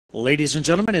Ladies and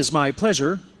gentlemen, it is my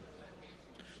pleasure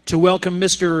to welcome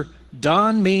Mr.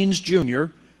 Don Means Jr.,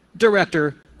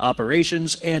 Director,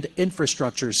 Operations and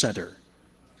Infrastructure Center.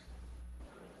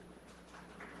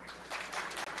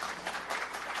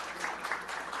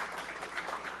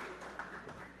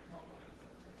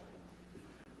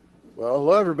 Well,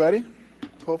 hello everybody.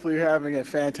 Hopefully you're having a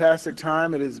fantastic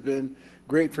time. It has been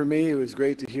great for me. It was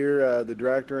great to hear the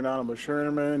Director and Honorable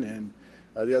Sherman and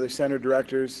the other Center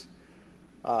Directors.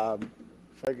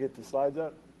 If I get the slides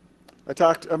up.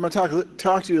 I'm going to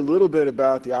talk to you a little bit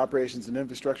about the Operations and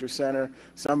Infrastructure Center.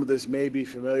 Some of this may be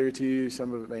familiar to you,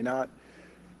 some of it may not.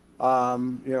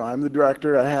 I'm the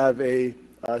Director. I have a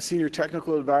Senior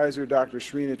Technical Advisor, Dr.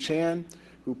 Sharina Chan,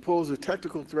 who pulls a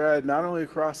technical thread not only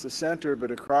across the center but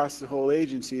across the whole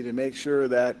agency to make sure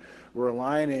that we're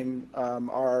aligning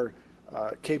our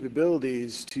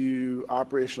capabilities to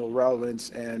operational relevance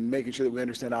and making sure that we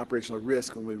understand operational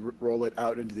risk when we roll it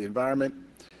out into the environment.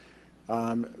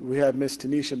 We have Ms.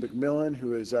 Tanisha McMillan,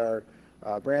 who is our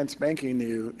brand spanking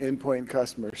new Endpoint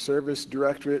Customer Service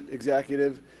Directorate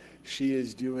Executive. She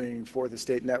is doing Fourth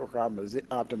Estate Network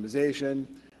optimization.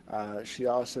 She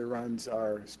also runs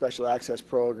our special access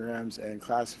programs and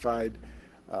classified,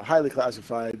 highly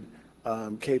classified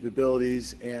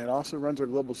capabilities, and also runs our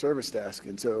global service desk.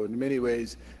 And so in many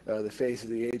ways, the face of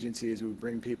the agency as we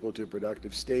bring people to a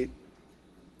productive state.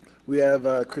 We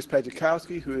have Chris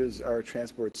Pejikowski, who is our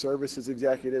Transport Services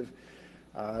Executive.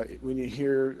 When you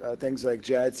hear things like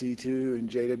JADC2 and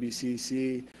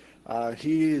JWCC,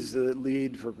 he is the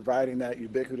lead for providing that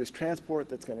ubiquitous transport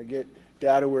that's going to get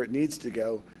data where it needs to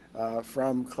go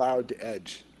from cloud to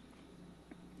edge.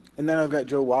 And then I've got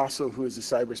Joe Wassel, who is the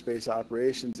Cyberspace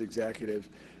Operations Executive.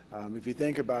 If you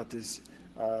think about this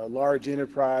large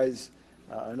enterprise,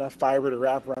 enough fiber to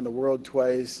wrap around the world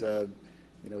twice, the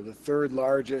third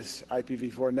largest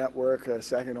IPv4 network,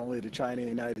 second only to China and the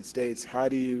United States. How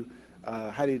do you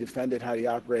defend it? How do you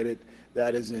operate it?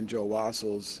 That is in Joe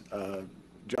Wassel's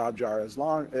job jar, as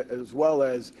well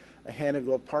as a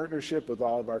hand-in-glove partnership with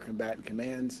all of our combatant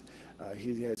commands.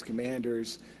 He has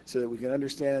commanders so that we can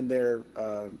understand their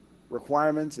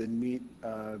requirements and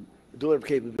deliver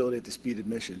capability at the speed of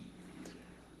mission.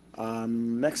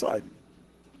 Next slide.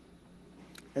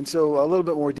 And so a little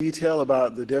bit more detail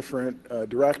about the different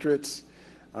directorates.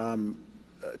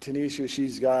 Tanisha,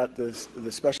 she's got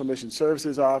the Special Mission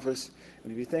Services Office.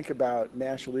 And if you think about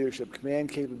National Leadership Command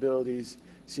capabilities,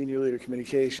 Senior Leader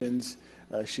Communications,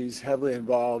 she's heavily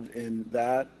involved in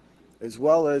that, as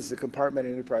well as the Compartment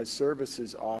Enterprise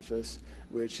Services Office,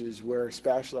 which is where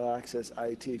Special Access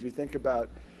IT. If you think about,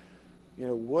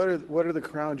 what are the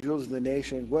crown jewels of the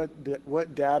nation?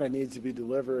 What data needs to be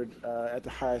delivered at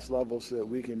the highest level so that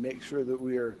we can make sure that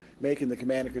we are making the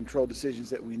command and control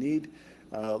decisions that we need?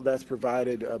 That's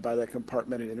provided by that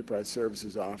Compartment and Enterprise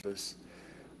Services Office.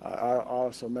 I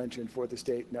also mentioned Fourth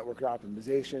Estate Network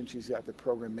Optimization. She's got the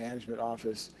Program Management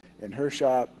Office in her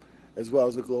shop, as well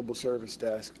as the Global Service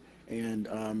Desk, and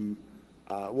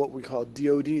what we call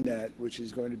DoD-Net, which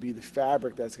is going to be the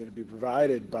fabric that's going to be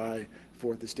provided by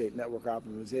Fourth Estate Network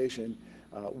Optimization.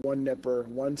 One NIPR,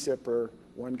 one SIPR,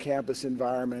 one campus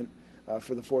environment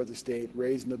for the Fourth Estate,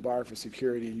 raising the bar for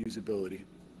security and usability.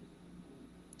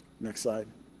 Next slide.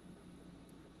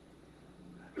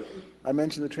 I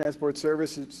mentioned the Transport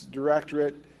Services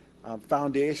Directorate,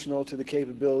 foundational to the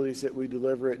capabilities that we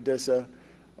deliver at DISA.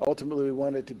 Ultimately, we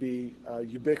want it to be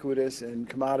ubiquitous and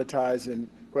commoditized and,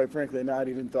 quite frankly, not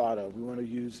even thought of. We want to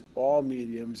use all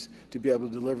mediums to be able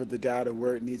to deliver the data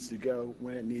where it needs to go,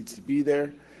 when it needs to be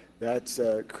there. That's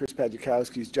Chris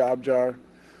Pejikowski's job jar.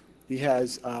 He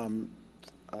has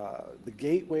the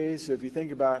gateways. So if you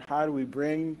think about how do we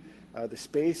bring the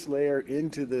space layer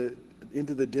into the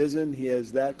DISN, he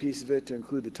has that piece of it to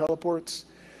include the teleports,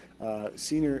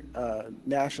 senior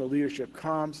national leadership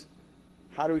comms.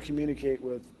 How do we communicate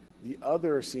with the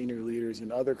other senior leaders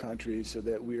in other countries so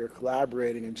that we are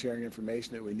collaborating and sharing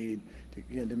information that we need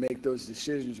to make those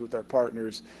decisions with our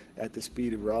partners at the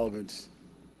speed of relevance?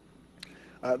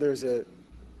 There's a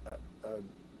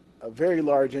very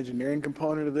large engineering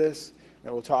component of this,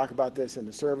 and we'll talk about this in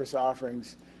the service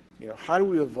offerings. How do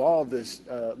we evolve this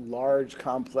large,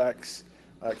 complex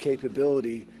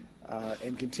capability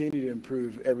and continue to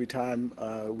improve every time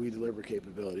we deliver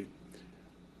capability?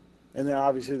 And then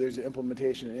obviously there's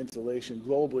implementation and installation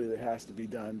globally that has to be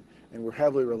done, and we're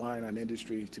heavily relying on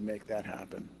industry to make that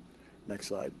happen. Next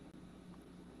slide.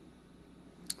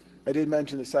 I did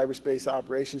mention the Cyberspace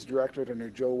Operations Directorate under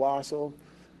Joe Wassel.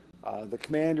 The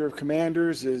Commander of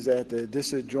Commanders is at the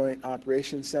DISA Joint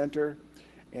Operations Center,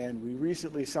 and we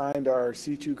recently signed our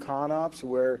C2 ConOps,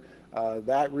 where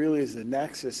That really is the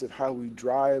nexus of how we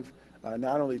drive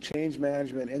not only change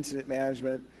management, incident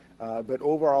management, but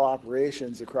overall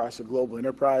operations across a global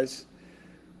enterprise.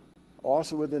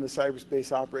 Also within the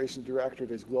Cyberspace Operations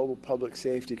Directorate is Global Public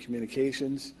Safety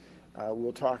Communications.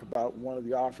 We'll talk about one of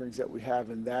the offerings that we have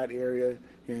in that area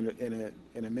in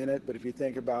a minute, but if you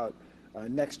think about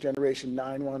next generation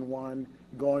 911,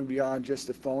 going beyond just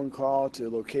a phone call to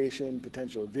location,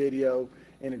 potential video,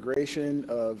 integration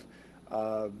of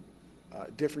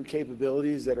different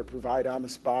capabilities that are provided on the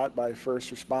spot by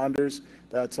first responders,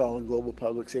 that's all in Global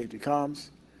Public Safety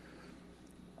Comms.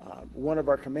 One of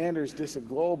our commanders, DISA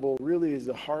Global, really is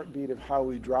the heartbeat of how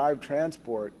we drive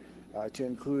transport to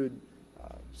include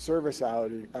service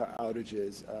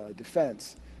outages,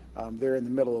 defense. They're in the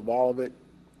middle of all of it.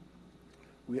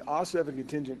 We also have a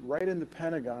contingent right in the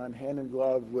Pentagon, hand in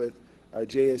glove with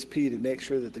JSP, to make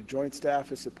sure that the Joint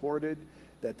Staff is supported,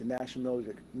 that the National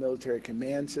Military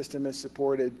Command System is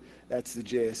supported. That's the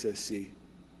JSSC.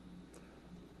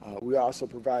 We also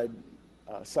provide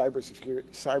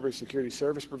cybersecurity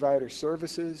service provider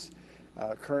services,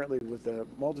 currently with a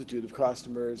multitude of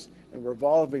customers, and we're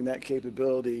evolving that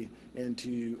capability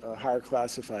into higher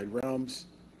classified realms.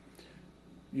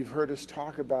 You've heard us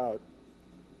talk about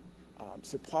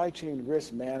supply chain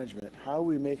risk management. How are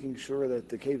we making sure that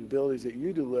the capabilities that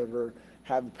you deliver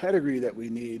have the pedigree that we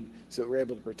need so that we're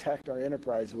able to protect our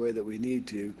enterprise the way that we need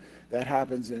to? That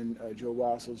happens in Joe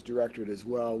Wassel's directorate as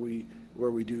well, where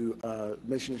we do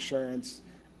mission assurance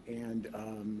and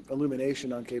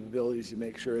illumination on capabilities to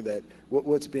make sure that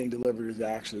what's being delivered is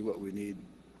actually what we need.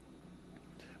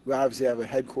 We obviously have a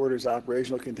headquarters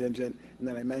operational contingent, and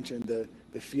then I mentioned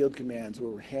the field commands, where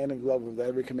we're hand in glove with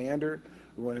every commander.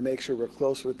 We want to make sure we're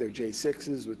close with their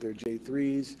J6s, with their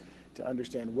J3s, to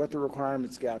understand what the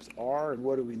requirements gaps are and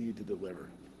what do we need to deliver.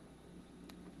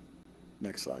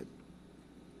 Next slide.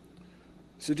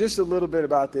 So just a little bit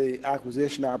about the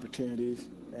acquisition opportunities,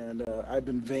 and I've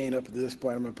been vain up to this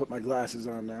point. I'm going to put my glasses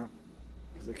on now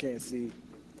because I can't see.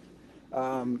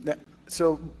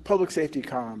 So public safety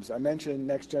comms, I mentioned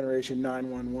next generation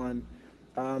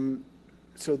 911.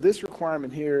 So this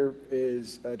requirement here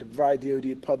is to provide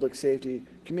DoD public safety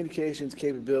communications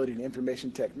capability and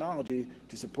information technology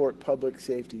to support public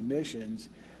safety missions.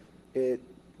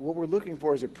 What we're looking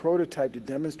for is a prototype to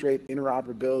demonstrate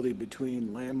interoperability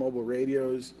between land mobile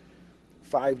radios,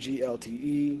 5G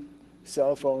LTE,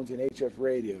 cell phones, and HF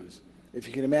radios. If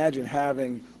you can imagine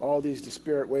having all these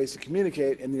disparate ways to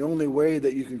communicate, and the only way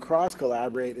that you can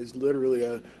cross-collaborate is literally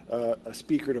a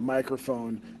speaker to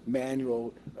microphone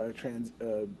manual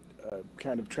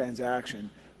kind of transaction.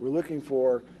 We're looking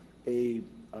for a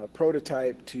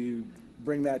prototype to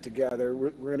bring that together.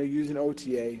 We're going to use an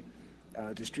OTA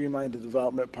to streamline the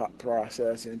development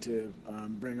process and to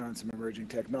bring on some emerging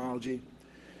technology.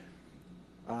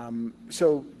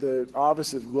 So the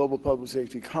Office of Global Public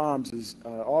Safety Comms is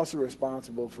also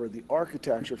responsible for the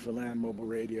architecture for land mobile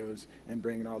radios and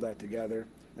bringing all that together.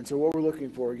 And so what we're looking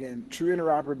for, again, true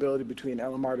interoperability between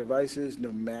LMR devices,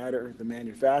 no matter the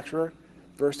manufacturer.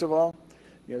 First of all,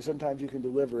 sometimes you can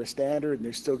deliver a standard and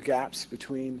there's still gaps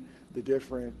between the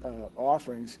different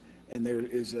offerings, and there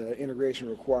is integration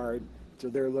required. So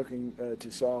they're looking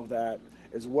to solve that,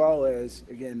 as well as,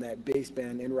 again, that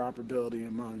baseband interoperability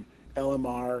among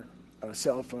LMR,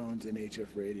 cell phones, and HF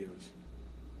radios.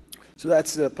 So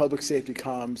that's the public safety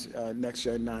comms next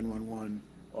gen 911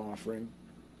 offering.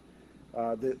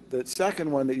 The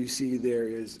second one that you see there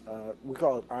is, we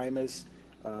call it IMIS,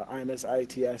 IMIS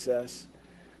ITSS.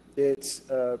 It's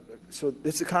a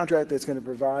contract that's going to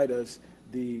provide us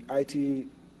the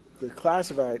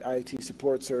classified IT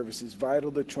support services vital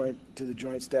to the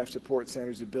Joint Staff Support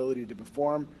Center's ability to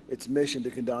perform its mission to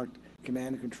conduct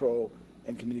command and control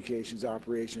and communications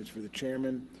operations for the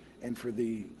chairman and for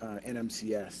the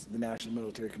NMCS, the National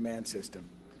Military Command System.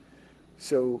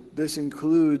 So this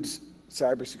includes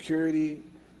cybersecurity,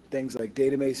 things like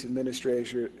database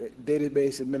administrators,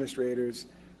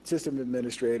 system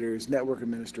administrators, network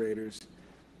administrators,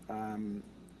 and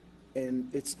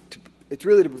it's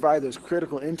really to provide those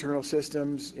critical internal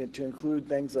systems to include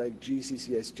things like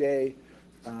GCCSJ,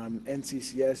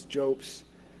 NCCS, JOPS.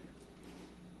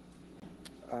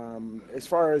 As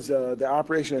far as the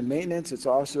operation and maintenance, it's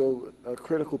also a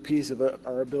critical piece of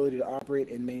our ability to operate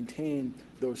and maintain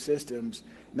those systems,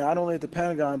 not only at the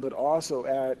Pentagon, but also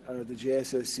at the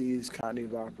JSSC's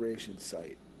Continuity of Operations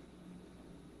site.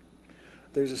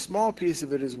 There's a small piece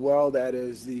of it as well that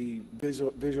is the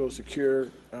visual secure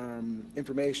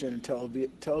information and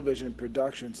television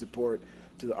production support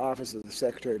to the Office of the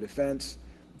Secretary of Defense,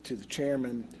 to the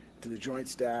Chairman, to the Joint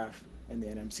Staff, and the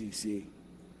NMCC.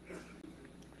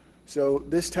 So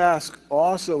this task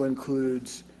also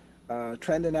includes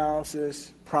trend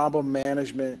analysis, problem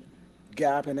management,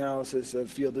 gap analysis of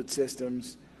fielded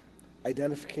systems,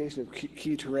 identification of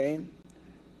key terrain,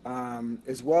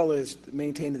 as well as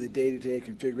maintaining the day-to-day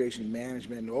configuration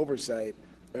management and oversight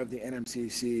of the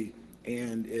NMCC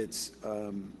and its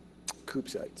COOP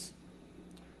sites.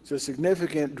 So a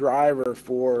significant driver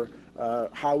for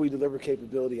how we deliver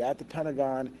capability at the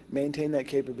Pentagon, maintain that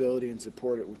capability, and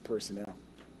support it with personnel.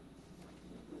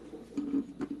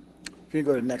 If you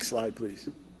can go to the next slide, please.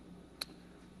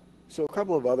 So a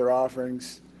couple of other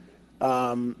offerings.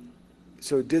 So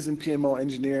DISA PMO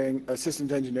engineering,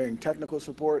 systems engineering technical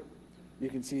support. You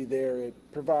can see there it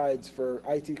provides for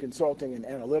IT consulting and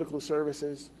analytical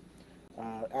services,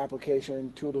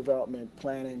 application, tool development,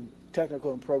 planning,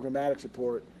 technical and programmatic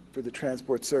support for the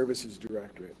Transport Services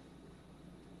Directorate.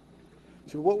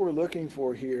 So what we're looking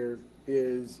for here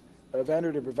is a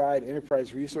vendor to provide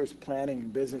enterprise resource planning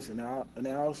and business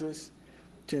analysis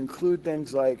to include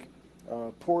things like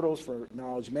portals for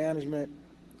knowledge management,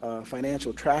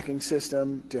 financial tracking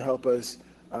system to help us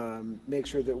make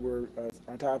sure that we're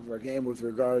on top of our game with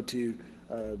regard to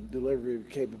delivery of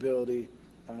capability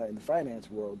in the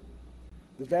finance world.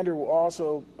 The vendor will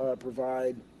also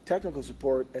provide technical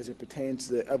support as it pertains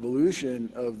to the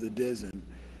evolution of the DISN.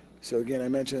 So again, I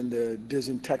mentioned the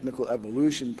DISN Technical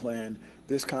Evolution Plan.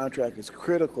 This contract is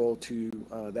critical to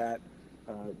that,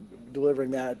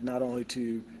 delivering that not only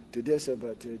to DISA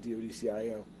but to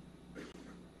DoD-CIO.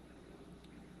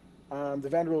 The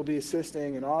vendor will be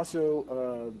assisting and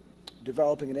also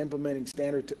developing and implementing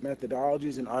standard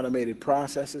methodologies and automated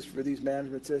processes for these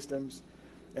management systems,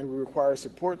 and we require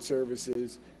support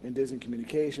services in DISN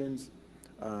communications,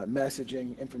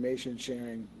 messaging, information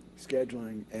sharing,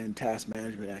 scheduling, and task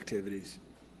management activities.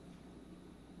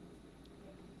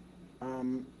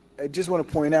 I just want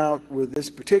to point out with this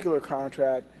particular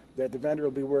contract that the vendor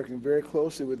will be working very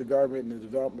closely with the government in the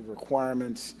development of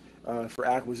requirements for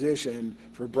acquisition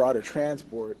for broader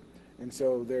transport, and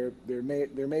so there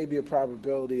may be a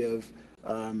probability of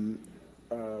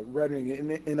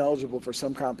rendering ineligible for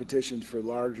some competitions for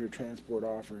larger transport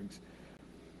offerings.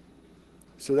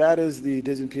 So that is the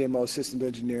DISA PMO Systems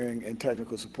Engineering and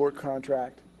Technical Support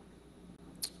Contract.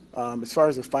 As far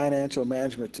as the financial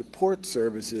management support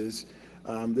services,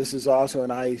 this is also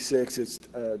an IE6. It's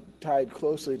tied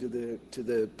closely to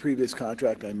the previous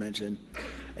contract I mentioned,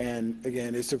 and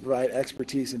again, it's to provide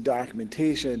expertise and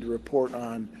documentation to report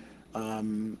on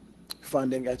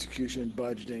funding, execution,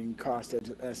 budgeting, cost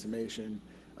estimation.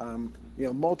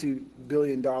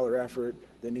 Multi-billion-dollar effort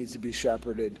that needs to be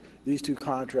shepherded. These two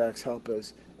contracts help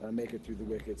us make it through the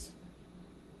wickets.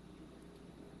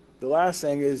 The last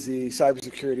thing is the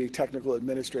cybersecurity technical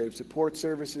administrative support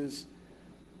services.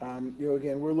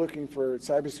 Again, we're looking for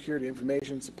cybersecurity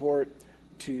information support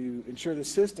to ensure the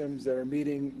systems that are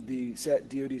meeting the set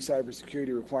DoD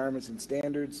cybersecurity requirements and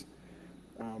standards.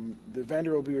 The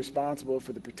vendor will be responsible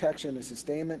for the protection and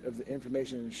sustainment of the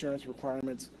information and assurance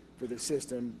requirements for the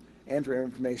system and for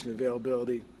information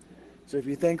availability. So if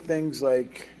you think things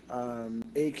like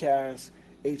ACAS,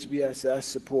 HBSS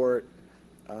support,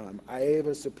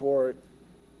 IAVA support,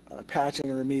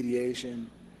 patching and remediation,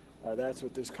 that's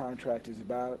what this contract is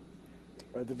about.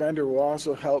 The vendor will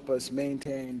also help us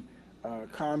maintain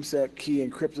ComSec key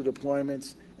and crypto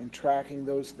deployments and tracking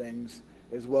those things,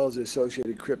 as well as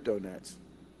associated crypto nets.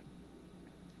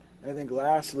 And I think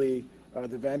lastly,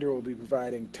 the vendor will be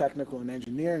providing technical and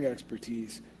engineering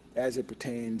expertise as it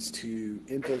pertains to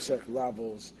InfoSec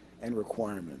levels and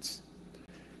requirements.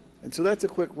 And so that's a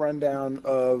quick rundown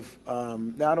of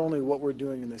not only what we're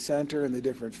doing in the center and the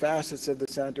different facets of the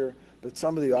center, but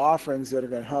some of the offerings that are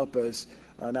going to help us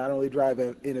not only drive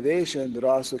innovation, but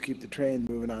also keep the train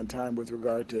moving on time with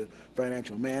regard to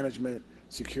financial management,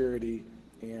 security,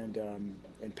 and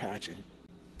patching.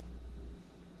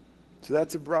 So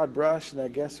that's a broad brush, and I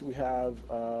guess we have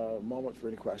a moment for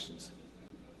any questions.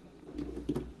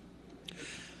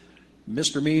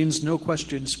 Mr. Means, no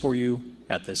questions for you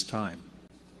at this time.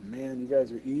 Man, you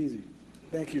guys are easy.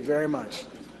 Thank you very much.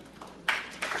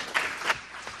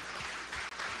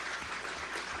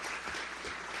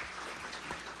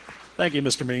 Thank you,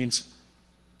 Mr. Means.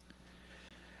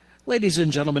 Ladies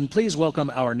and gentlemen, please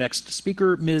welcome our next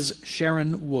speaker, Ms.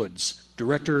 Sharon Woods,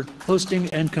 Director, Hosting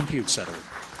and Compute Center.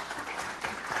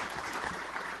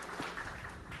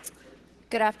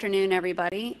 Good afternoon,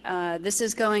 everybody. This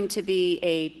is going to be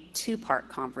a two-part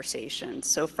conversation.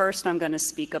 So first, I'm going to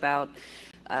speak about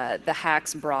the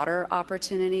HAC's broader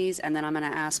opportunities, and then I'm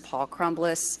going to ask Paul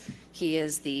Crumblis. He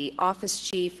is the Office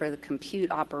Chief for the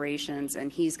Compute Operations,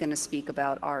 and he's going to speak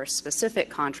about our specific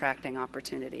contracting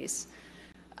opportunities.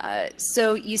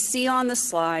 So you see on the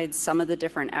slide some of the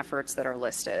different efforts that are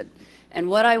listed. And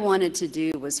what I wanted to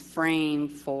do was frame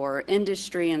for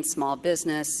industry and small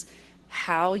business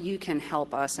how you can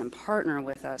help us and partner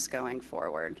with us going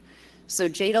forward. So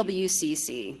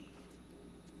JWCC,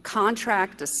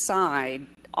 contract aside,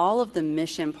 all of the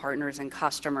mission partners and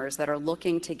customers that are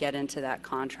looking to get into that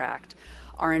contract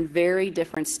are in very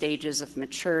different stages of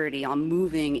maturity on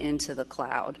moving into the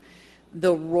cloud.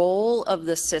 The role of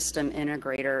the system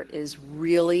integrator is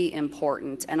really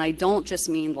important, and I don't just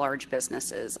mean large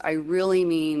businesses. I really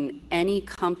mean any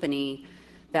company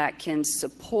that can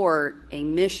support a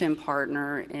mission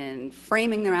partner in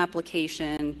framing their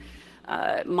application,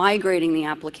 migrating the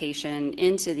application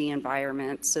into the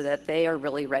environment so that they are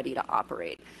really ready to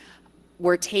operate.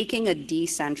 We're taking a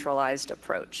decentralized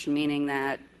approach, meaning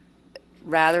that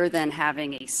rather than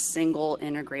having a single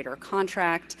integrator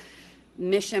contract,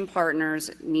 mission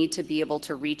partners need to be able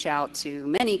to reach out to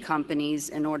many companies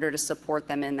in order to support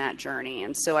them in that journey.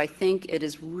 And so I think it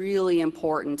is really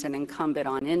important and incumbent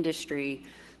on industry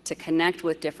to connect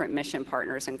with different mission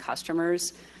partners and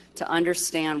customers to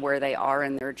understand where they are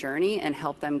in their journey and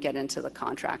help them get into the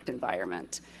contract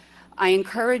environment. I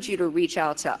encourage you to reach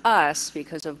out to us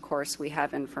because, of course, we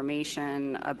have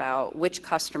information about which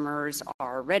customers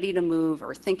are ready to move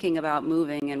or thinking about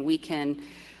moving, and we can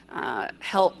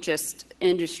help just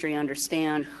industry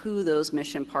understand who those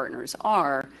mission partners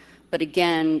are. But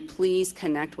again, please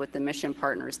connect with the mission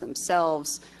partners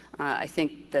themselves. I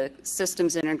think the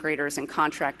systems integrators and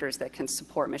contractors that can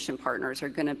support mission partners are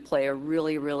going to play a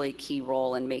really, really key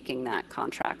role in making that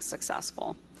contract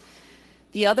successful.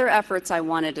 The other efforts I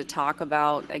wanted to talk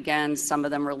about, again, some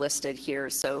of them are listed here.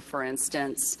 So for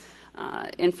instance,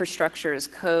 infrastructure as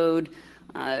code.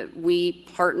 We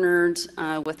partnered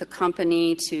with a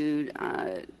company to,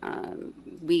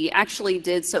 we actually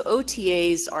did, so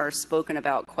OTAs are spoken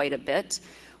about quite a bit.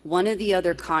 One of the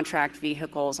other contract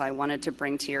vehicles I wanted to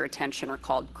bring to your attention are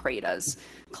called CRADAs,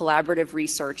 Collaborative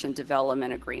Research and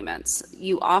Development Agreements.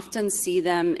 You often see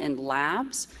them in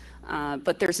labs,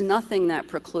 but there's nothing that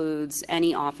precludes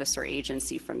any office or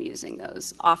agency from using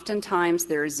those. Oftentimes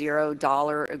they're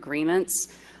 $0 agreements.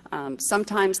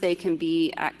 Sometimes they can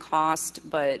be at cost,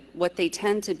 but what they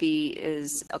tend to be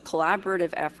is a collaborative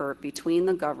effort between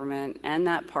the government and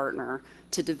that partner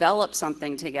to develop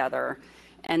something together.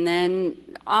 And then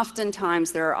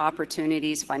oftentimes there are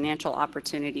opportunities, financial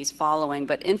opportunities following,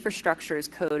 but infrastructure as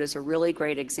code is a really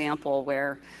great example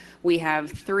where we have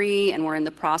 3 and we're in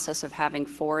the process of having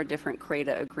 4 different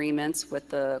CRADA agreements with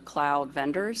the cloud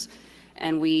vendors.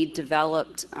 And we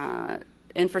developed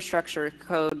infrastructure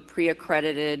code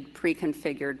pre-accredited,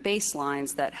 pre-configured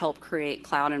baselines that help create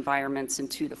cloud environments in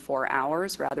 2 to 4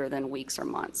 hours rather than weeks or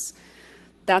months.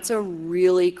 That's a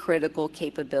really critical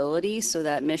capability so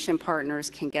that mission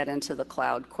partners can get into the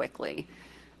cloud quickly.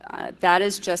 That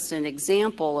is just an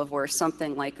example of where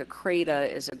something like a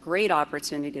CRADA is a great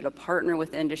opportunity to partner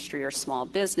with industry or small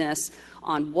business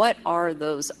on what are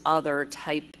those other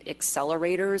type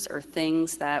accelerators or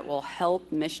things that will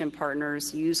help mission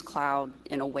partners use cloud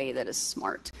in a way that is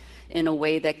smart, in a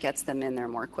way that gets them in there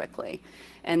more quickly.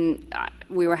 And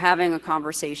we were having a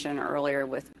conversation earlier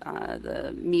with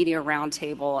the media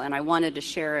roundtable, and I wanted to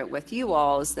share it with you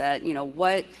all, is that, you know,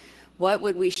 what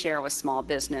would we share with small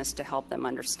business to help them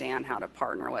understand how to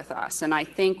partner with us? And I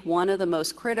think one of the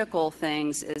most critical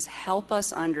things is help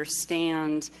us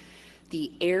understand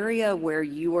the area where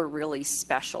you are really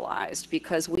specialized,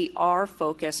 because we are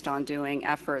focused on doing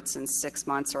efforts in 6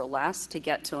 months or less to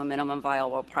get to a minimum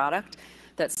viable product.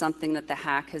 That's something that the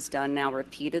hack has done now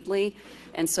repeatedly.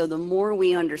 And so the more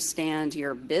we understand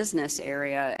your business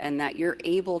area and that you're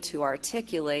able to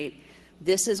articulate,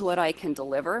 this is what I can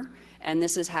deliver, and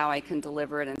this is how I can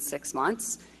deliver it in 6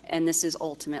 months, and this is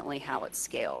ultimately how it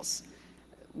scales.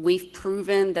 We've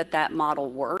proven that that model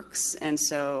works, and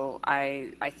so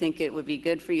I think it would be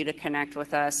good for you to connect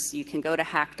with us. You can go to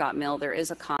hack.mil. There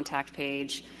is a contact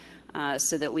page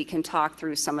so that we can talk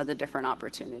through some of the different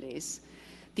opportunities.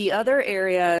 The other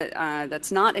area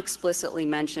that's not explicitly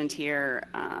mentioned here,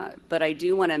 but I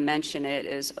do want to mention it,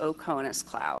 is OCONUS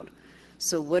Cloud.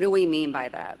 So what do we mean by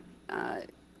that?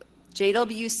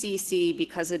 JWCC,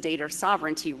 because of data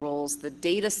sovereignty rules, the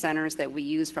data centers that we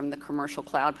use from the commercial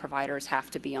cloud providers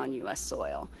have to be on U.S.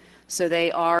 soil. So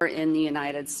they are in the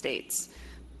United States.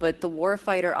 But the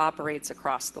warfighter operates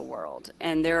across the world.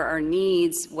 And there are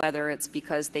needs, whether it's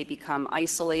because they become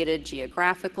isolated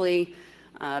geographically,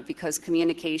 because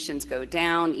communications go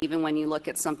down. Even when you look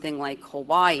at something like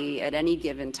Hawaii, at any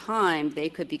given time, they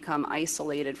could become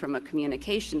isolated from a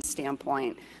communication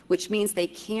standpoint, which means they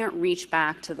can't reach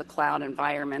back to the cloud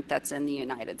environment that's in the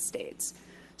United States.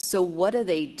 So what do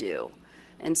they do?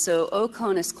 And so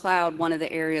Oconus Cloud, one of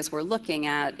the areas we're looking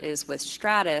at is with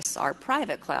Stratus, our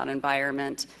private cloud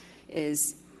environment,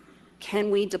 is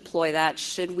can we deploy that?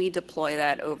 Should we deploy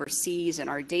that overseas in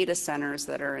our data centers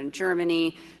that are in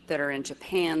Germany, that are in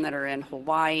Japan, that are in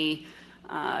Hawaii?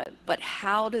 But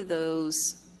how do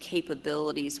those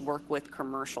capabilities work with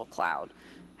commercial cloud?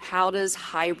 How does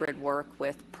hybrid work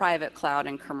with private cloud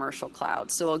and commercial cloud?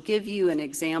 So I'll give you an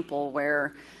example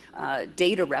where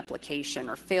data replication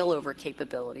or failover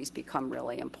capabilities become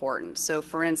really important. So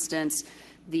for instance,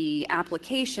 the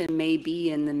application may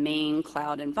be in the main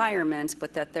cloud environment,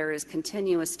 but that there is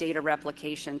continuous data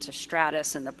replication to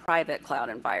Stratus in the private cloud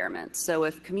environment. So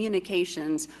if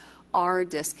communications are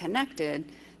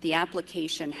disconnected, the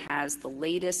application has the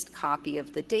latest copy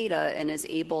of the data and is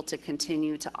able to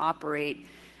continue to operate,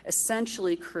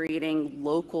 essentially creating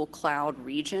local cloud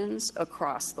regions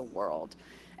across the world.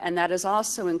 And that is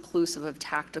also inclusive of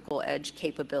tactical edge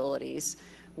capabilities,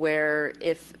 where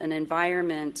if an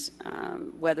environment,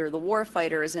 whether the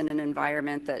warfighter is in an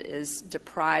environment that is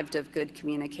deprived of good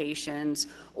communications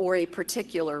or a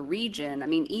particular region, I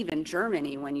mean, even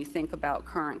Germany, when you think about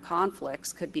current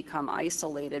conflicts, could become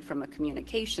isolated from a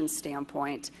communications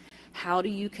standpoint. How do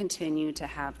you continue to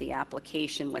have the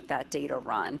application with that data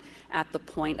run at the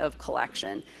point of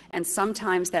collection? And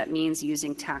sometimes that means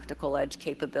using tactical edge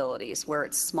capabilities, where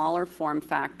it's smaller form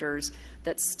factors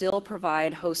that still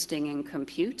provide hosting and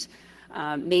compute,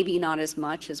 maybe not as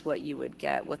much as what you would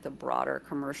get with a broader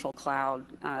commercial cloud,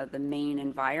 the main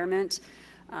environment.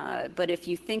 But if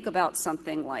you think about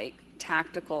something like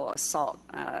tactical assault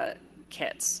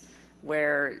kits,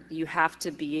 where you have to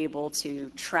be able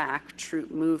to track troop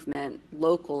movement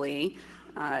locally,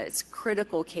 it's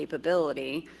critical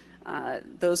capability.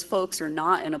 Those folks are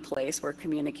not in a place where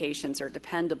communications are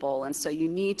dependable, and so you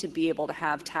need to be able to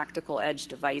have tactical edge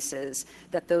devices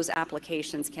that those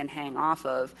applications can hang off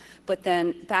of. But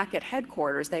then back at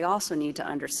headquarters, they also need to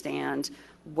understand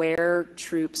where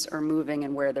troops are moving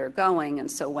and where they're going, and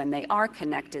so when they are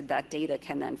connected, that data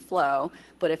can then flow.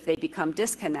 But if they become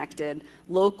disconnected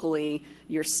locally,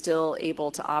 you're still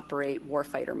able to operate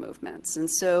warfighter movements. And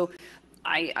so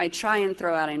I try and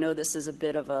throw out, I know this is a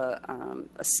bit of a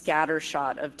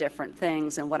scattershot of different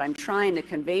things, and what I'm trying to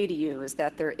convey to you is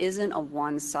that there isn't a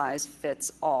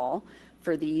one-size-fits-all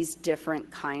for these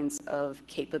different kinds of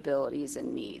capabilities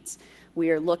and needs. We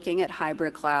are looking at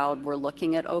hybrid cloud, we're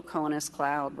looking at Oconus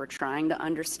Cloud, we're trying to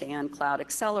understand cloud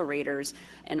accelerators,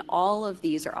 and all of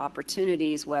these are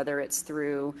opportunities, whether it's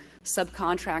through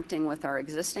subcontracting with our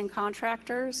existing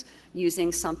contractors,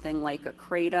 using something like a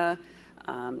CRADA,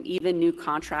 even new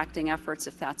contracting efforts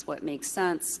if that's what makes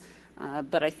sense.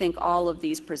 But I think all of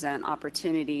these present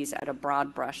opportunities at a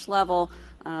broad brush level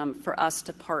for us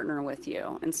to partner with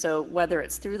you. And so whether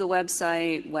it's through the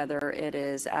website, whether it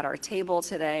is at our table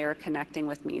today or connecting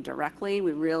with me directly,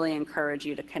 we really encourage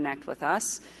you to connect with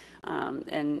us.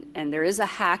 And there is a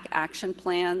hack action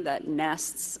plan that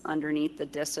nests underneath the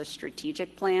DISA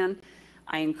strategic plan.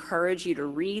 I encourage you to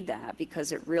read that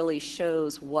because it really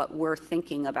shows what we're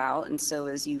thinking about. And so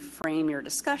as you frame your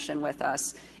discussion with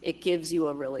us, it gives you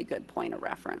a really good point of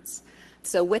reference.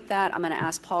 So with that, I'm going to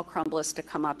ask Paul Crumblis to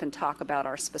come up and talk about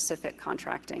our specific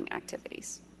contracting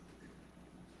activities.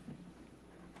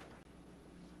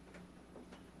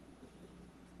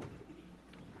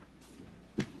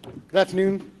 Good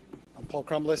afternoon. I'm Paul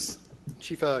Crumblis,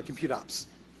 Chief of Compute Ops.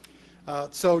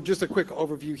 So just a quick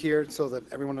overview here so that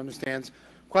everyone understands.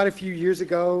 Quite a few years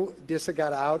ago, DISA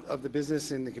got out of the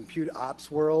business in the compute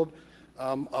ops world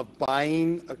of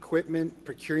buying equipment,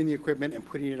 procuring the equipment, and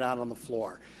putting it out on the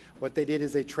floor. What they did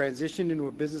is they transitioned into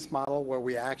a business model where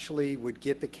we actually would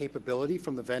get the capability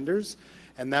from the vendors,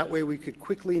 and that way we could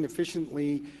quickly and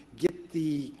efficiently get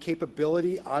the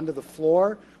capability onto the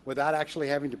floor without actually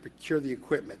having to procure the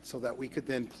equipment, so that we could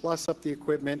then plus up the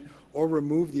equipment or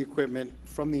remove the equipment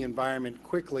from the environment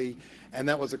quickly, and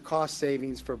that was a cost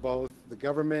savings for both the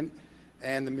government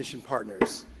and the mission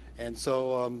partners. And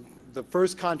so the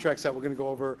first contracts that we're going to go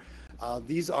over,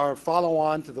 these are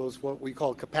follow-on to those what we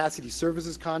call capacity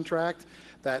services contract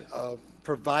that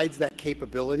provides that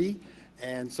capability.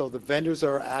 And so the vendors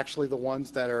are actually the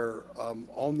ones that are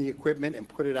own the equipment and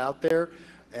put it out there,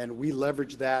 and we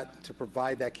leverage that to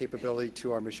provide that capability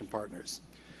to our mission partners.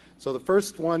 So the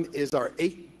first one is our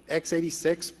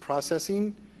x86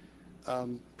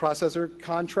 processor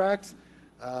contract.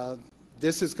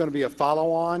 This is going to be a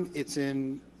follow-on. It's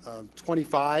in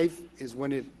 25 is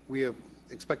when we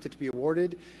expect it to be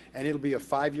awarded, and it'll be a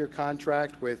 5-year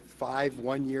contract with 5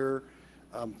 one-year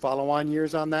follow-on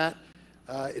years on that.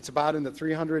 It's about in the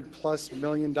 $300+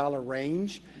 million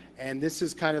range, And this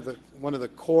is kind of one of the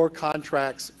core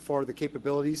contracts for the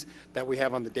capabilities that we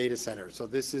have on the data center. So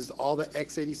this is all the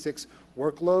x86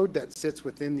 workload that sits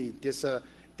within the DISA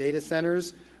data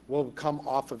centers will come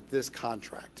off of this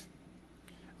contract.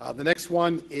 The next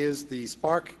one is the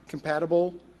Spark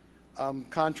compatible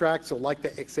contract. So like the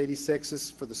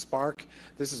x86s for the Spark,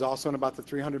 this is also in about the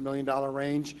 $300 million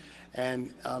range.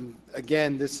 And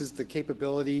again, this is the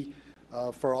capability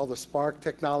for all the Spark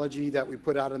technology that we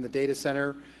put out in the data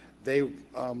center. They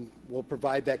will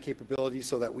provide that capability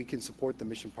so that we can support the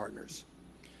mission partners.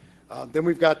 Then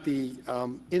we've got the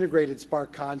integrated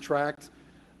Spark contract.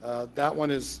 That one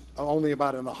is only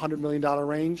about in the $100 million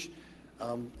range.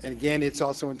 And again, it's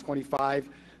also in 25,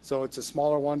 so it's a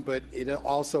smaller one, but it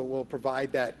also will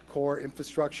provide that core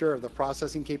infrastructure of the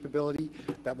processing capability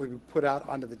that we put out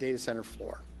onto the data center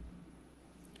floor.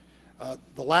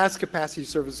 The last capacity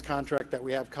services contract that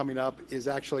we have coming up is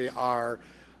actually our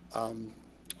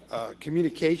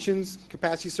communications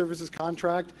capacity services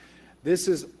contract. This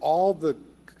is all the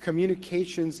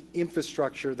communications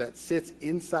infrastructure that sits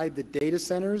inside the data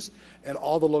centers and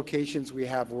all the locations we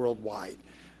have worldwide.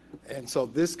 And so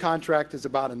this contract is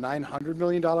about a $900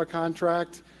 million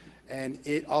contract, and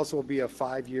it also will be a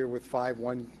 5-year with 5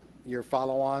 one-year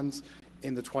follow-ons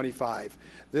in the 25.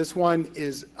 This one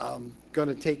is going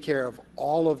to take care of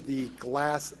all of the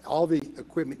glass, all the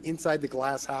equipment inside the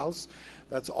glass house.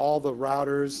 That's all the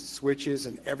routers, switches,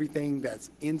 and everything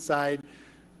that's inside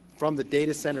from the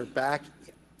data center back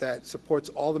that supports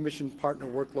all the mission partner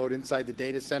workload inside the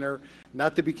data center,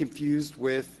 not to be confused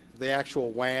with the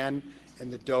actual WAN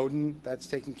and the DODN. That's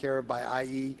taken care of by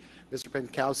IE. Mr.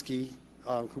 Penkowski,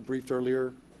 who briefed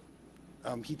earlier,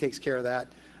 he takes care of that.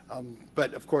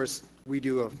 But of course, we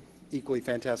do an equally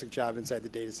fantastic job inside the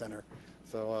data center.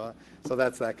 So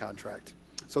that's that contract.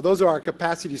 So those are our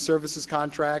capacity services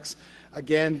contracts.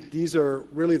 Again, these are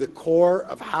really the core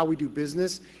of how we do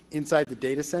business inside the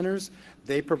data centers.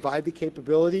 They provide the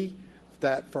capability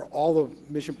that for all the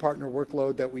mission partner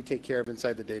workload that we take care of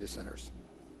inside the data centers.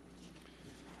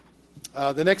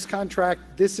 The next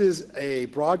contract, this is a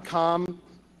Broadcom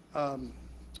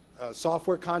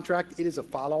software contract. It is a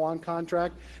follow-on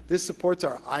contract. This supports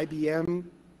our IBM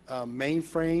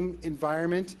mainframe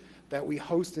environment that we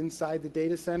host inside the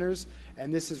data centers,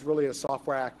 and this is really a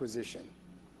software acquisition.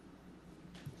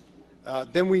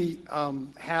 Then we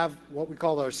have what we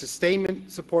call our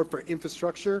sustainment support for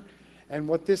infrastructure, and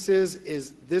what this is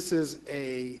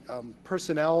a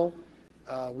personnel.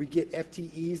 We get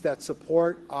FTEs that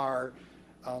support our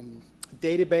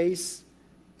database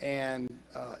and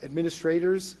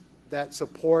administrators that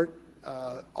support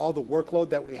all the workload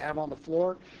that we have on the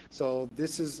floor. So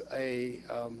this is a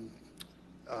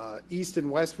east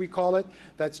and west, we call it.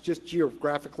 That's just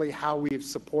geographically how we've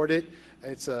supported.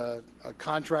 It's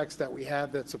contracts that we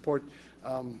have that support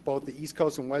both the East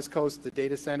Coast and West Coast, the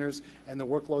data centers, and the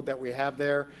workload that we have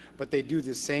there. But they do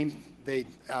the same, they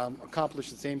accomplish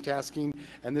the same tasking,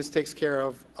 and this takes care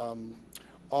of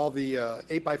all the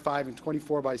 8x5 and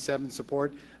 24x7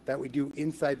 support that we do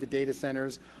inside the data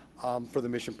centers for the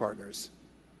mission partners.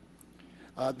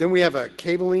 Then we have a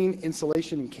cabling,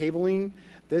 installation and cabling.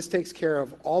 This takes care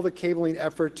of all the cabling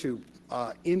effort to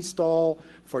install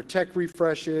for tech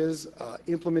refreshes,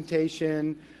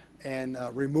 implementation, and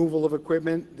removal of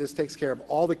equipment. This takes care of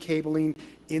all the cabling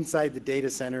inside the data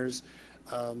centers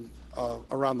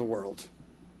around the world.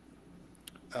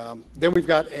 Then we've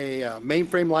got a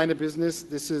mainframe line of business.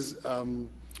 This is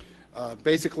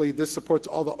basically, this supports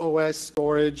all the OS,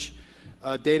 storage,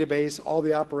 database, all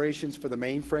the operations for the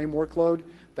mainframe workload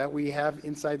that we have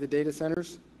inside the data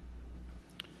centers.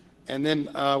 And then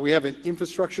we have an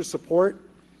infrastructure support.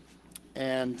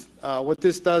 And what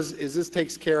this does is this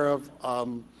takes care of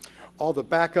all the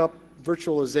backup,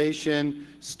 virtualization,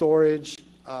 storage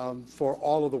for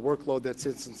all of the workload that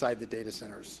sits inside the data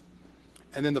centers.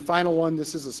 And then the final one,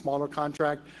 this is a smaller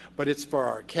contract, but it's for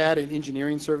our CAD and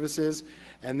engineering services.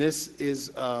 And this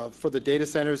is for the data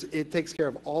centers. It takes care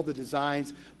of all the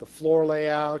designs, the floor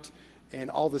layout, and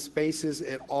all the spaces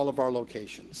at all of our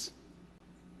locations.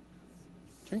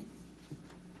 Okay.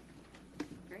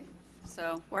 Great.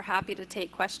 So we're happy to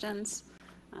take questions.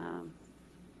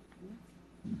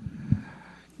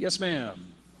 Yes,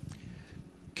 ma'am.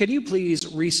 Can you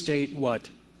please restate what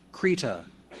CRETA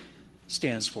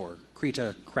stands for?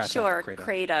 CRETA, CRATA, Sure, CRETA.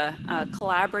 CRETA,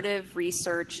 Collaborative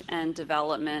Research and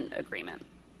Development Agreement.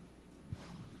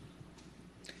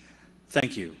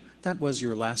 Thank you. That was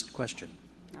your last question.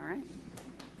 All right,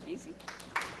 easy.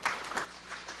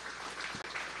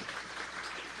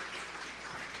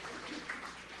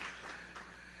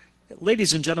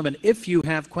 Ladies and gentlemen, if you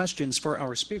have questions for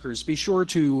our speakers, be sure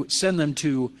to send them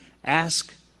to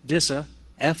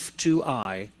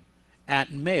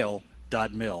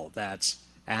askdisaf2i@mail.mil. That's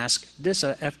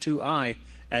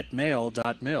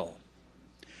askdisaf2i@mail.mil.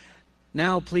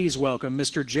 Now please welcome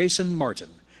Mr. Jason Martin,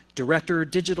 Director,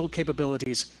 Digital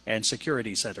Capabilities and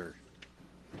Security Center.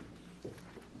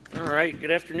 All right, good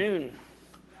afternoon.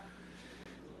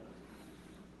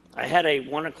 I had a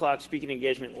 1 o'clock speaking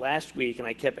engagement last week, and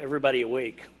I kept everybody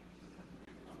awake.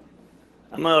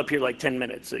 I'm up here like 10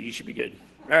 minutes, so you should be good.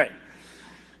 All right.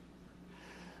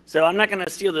 So I'm not going to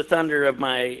steal the thunder of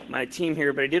my team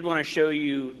here, but I did want to show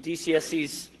you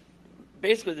DCSC's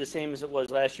basically the same as it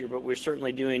was last year, but we're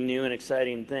certainly doing new and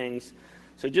exciting things.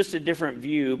 So just a different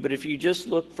view, but if you just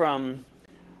look from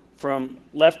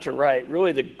left to right,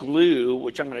 really the glue,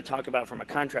 which I'm going to talk about from a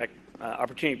contract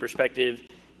opportunity perspective,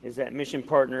 is that mission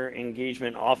partner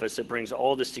engagement office that brings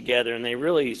all this together, and they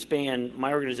really span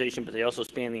my organization, but they also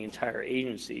span the entire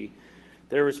agency.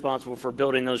 They're responsible for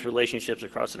building those relationships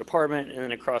across the department and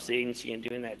then across the agency and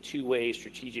doing that two-way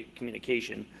strategic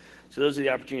communication. So those are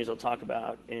the opportunities I'll talk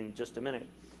about in just a minute.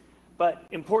 But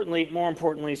importantly, more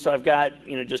importantly, so I've got,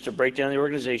 just a breakdown of the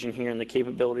organization here and the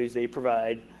capabilities they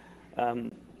provide.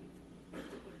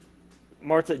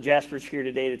 Martha Jasper's here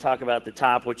today to talk about the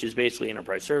top, which is basically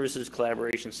enterprise services,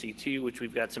 collaboration, C2, which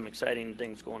we've got some exciting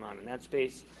things going on in that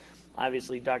space.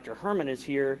 Obviously, Dr. Herman is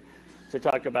here to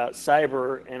talk about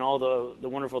cyber and all the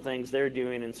wonderful things they're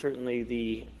doing, and certainly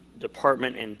the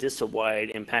department and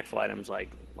DISA-wide impactful items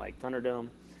like Thunderdome.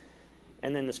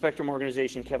 And then the Spectrum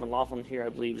organization, Kevin Laughlin here, I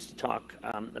believe, is to talk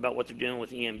about what they're doing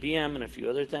with EMBM and a few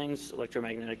other things,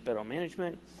 electromagnetic battle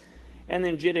management. And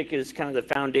then JITIC is kind of the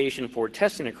foundation for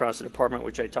testing across the department,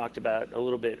 which I talked about a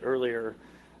little bit earlier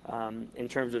in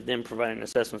terms of them providing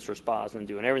assessments for SPAs and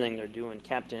doing everything they're doing.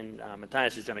 Captain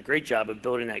Matthias has done a great job of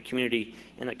building that community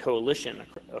and that coalition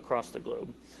across the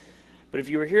globe. But if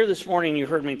you were here this morning, you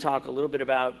heard me talk a little bit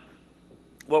about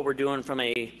what we're doing from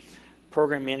a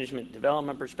program management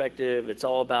development perspective. It's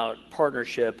all about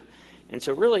partnership. And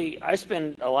so really, I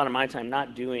spend a lot of my time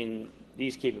not doing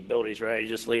these capabilities, right? I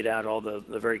just laid out all the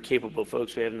very capable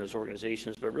folks we have in those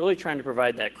organizations, but really trying to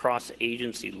provide that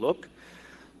cross-agency look,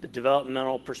 the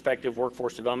developmental perspective,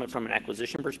 workforce development from an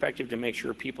acquisition perspective to make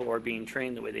sure people are being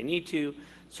trained the way they need to,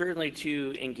 certainly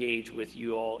to engage with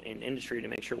you all in industry to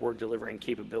make sure we're delivering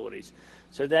capabilities.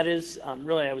 So that is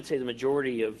really, I would say, the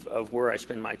majority of where I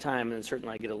spend my time, and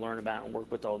certainly I get to learn about and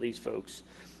work with all these folks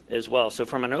as well. So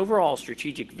from an overall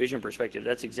strategic vision perspective,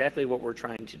 that's exactly what we're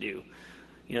trying to do.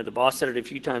 The boss said it a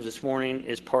few times this morning,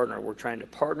 is partner. We're trying to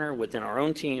partner within our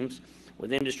own teams,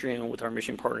 with industry, and with our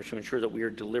mission partners to ensure that we are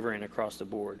delivering across the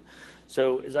board.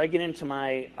 So as I get into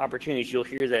my opportunities, you'll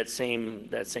hear that same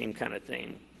kind of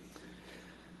thing.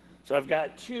 So I've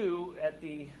got two at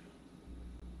the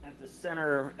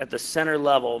center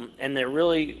level, and they're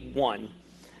really one.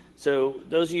 So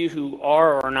those of you who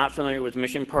are or are not familiar with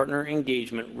mission partner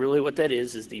engagement, really what that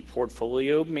is the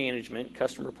portfolio management,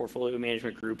 customer portfolio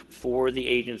management group for the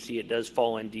agency. It does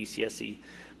fall in DCSC,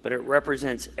 but it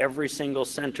represents every single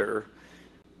center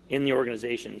in the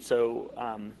organization. So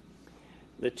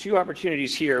the two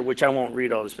opportunities here, which I won't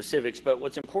read all the specifics, but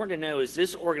what's important to know is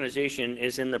this organization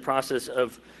is in the process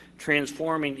of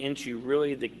transforming into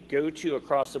really the go-to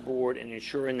across the board and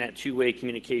ensuring that two-way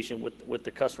communication with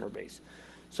the customer base.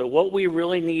 So what we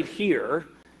really need here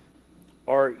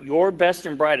are your best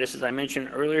and brightest, as I mentioned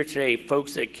earlier today,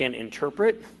 folks that can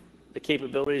interpret the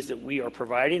capabilities that we are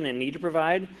providing and need to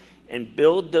provide and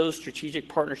build those strategic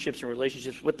partnerships and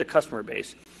relationships with the customer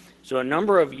base. So a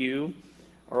number of you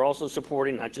are also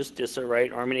supporting not just DISA, right?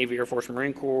 Army, Navy, Air Force,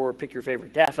 Marine Corps, pick your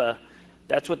favorite DAFA.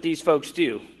 That's what these folks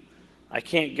do. I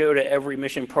can't go to every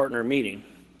mission partner meeting,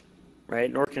 right?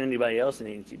 Nor can anybody else in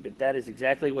the agency, but that is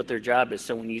exactly what their job is.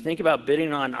 So when you think about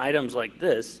bidding on items like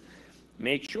this,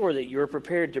 make sure that you're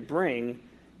prepared to bring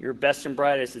your best and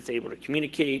brightest that's able to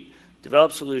communicate,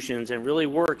 develop solutions, and really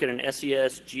work at an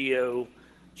SES, GO,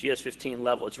 GS-15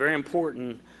 level. It's very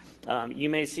important. You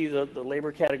may see the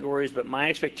labor categories, but my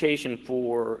expectation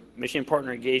for mission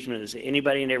partner engagement is that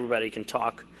anybody and everybody can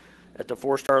talk at the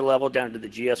 4-star level down to the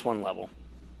GS-1 level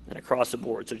and across the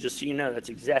board. So just so you know, that's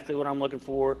exactly what I'm looking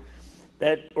for.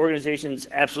 That organization's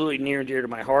absolutely near and dear to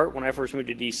my heart. When I first moved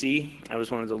to DC, I was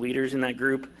one of the leaders in that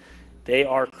group. They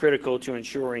are critical to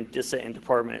ensuring DISA and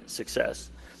department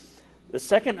success. The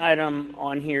second item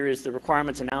on here is the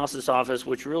Requirements Analysis Office,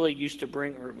 which really used to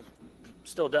bring, or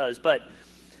still does, but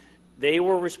they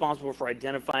were responsible for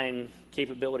identifying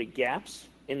capability gaps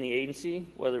in the agency,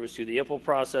 whether it was through the IPL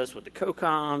process with the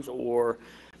COCOMs or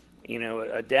You know,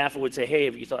 a DAFA would say, hey,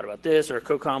 have you thought about this? Or a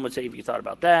COCOM would say, have you thought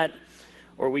about that?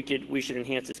 Or we should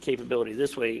enhance its capability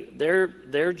this way.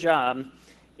 Their job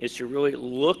is to really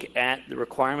look at the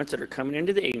requirements that are coming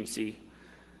into the agency,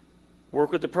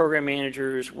 work with the program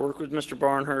managers, work with Mr.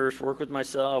 Barnhurst, work with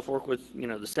myself, work with, you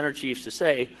know, the center chiefs to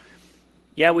say,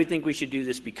 yeah, we think we should do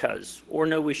this because, or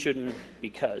no, we shouldn't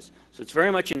because. So it's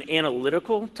very much an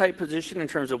analytical type position in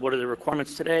terms of what are the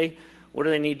requirements today, what do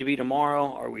they need to be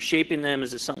tomorrow, are we shaping them,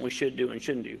 is it something we should do and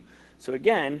shouldn't do? So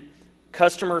again,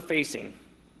 customer facing,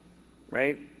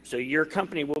 right? So your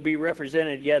company will be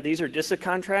represented, yeah, these are DISA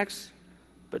contracts,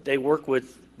 but they work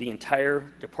with the entire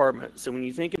department. So when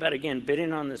you think about, again,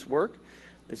 bidding on this work,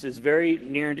 this is very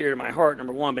near and dear to my heart,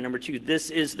 number one, but number two, this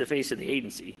is the face of the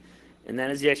agency. And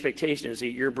that is the expectation, is that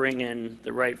you're bringing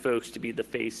the right folks to be the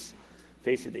face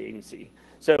of the agency.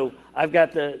 So I've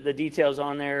got the details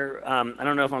on there. I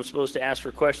don't know if I'm supposed to ask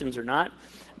for questions or not,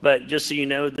 but just so you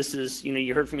know, this is, you know,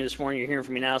 you heard from me this morning, you're hearing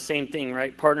from me now, same thing,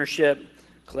 right? Partnership,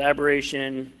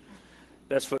 collaboration,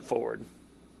 best foot forward.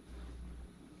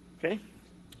 Okay?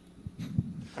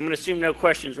 I'm going to assume no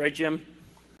questions, right, Jim?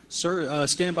 Sir,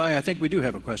 stand by. I think we do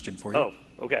have a question for you. Oh,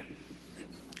 okay.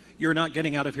 You're not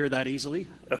getting out of here that easily.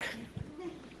 Okay.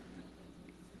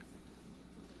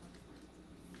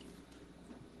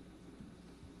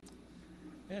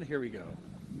 And here we go. Oh,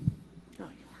 you are.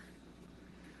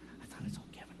 I thought it's all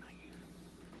Kevin, not you.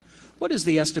 What is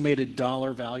the estimated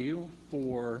dollar value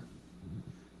for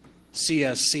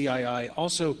CSCII?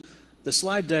 Also, the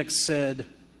slide deck said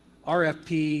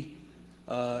RFP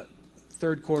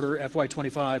third quarter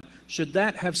FY25. Should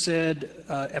that have said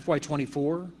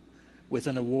FY24 with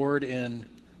an award in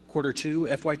quarter two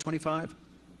FY25?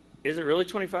 Is it really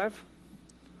 25?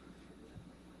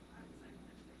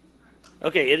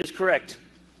 Okay, it is correct.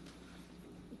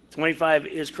 25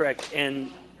 is correct,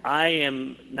 and I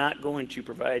am not going to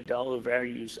provide dollar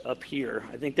values up here.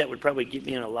 I think that would probably get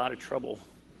me in a lot of trouble.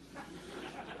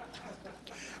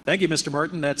 Thank you, Mr.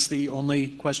 Martin. That's the only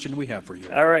question we have for you.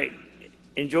 All right.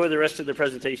 Enjoy the rest of the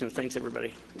presentations. Thanks,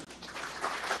 everybody.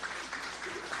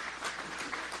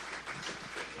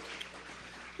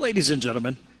 Ladies and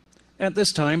gentlemen, at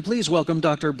this time, please welcome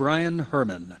Dr. Brian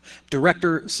Herman,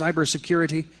 Director,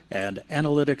 Cybersecurity and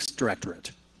Analytics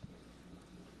Directorate.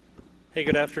 Hey,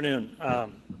 good afternoon.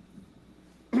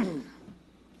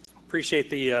 Appreciate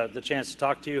the chance to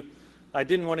talk to you. I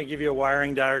didn't want to give you a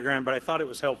wiring diagram, but I thought it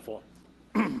was helpful.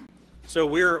 So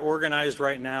we're organized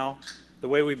right now the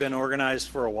way we've been organized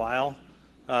for a while.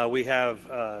 We have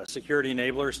a security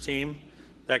enablers team.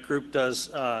 That group does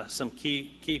some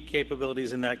key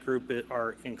capabilities in that group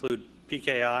include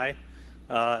PKI,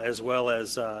 as well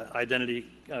as identity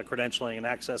credentialing and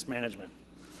access management.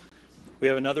 We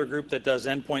have another group that does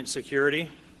endpoint security.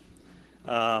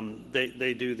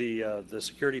 They do the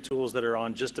security tools that are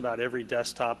on just about every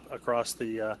desktop across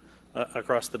the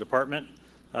department.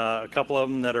 A couple of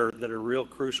them that are real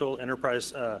crucial: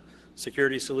 enterprise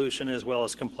security solution, as well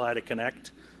as Comply to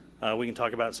Connect. We can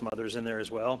talk about some others in there as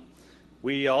well.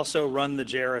 We also run the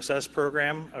JRSS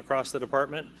program across the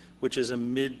department, which is a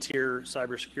mid-tier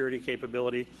cybersecurity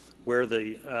capability where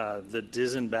the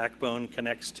DISA backbone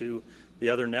connects to the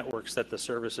other networks that the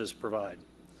services provide.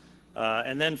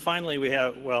 And then finally, we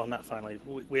have, well, not finally,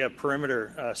 we have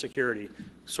perimeter security.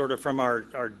 Sort of from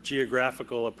our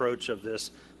geographical approach of this,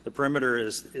 the perimeter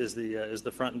is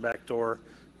the front and back door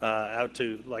out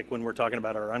to, like when we're talking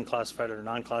about our unclassified or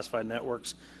non-classified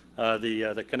networks,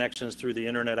 the connections through the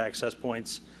internet access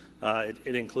points.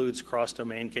 It includes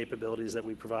cross-domain capabilities that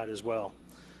we provide as well.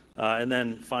 And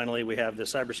then finally, we have the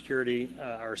cybersecurity,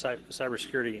 our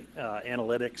cybersecurity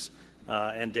analytics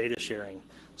and data sharing.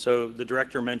 So the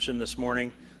director mentioned this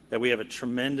morning that we have a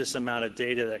tremendous amount of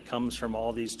data that comes from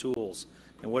all these tools.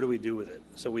 And what do we do with it?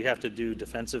 So we have to do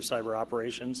defensive cyber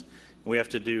operations. We have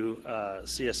to do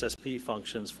CSSP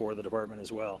functions for the department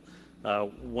as well.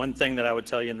 One thing that I would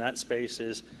tell you in that space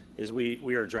is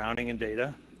we are drowning in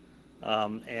data,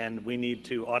 and we need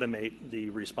to automate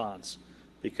the response,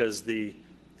 because the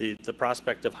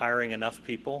prospect of hiring enough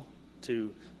people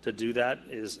to do that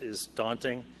is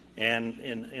daunting, and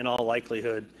in all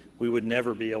likelihood we would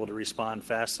never be able to respond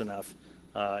fast enough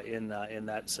in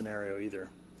that scenario either.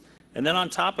 And then on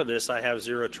top of this, I have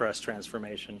zero trust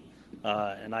transformation,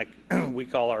 and we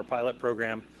call our pilot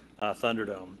program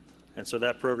Thunderdome. And so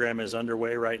that program is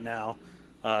underway right now.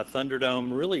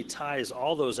 Thunderdome really ties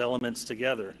all those elements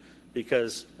together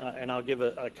because, and I'll give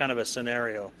a kind of a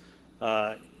scenario.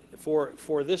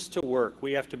 For this to work,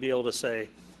 we have to be able to say,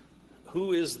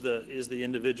 who is the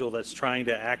individual that's trying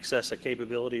to access a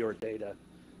capability or data?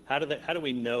 How do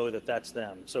we know that that's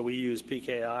them? So we use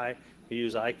PKI, who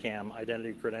use ICAM,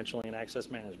 Identity Credentialing and Access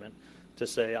Management, to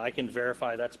say, I can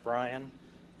verify that's Brian,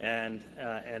 and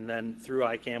then through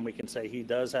ICAM we can say he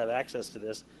does have access to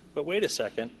this, but wait a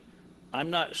second, I'm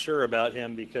not sure about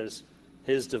him because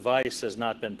his device has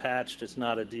not been patched. It's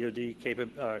not a DoD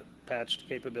patched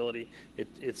capability.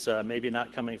 It's maybe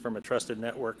not coming from a trusted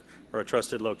network or a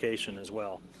trusted location as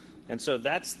well. And so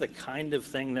that's the kind of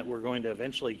thing that we're going to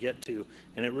eventually get to,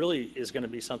 and it really is going to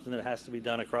be something that has to be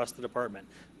done across the department.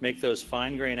 Make those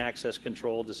fine-grained access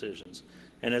control decisions.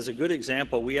 And as a good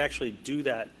example, we actually do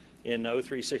that in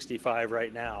O365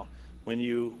 right now. When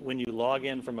you log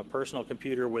in from a personal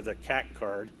computer with a CAC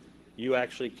card, you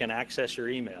actually can access your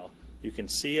email. You can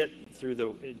see it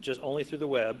through only through the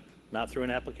web, not through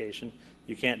an application.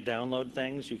 You can't download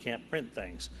things, you can't print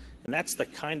things. And that's the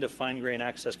kind of fine-grained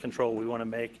access control we want to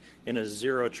make in a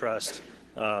zero trust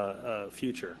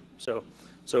future. So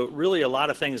really a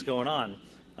lot of things going on.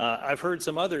 I've heard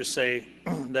some others say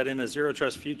that in a zero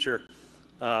trust future,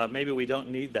 maybe we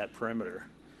don't need that perimeter.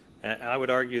 And I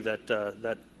would argue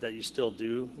that you still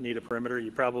do need a perimeter.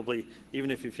 You probably,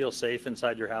 even if you feel safe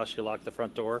inside your house, you lock the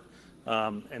front door.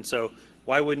 And so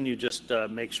why wouldn't you just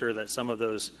make sure that some of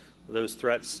those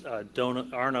threats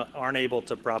aren't able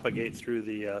to propagate through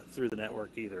the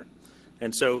network either?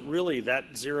 And so really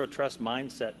that zero trust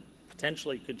mindset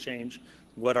potentially could change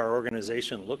what our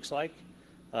organization looks like,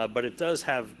 but it does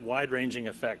have wide-ranging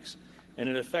effects, and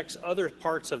it affects other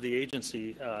parts of the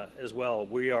agency as well.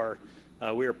 We are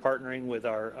partnering with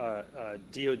our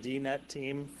DoD Net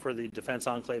team for the Defense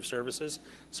Enclave Services.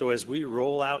 So as we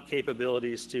roll out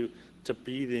capabilities to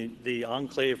be the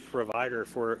enclave provider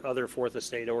for other Fourth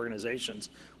Estate organizations,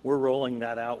 we're rolling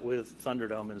that out with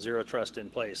Thunderdome and Zero Trust in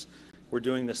place. We're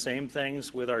doing the same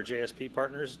things with our JSP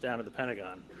partners down at the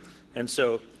Pentagon. And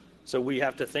so we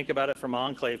have to think about it from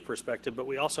enclave perspective, but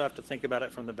we also have to think about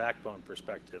it from the backbone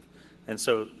perspective. And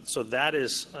so that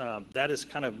is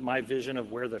kind of my vision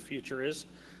of where the future is.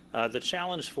 The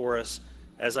challenge for us,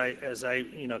 as I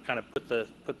kind of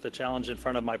put the challenge in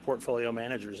front of my portfolio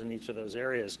managers in each of those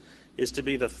areas, is to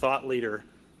be the thought leader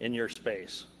in your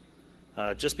space.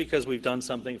 Just because we've done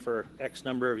something for X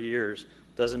number of years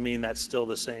doesn't mean that's still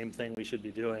the same thing we should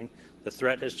be doing. The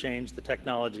threat has changed, the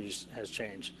technology has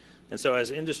changed. And so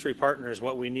as industry partners,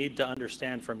 what we need to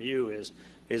understand from you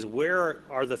is where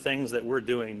are the things that we're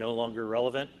doing no longer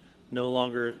relevant, no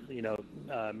longer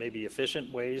maybe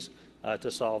efficient ways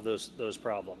to solve those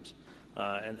problems.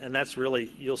 And that's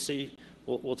really, you'll see,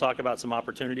 we'll talk about some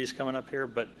opportunities coming up here,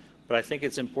 but I think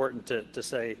it's important to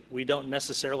say we don't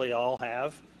necessarily all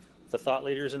have the thought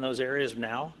leaders in those areas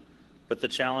now, but the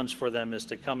challenge for them is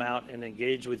to come out and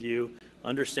engage with you,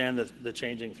 understand the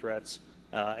changing threats,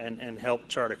 and help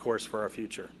chart a course for our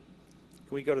future.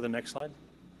 Can we go to the next slide?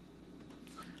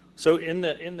 So in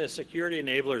the Security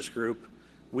Enablers Group,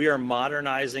 we are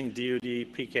modernizing DoD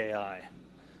PKI.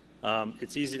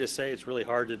 It's easy to say, it's really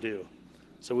hard to do.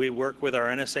 So we work with our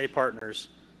NSA partners,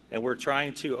 and we're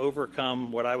trying to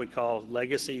overcome what I would call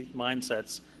legacy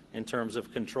mindsets in terms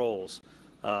of controls.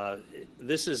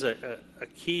 This is a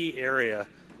key area,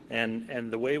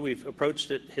 and the way we've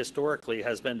approached it historically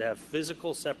has been to have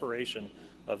physical separation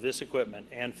of this equipment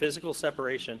and physical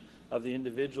separation of the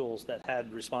individuals that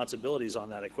had responsibilities on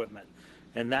that equipment.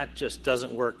 And that just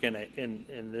doesn't work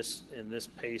in this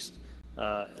paced,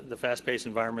 the fast-paced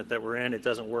environment that we're in. It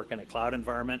doesn't work in a cloud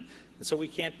environment. And so we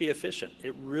can't be efficient.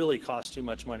 It really costs too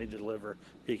much money to deliver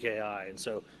PKI. And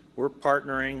so we're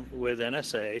partnering with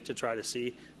NSA to try to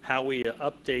see how we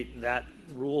update that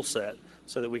rule set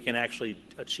so that we can actually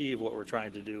achieve what we're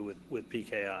trying to do with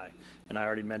PKI. And I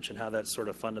already mentioned how that's sort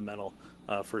of fundamental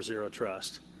for Zero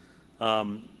Trust.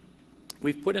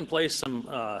 We've put in place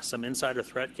some insider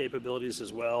threat capabilities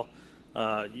as well.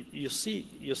 You'll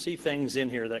see things in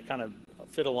here that kind of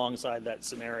fit alongside that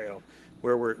scenario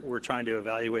where we're trying to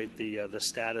evaluate the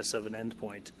status of an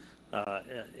endpoint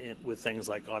with things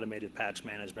like automated patch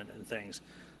management and things.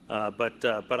 But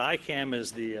ICAM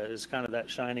is kind of that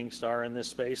shining star in this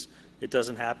space. It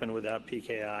doesn't happen without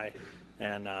PKI,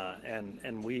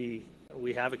 and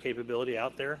we have a capability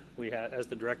out there. As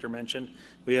the director mentioned,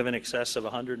 we have in excess of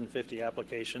 150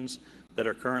 applications that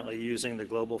are currently using the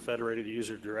Global Federated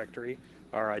User Directory,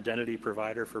 our identity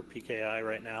provider for PKI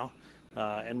right now.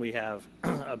 And we have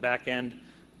a back end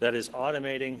that is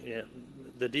automating.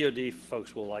 The DoD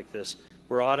folks will like this.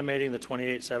 We're automating the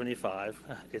 2875.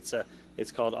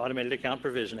 It's called automated account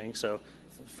provisioning, so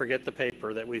forget the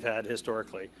paper that we've had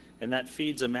historically. And that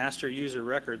feeds a master user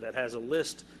record that has a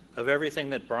list of everything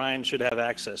that Brian should have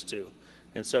access to.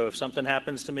 And so if something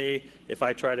happens to me, if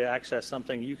I try to access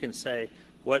something, you can say,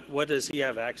 what does he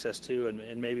have access to,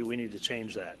 and maybe we need to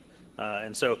change that.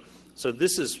 And so So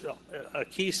this is a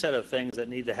key set of things that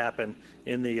need to happen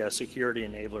in the security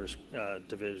enablers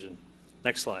division.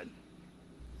 Next slide.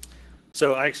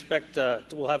 So I expect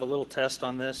we'll have a little test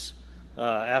on this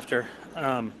after.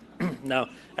 No,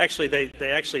 actually,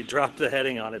 they actually dropped the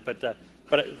heading on it. But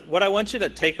what I want you to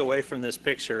take away from this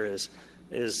picture is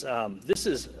this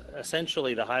is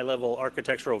essentially the high-level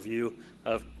architectural view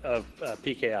of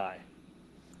PKI.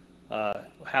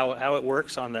 How it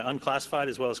works on the unclassified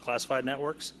as well as classified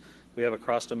networks. We have a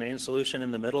cross-domain solution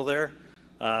in the middle there,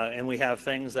 and we have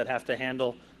things that have to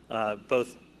handle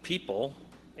both people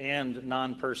and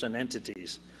non-person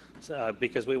entities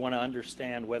because we want to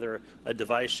understand whether a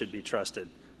device should be trusted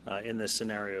in this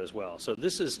scenario as well. So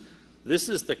this is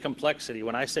the complexity.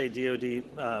 When I say DoD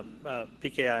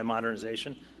PKI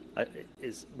modernization,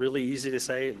 it's really easy to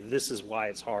say. This is why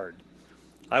it's hard.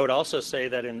 I would also say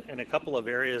that in a couple of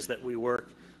areas that we work,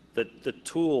 the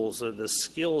tools or the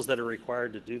skills that are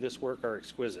required to do this work are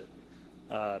exquisite.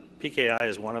 PKI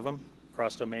is one of them.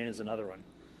 Cross-domain is another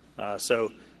one.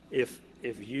 So if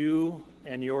you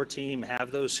and your team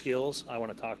have those skills, I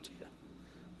want to talk to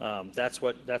you. That's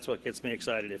what gets me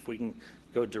excited. If we can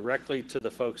go directly to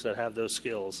the folks that have those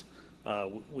skills,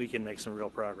 we can make some real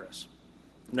progress.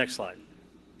 Next slide.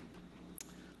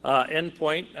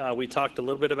 Endpoint, we talked a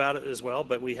little bit about it as well,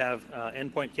 but we have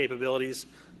endpoint capabilities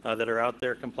that are out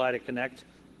there, Comply to Connect.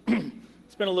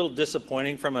 It's been a little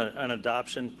disappointing from an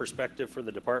adoption perspective for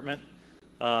the department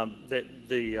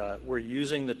that we're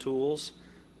using the tools,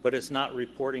 but it's not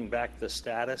reporting back the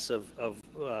status of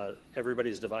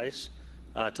everybody's device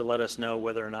to let us know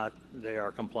whether or not they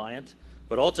are compliant.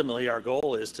 But ultimately, our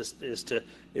goal is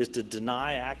to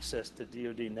deny access to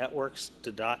DoD networks,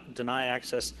 to deny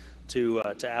access to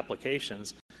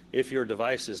applications if your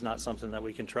device is not something that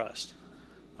we can trust.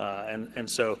 And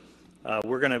so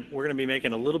we're gonna be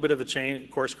making a little bit of a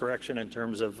course correction in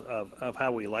terms of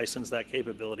how we license that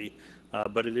capability,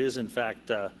 but it is in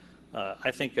fact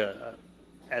I think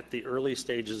at the early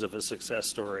stages of a success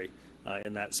story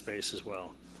in that space as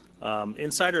well.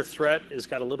 Insider threat has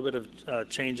got a little bit of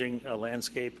changing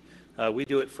landscape. We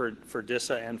do it for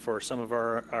DISA and for some of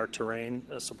our terrain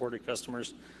supported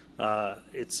customers.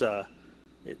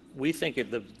 We think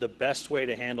the best way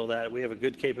to handle that, we have a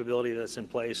good capability that's in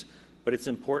place, but it's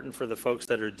important for the folks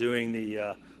that are doing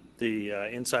the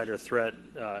insider threat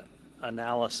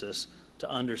analysis to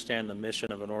understand the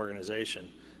mission of an organization.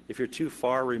 If you're too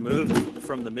far removed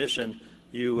from the mission,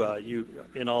 you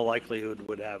in all likelihood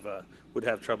would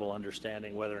have trouble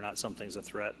understanding whether or not something's a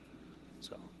threat.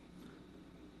 So,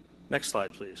 next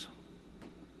slide, please.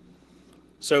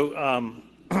 So,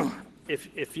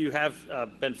 if you have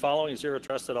been following Zero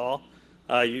Trust at all,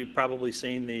 you've probably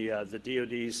seen the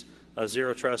DoD's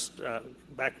Zero Trust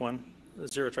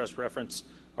Zero Trust reference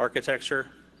architecture.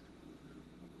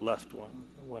 Left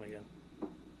one again.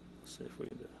 Let's see if we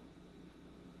can do it.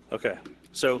 Okay,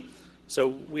 so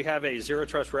we have a Zero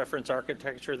Trust reference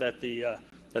architecture that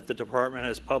the department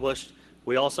has published.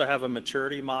 We also have a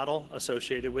maturity model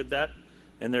associated with that,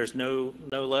 and there's no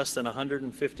less than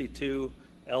 152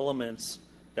 elements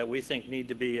that we think need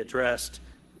to be addressed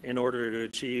in order to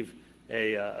achieve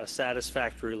a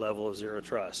satisfactory level of Zero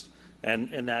Trust.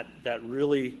 And that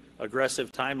really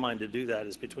aggressive timeline to do that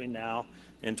is between now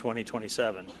and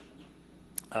 2027.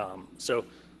 So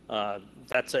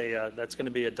that's going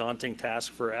to be a daunting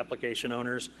task for application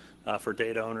owners, for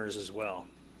data owners as well.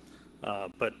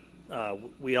 But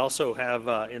we also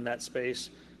have in that space,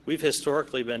 we've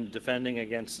historically been defending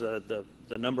against the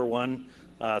number one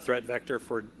threat vector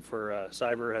for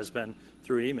cyber has been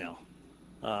through email,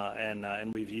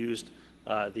 and we've used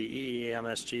the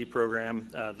EEMSG program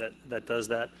that does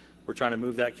that. We're trying to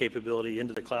move that capability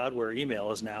into the cloud where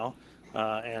email is now,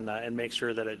 and make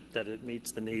sure that it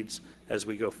meets the needs as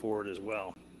we go forward as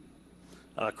well.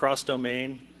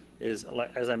 Cross-domain is,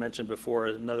 as I mentioned before,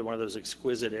 another one of those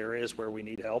exquisite areas where we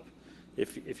need help.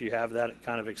 If you have that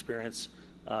kind of experience,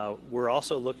 we're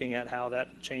also looking at how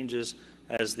that changes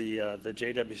as the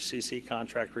JWCC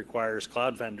contract requires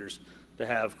cloud vendors to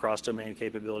have cross-domain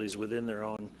capabilities within their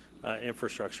own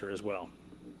infrastructure as well.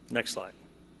 Next slide.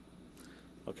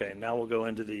 Okay, now we'll go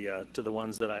into to the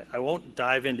ones that I won't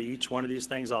dive into each one of these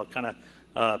things. I'll kind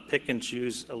of pick and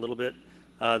choose a little bit.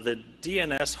 The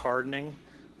DNS hardening,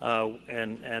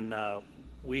 and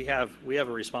we have a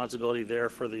responsibility there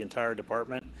for the entire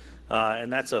department,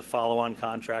 and that's a follow-on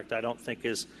contract. I don't think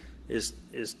is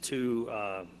too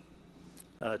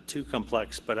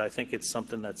complex, but I think it's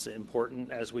something that's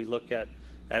important as we look at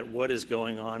what is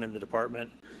going on in the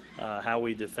department, how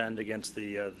we defend against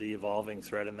the evolving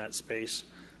threat in that space.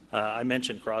 I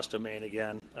mentioned cross-domain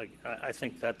again. I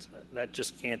think that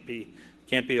just can't be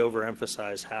can't be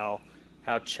overemphasized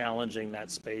how challenging that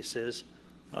space is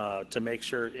to make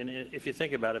sure. And if you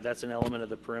think about it, that's an element of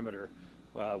the perimeter.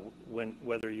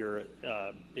 Whether you're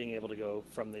being able to go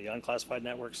from the unclassified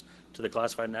networks to the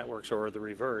classified networks or the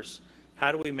reverse,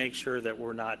 how do we make sure that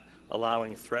we're not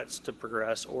allowing threats to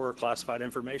progress or classified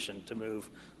information to move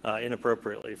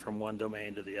inappropriately from one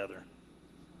domain to the other?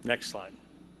 Next slide.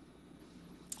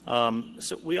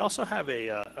 So we also have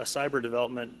a cyber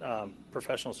development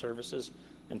professional services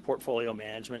and portfolio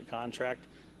management contract,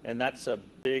 and that's a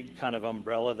big kind of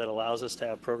umbrella that allows us to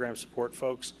have program support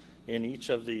folks in each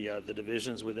of the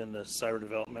divisions within the cyber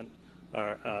development,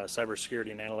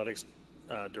 cybersecurity and analytics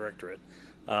directorate.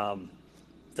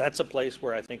 That's a place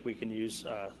where I think we can use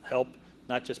help,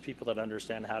 not just people that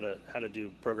understand how to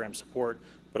do program support,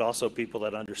 but also people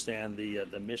that understand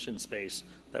the mission space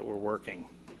that we're working.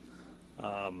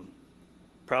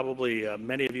 Probably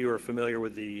many of you are familiar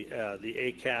with the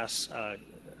ACAS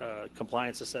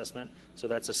compliance assessment. So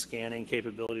that's a scanning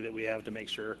capability that we have to make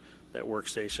sure that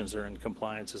workstations are in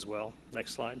compliance as well.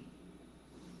 Next slide.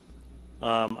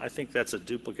 I think that's a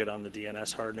duplicate on the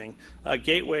DNS hardening.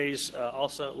 Gateways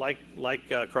also, like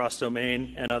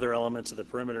cross-domain and other elements of the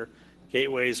perimeter,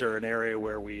 gateways are an area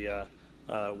where we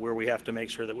have to make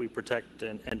sure that we protect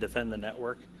and defend the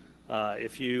network. I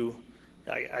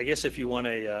guess if you want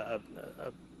a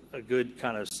good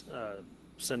kind of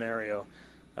scenario,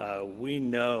 we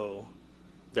know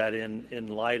that in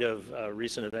light of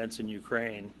recent events in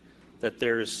Ukraine, that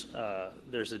there's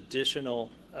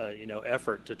additional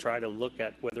effort to try to look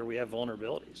at whether we have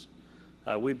vulnerabilities.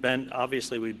 We've been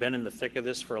in the thick of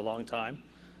this for a long time,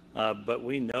 but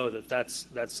we know that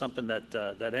that's something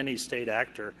that any state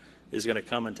actor is going to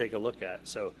come and take a look at.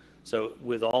 So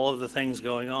with all of the things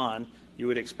going on, you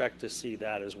would expect to see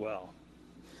that as well.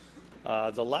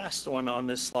 The last one on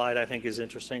this slide I think is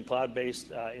interesting,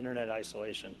 cloud-based internet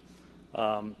isolation.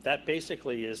 That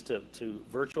basically is to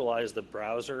virtualize the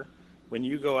browser. When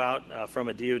you go out from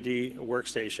a DoD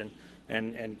workstation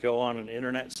and go on an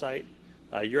internet site,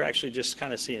 you're actually just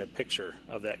kind of seeing a picture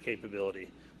of that capability.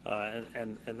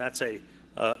 And that's a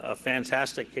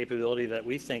fantastic capability that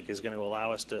we think is going to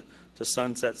allow us to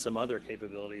sunset some other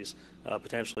capabilities,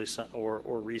 potentially, or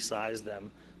resize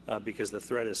them because the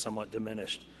threat is somewhat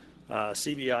diminished.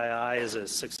 CBII is a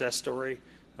success story.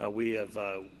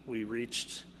 We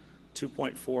reached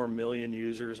 2.4 million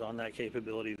users on that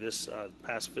capability this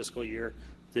past fiscal year.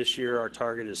 This year, our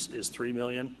target is 3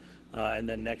 million, and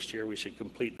then next year we should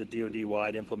complete the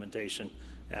DoD-wide implementation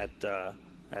at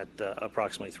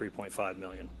approximately 3.5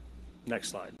 million. Next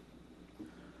slide.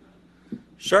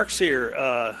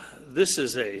 SharkSeer. This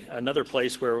is another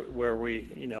place where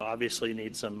we obviously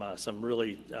need some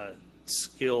really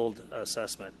skilled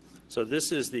assessment. So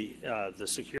this is the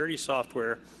security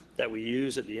software that we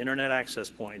use at the internet access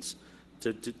points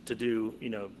to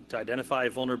identify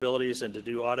vulnerabilities and to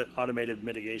do automated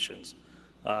mitigations.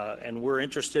 And we're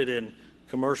interested in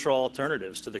commercial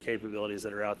alternatives to the capabilities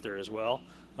that are out there as well.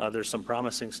 There's some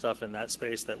promising stuff in that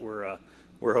space that we're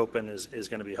hoping is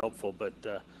going to be helpful. But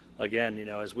again,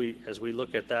 as we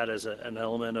look at that as an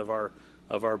element of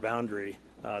our boundary,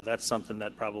 that's something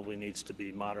that probably needs to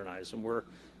be modernized. And we're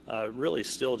really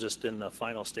still just in the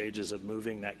final stages of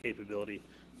moving that capability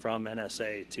from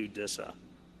NSA to DISA.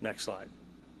 Next slide.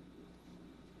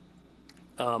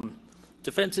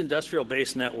 Defense Industrial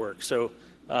Base Network. So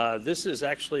this is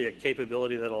actually a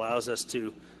capability that allows us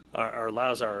to, or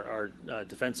allows our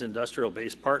defense industrial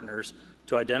base partners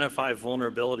to identify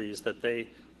vulnerabilities that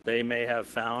they may have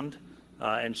found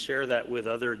and share that with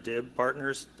other DIB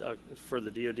partners for the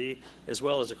DoD, as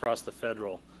well as across the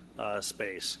federal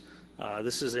space.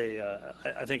 This is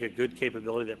I think a good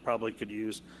capability that probably could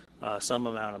use some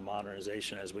amount of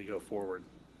modernization as we go forward.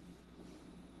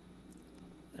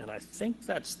 And I think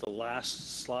that's the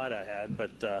last slide I had,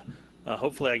 but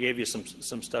hopefully I gave you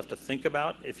some stuff to think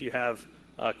about. If you have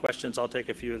questions, I'll take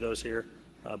a few of those here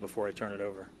before I turn it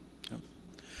over.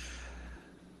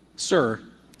 Sir,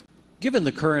 given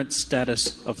the current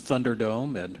status of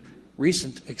Thunderdome and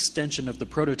recent extension of the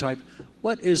prototype,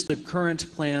 what is the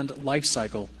current planned life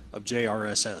cycle of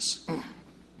JRSS?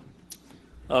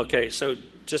 Okay, so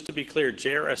just to be clear,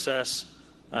 JRSS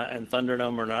and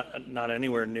Thunderdome are not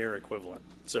anywhere near equivalent.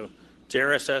 So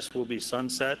JRSS will be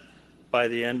sunset by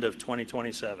the end of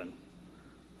 2027.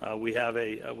 We have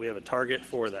a target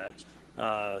for that,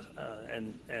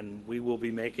 and we will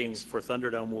be making, for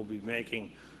Thunderdome, we'll be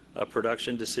making a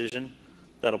production decision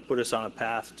that'll put us on a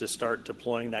path to start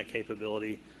deploying that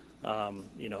capability,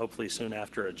 hopefully soon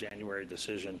after a January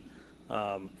decision.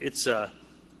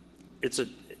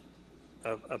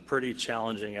 a pretty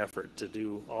challenging effort to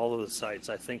do all of the sites.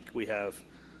 I think we have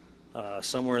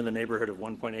somewhere in the neighborhood of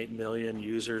 1.8 million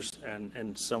users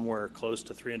and somewhere close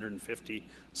to 350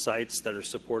 sites that are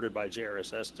supported by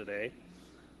JRSS today.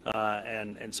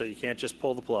 And so you can't just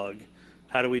pull the plug.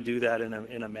 How do we do that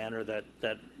in a manner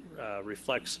that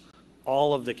reflects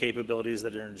all of the capabilities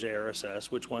that are in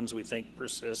JRSS, which ones we think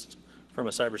persist from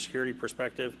a cybersecurity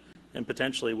perspective, and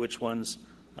potentially which ones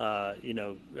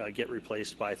get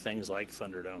replaced by things like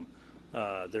Thunderdome.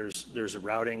 There's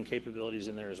routing capabilities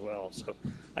in there as well. So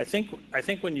I think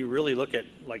when you really look at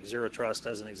like Zero Trust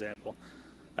as an example,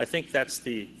 I think that's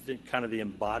the kind of the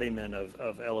embodiment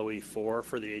of LOE4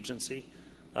 for the agency,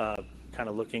 kind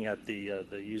of looking at the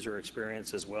user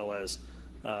experience as well as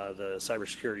the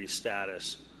cybersecurity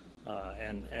status.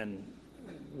 And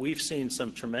we've seen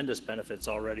some tremendous benefits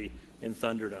already in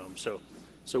Thunderdome.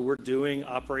 So we're doing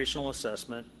operational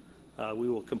assessment. We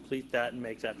will complete that and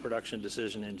make that production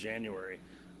decision in January.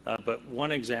 But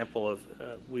one example of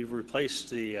we've replaced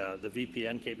the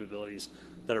VPN capabilities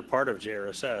that are part of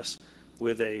JRSS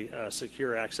with a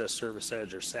Secure Access Service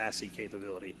Edge or SASE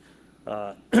capability.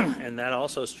 And that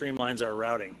also streamlines our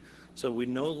routing. So we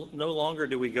no longer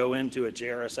do we go into a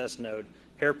JRSS node,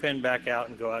 hairpin back out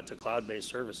and go out to cloud-based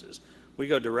services. We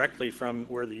go directly from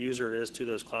where the user is to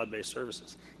those cloud-based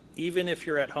services, even if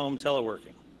you're at home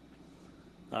teleworking.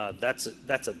 That's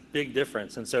a big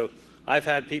difference. And so I've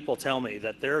had people tell me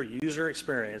that their user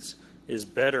experience is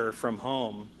better from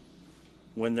home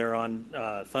when they're on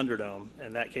Thunderdome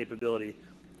and that capability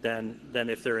than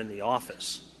if they're in the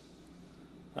office.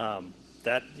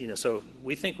 So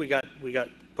we think we got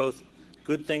both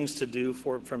good things to do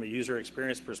from a user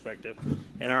experience perspective,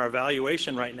 and our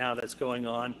evaluation right now that's going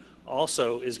on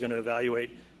also is going to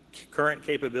evaluate current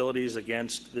capabilities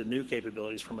against the new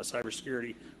capabilities from a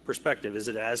cybersecurity perspective. Is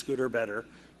it as good or better?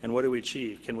 And what do we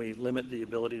achieve? Can we limit the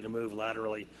ability to move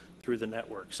laterally through the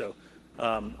network? So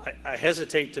I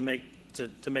hesitate to make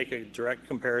a direct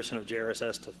comparison of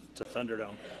JRSS to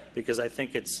Thunderdome because I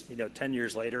think it's 10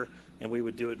 years later and we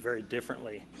would do it very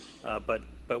differently.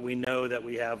 But we know that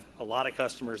we have a lot of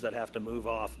customers that have to move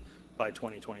off by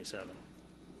 2027.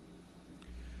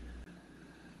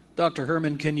 Dr.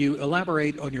 Herman, can you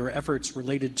elaborate on your efforts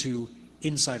related to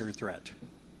insider threat?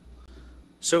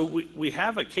 So we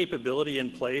have a capability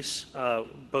in place,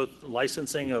 both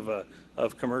licensing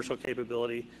of commercial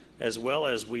capability, as well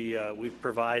as we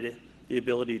provide the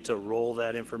ability to roll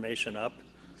that information up.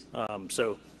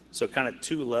 So kind of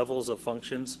two levels of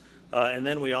functions. And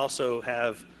then we also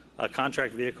have a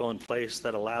contract vehicle in place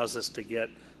that allows us to get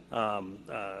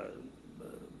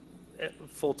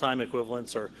full-time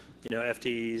equivalents or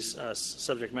FTEs,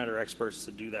 subject matter experts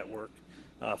to do that work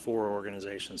for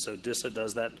organizations. So DISA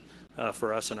does that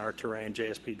for us in our terrain.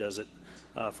 JSP does it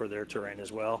for their terrain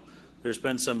as well. There's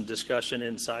been some discussion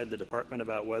inside the department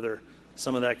about whether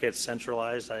some of that gets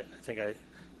centralized. I think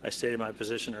I stated my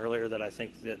position earlier that I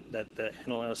think that the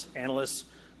analysts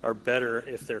are better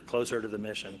if they're closer to the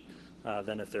mission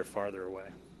than if they're farther away.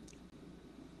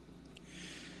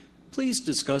 Please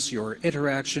discuss your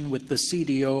interaction with the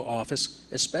CDO office,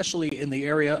 especially in the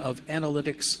area of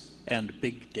analytics and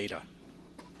big data.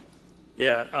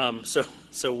 Yeah,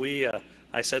 so we,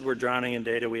 I said we're drowning in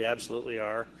data. We absolutely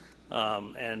are,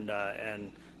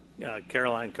 and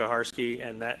Caroline Kaharski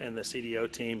and the CDO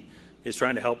team is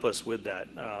trying to help us with that.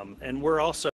 And we're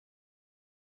also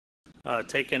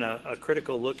taking a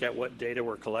critical look at what data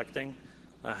we're collecting,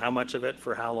 how much of it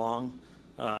for how long.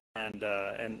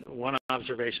 And one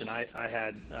observation I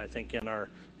had, I think, in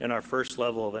our first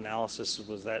level of analysis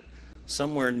was that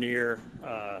somewhere near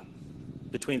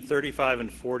between 35 and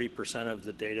 40% of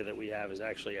the data that we have is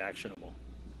actually actionable.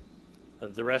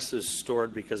 The rest is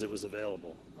stored because it was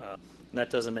available. And that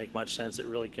doesn't make much sense. It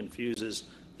really confuses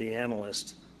the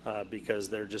analyst because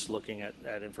they're just looking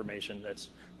at information that's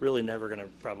really never going to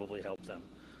probably help them.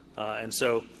 And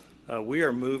so we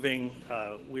are moving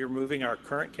our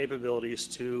current capabilities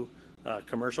to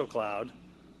commercial cloud.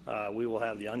 We will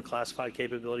have the unclassified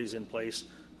capabilities in place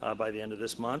by the end of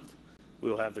this month. We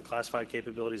will have the classified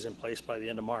capabilities in place by the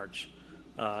end of March.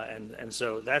 And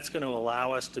so that's going to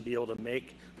allow us to be able to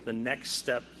make the next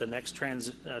step, the next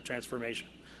transformation,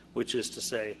 which is to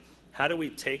say, how do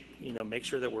we make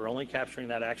sure that we're only capturing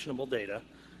that actionable data,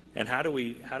 and how do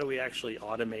we actually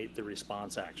automate the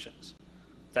response actions?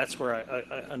 That's where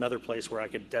another place where I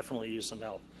could definitely use some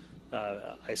help.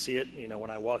 I see it,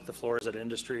 when I walk the floors at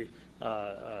industry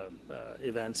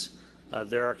events.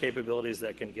 There are capabilities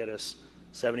that can get us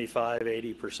 75,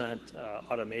 80%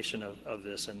 automation of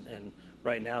this, and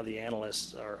right now the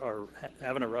analysts are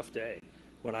having a rough day,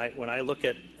 When I look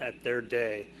at their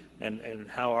day and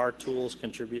how our tools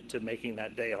contribute to making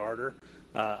that day harder,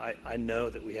 I know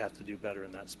that we have to do better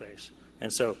in that space.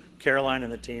 And so Caroline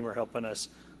and the team are helping us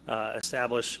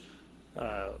establish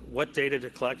what data to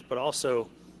collect, but also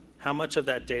how much of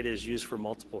that data is used for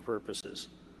multiple purposes.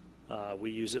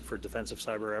 We use it for defensive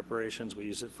cyber operations. We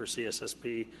use it for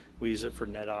CSSP. We use it for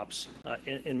NetOps.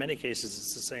 In many cases,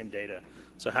 it's the same data.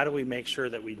 So how do we make sure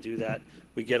that we do that?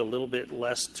 We get a little bit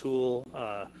less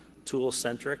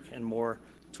tool-centric and more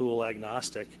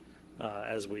tool-agnostic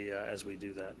as we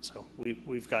do that. So we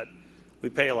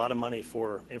pay a lot of money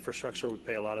for infrastructure. We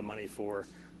pay a lot of money for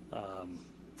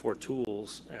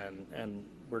tools, and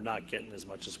we're not getting as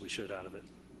much as we should out of it.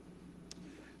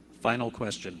 Final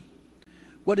question.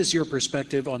 What is your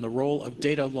perspective on the role of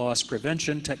data loss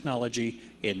prevention technology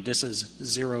in DISA's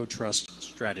zero trust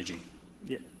strategy?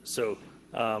 Yeah, so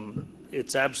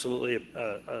it's absolutely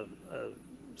a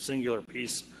singular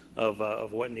piece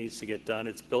of what needs to get done.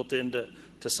 It's built into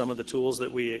some of the tools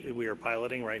that we are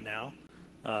piloting right now,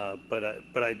 but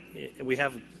we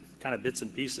have kind of bits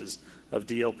and pieces of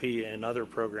DLP and other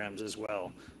programs as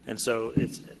well. And so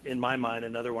it's, in my mind,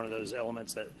 another one of those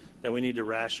elements that we need to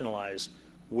rationalize.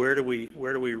 Where do we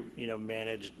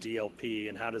manage DLP,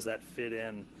 and how does that fit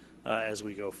in as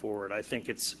we go forward? I think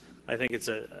it's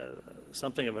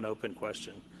something of an open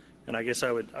question, and I guess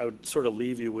I would sort of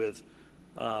leave you with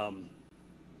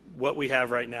what we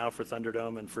have right now for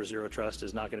Thunderdome and for Zero Trust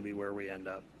is not going to be where we end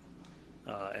up,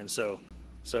 and so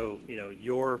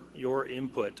your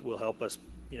input will help us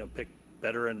pick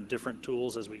better and different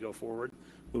tools as we go forward.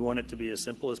 We want it to be as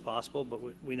simple as possible, but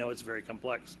we know it's very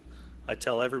complex. I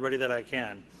tell everybody that I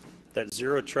can that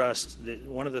Zero Trust,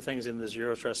 one of the things in the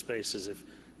Zero Trust space is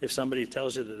if somebody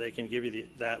tells you that they can give you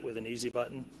that with an easy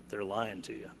button, they're lying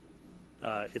to you.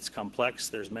 It's complex.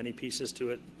 There's many pieces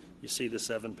to it. You see the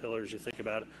 7 pillars. You think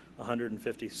about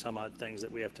 150 some odd things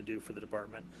that we have to do for the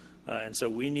department. And so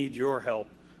we need your help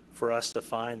for us to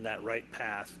find that right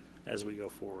path as we go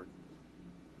forward.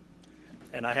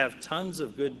 And I have tons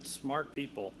of good, smart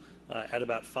people at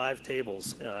about 5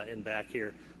 tables in back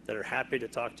here that are happy to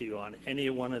talk to you on any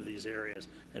one of these areas,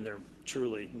 and they're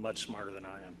truly much smarter than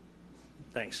I am.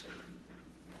 Thanks.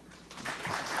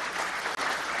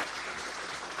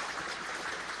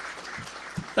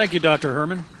 Thank you, Dr.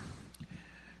 Herman.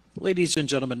 Ladies and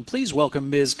gentlemen, please welcome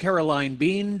Ms. Caroline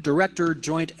Bean, Director,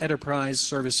 Joint Enterprise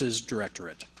Services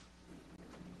Directorate.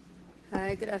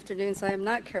 Hi, good afternoon. So I'm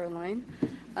not Caroline.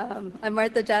 I'm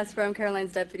Martha Jasper. I'm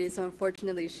Caroline's deputy, so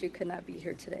unfortunately she could not be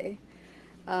here today.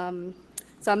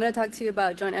 So I'm going to talk to you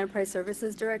about Joint Enterprise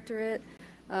Services Directorate.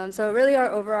 So really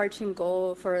our overarching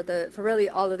goal for really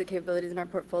all of the capabilities in our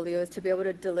portfolio is to be able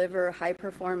to deliver high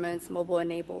performance, mobile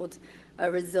enabled,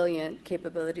 resilient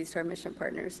capabilities to our mission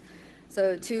partners.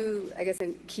 So 2, I guess,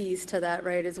 keys to that,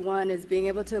 right, is one is being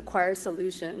able to acquire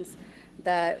solutions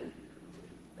that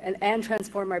and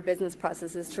transform our business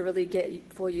processes to really get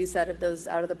full use out of those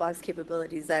out-of-the-box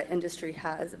capabilities that industry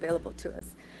has available to us.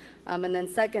 And then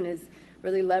second is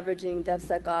really leveraging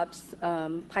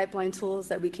DevSecOps pipeline tools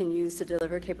that we can use to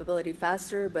deliver capability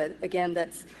faster, but again,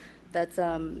 that's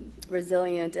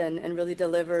resilient and really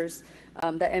delivers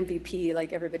the MVP,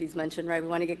 like everybody's mentioned, right? We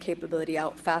want to get capability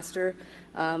out faster,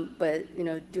 but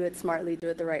do it smartly, do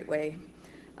it the right way.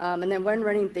 And then one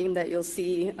running theme that you'll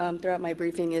see throughout my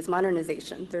briefing is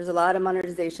modernization. There's a lot of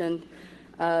modernization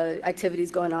activities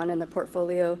going on in the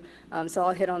portfolio, so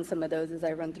I'll hit on some of those as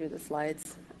I run through the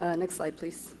slides. Next slide,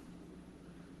 please.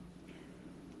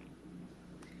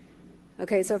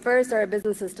 Okay, so first, our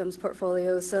business systems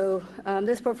portfolio. So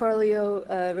this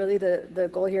portfolio, really the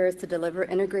goal here is to deliver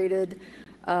integrated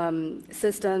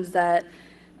systems that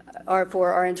are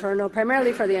for our internal,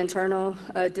 primarily for the internal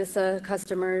DISA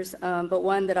customers, but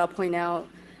one that I'll point out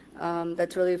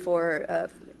that's really for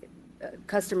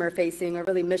customer facing or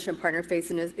really mission partner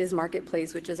facing is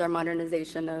Marketplace, which is our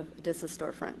modernization of DISA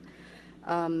storefront.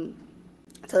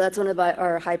 So that's one of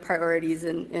our high priorities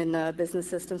in business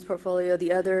systems portfolio.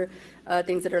 The other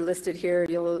things that are listed here,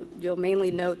 you'll mainly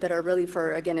note that are really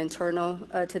for, again, internal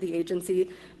to the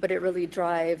agency, but it really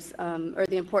drives, or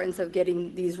the importance of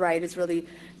getting these right is really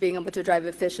being able to drive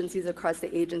efficiencies across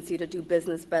the agency to do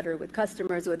business better with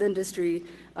customers, with industry,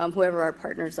 whoever our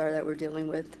partners are that we're dealing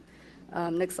with.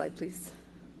 Next slide, please.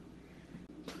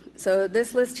 So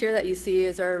this list here that you see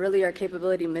is really our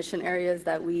capability mission areas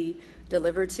that we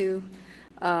deliver to.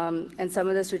 And some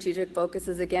of the strategic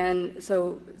focuses, again,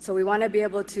 so we want to be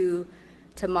able to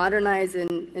modernize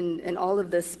in all of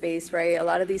this space, right? A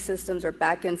lot of these systems are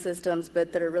back-end systems,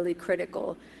 but that are really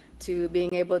critical to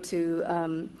being able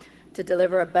to to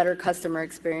deliver a better customer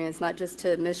experience, not just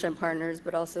to mission partners,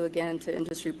 but also, again, to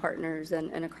industry partners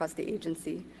and across the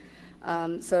agency.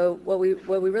 So what we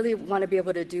really want to be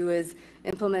able to do is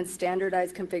implement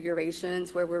standardized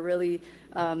configurations where we're really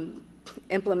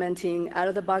implementing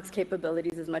out-of-the-box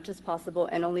capabilities as much as possible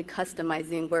and only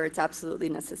customizing where it's absolutely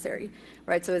necessary,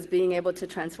 right? So it's being able to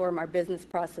transform our business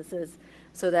processes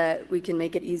so that we can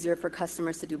make it easier for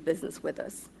customers to do business with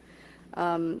us.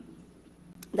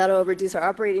 That'll reduce our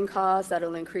operating costs,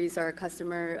 that'll increase our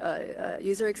customer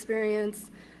user experience,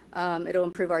 it'll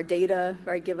improve our data,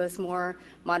 right, give us more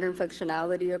modern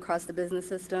functionality across the business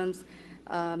systems,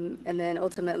 and then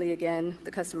ultimately, again,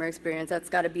 the customer experience. That's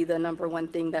got to be the number one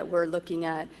thing that we're looking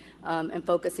at and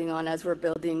focusing on as we're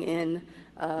building in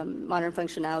modern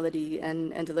functionality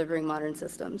and delivering modern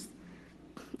systems.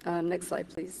 Next slide,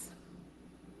 please.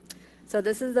 So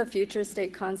this is the future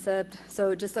state concept.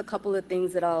 So just a couple of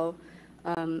things that I'll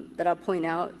point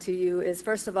out to you is,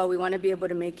 first of all, we want to be able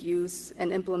to make use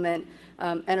and implement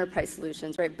enterprise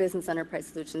solutions, right? Business enterprise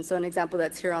solutions. So an example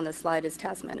that's here on the slide is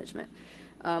task management.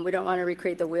 We don't want to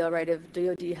recreate the wheel, right? If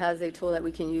DoD has a tool that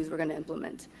we can use, we're going to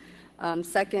implement.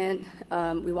 Second,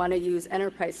 we want to use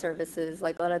enterprise services,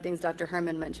 like a lot of things Dr.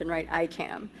 Herman mentioned, right?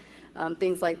 ICAM,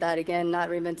 things like that. Again, not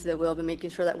reinventing the wheel, but making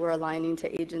sure that we're aligning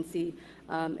to agency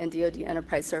and DoD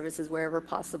enterprise services wherever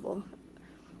possible.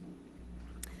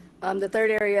 The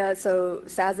third area, so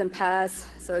SaaS and PaaS.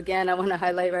 So again, I want to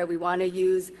highlight, right, we want to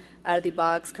use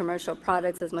out-of-the-box commercial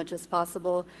products as much as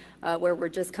possible, where we're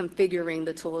just configuring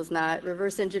the tools, not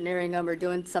reverse engineering them or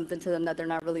doing something to them that they're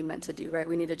not really meant to do, right?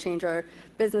 We need to change our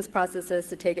business processes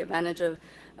to take advantage of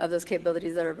those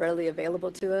capabilities that are readily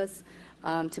available to us,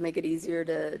 to make it easier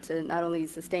to not only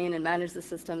sustain and manage the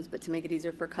systems, but to make it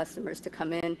easier for customers to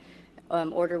come in,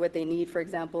 order what they need, for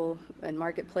example, in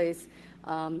Marketplace,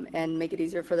 and make it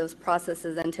easier for those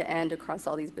processes end-to-end across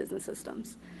all these business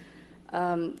systems.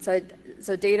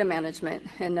 So data management,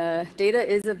 and data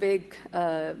is a big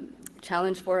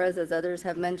challenge for us, as others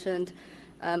have mentioned.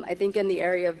 I think in the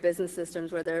area of business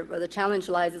systems, where the challenge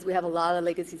lies is we have a lot of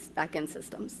legacy back-end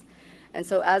systems. And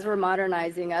so as we're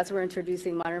modernizing, as we're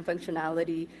introducing modern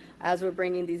functionality, as we're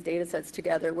bringing these data sets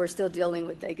together, we're still dealing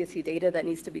with legacy data that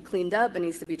needs to be cleaned up and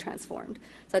needs to be transformed.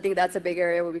 So I think that's a big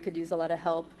area where we could use a lot of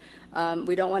help.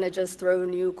 We don't want to just throw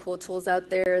new cool tools out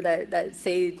there that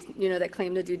say, that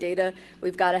claim to do data.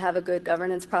 We've got to have a good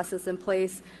governance process in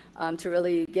place to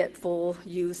really get full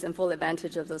use and full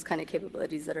advantage of those kind of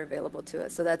capabilities that are available to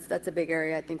us. So that's a big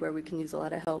area, I think, where we can use a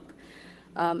lot of help.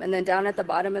 And then down at the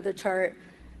bottom of the chart,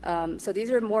 so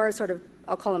these are more sort of,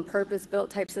 I'll call them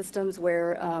purpose-built type systems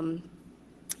where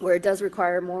it does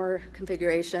require more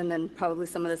configuration than probably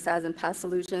some of the SaaS and PaaS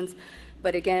solutions.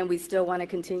 But again, we still want to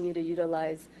continue to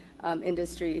utilize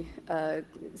industry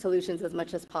solutions as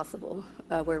much as possible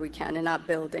where we can, and not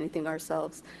build anything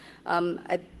ourselves.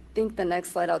 I think the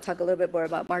next slide I'll talk a little bit more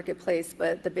about Marketplace,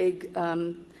 but the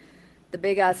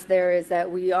big ask there is that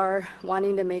we are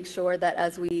wanting to make sure that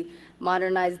as we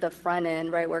modernize the front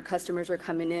end, right, where customers are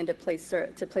coming in to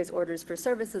place orders for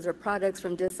services or products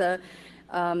from DISA,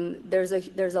 there's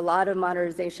a lot of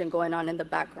modernization going on in the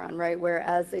background, right, where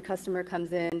as a customer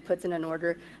comes in, puts in an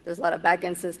order, there's a lot of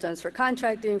back-end systems for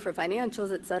contracting, for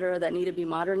financials, et cetera, that need to be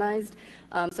modernized.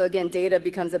 So again, data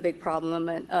becomes a big problem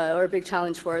or a big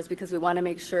challenge for us, because we want to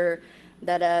make sure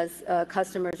that as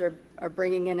customers are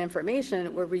bringing in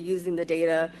information, we're reusing the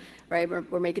data, right?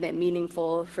 We're making it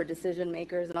meaningful for decision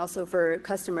makers and also for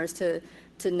customers to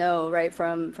know, right,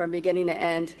 from beginning to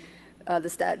end, the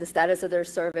status of their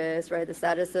service, right, the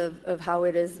status of how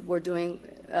it is we're doing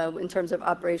in terms of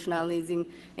operationalizing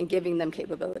and giving them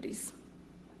capabilities.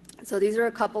 So these are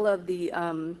a couple of the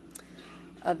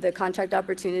contract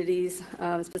opportunities,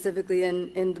 specifically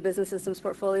in the business systems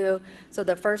portfolio. So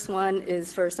the first one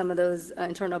is for some of those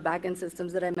internal backend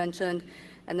systems that I mentioned,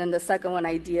 and then the second one,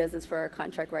 ideas, is for our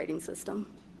contract writing system.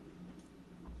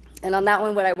 And on that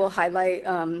one, what I will highlight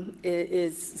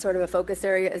is sort of a focus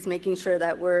area is making sure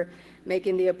that we're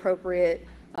making the appropriate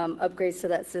upgrades to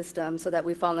that system so that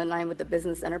we fall in line with the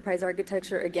business enterprise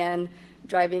architecture, again,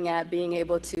 driving at being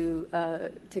able to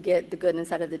get the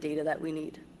goodness out of the data that we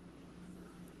need.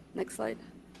 Next slide.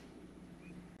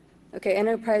 Okay,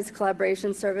 enterprise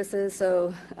collaboration services.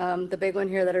 So the big one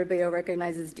here that everybody will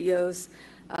recognize is DIOS.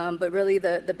 But really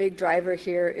the big driver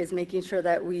here is making sure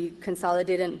that we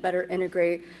consolidate and better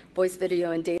integrate voice,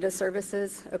 video, and data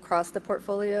services across the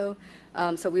portfolio.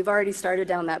 So we've already started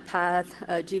down that path.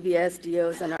 GVS,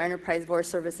 DIOS, and our enterprise voice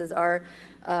services are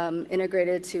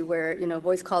integrated to where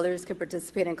voice callers can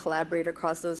participate and collaborate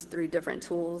across those 3 different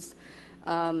tools.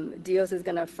 DIOS is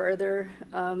going to further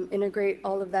integrate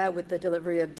all of that with the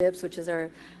delivery of DIPS, which is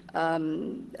our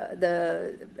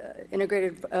the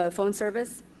integrated phone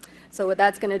service. So what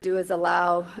that's going to do is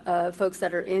allow folks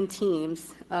that are in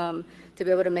teams to be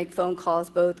able to make phone calls,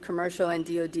 both commercial and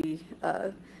DoD,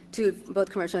 to both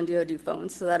commercial and DoD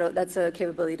phones. So that's a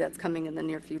capability that's coming in the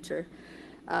near future.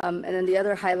 And then the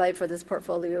other highlight for this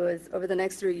portfolio is over the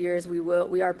next 3 years,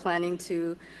 we are planning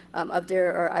to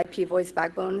update our IP voice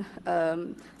backbone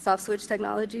soft switch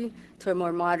technology to a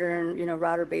more modern,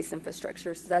 router-based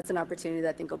infrastructure. So that's an opportunity that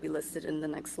I think will be listed in the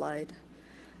next slide.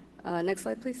 Next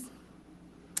slide, please.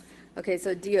 Okay,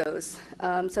 so DIOS.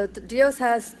 DIOS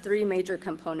has 3 major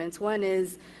components. One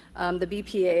is the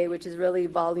BPA, which is really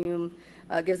volume,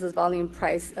 gives us volume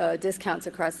price discounts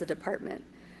across the department.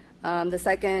 The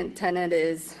second tenant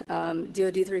is DoD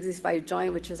 365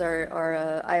 Joint, which is our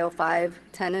IO5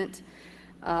 tenant.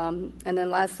 And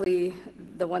then lastly,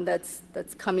 the one that's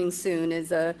coming soon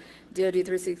is a DoD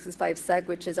 365 Sec,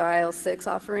 which is our IL6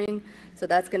 offering. So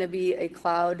that's going to be a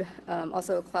cloud,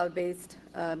 also a cloud-based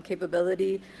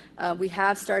capability. We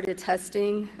have started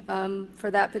testing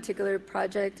for that particular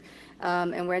project,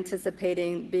 and we're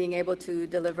anticipating being able to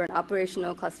deliver an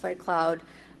operational classified cloud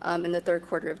in the third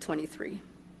quarter of 23.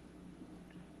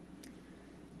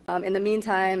 In the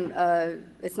meantime,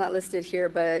 it's not listed here,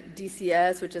 but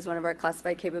DCS, which is one of our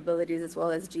classified capabilities, as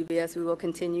well as GVS, we will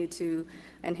continue to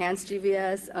enhance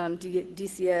GVS.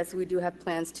 DCS, we do have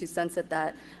plans to sunset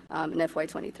that in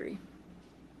FY23.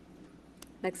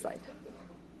 Next slide.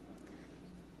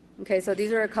 Okay, so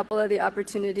these are a couple of the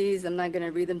opportunities. I'm not going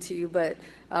to read them to you, but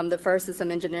the first is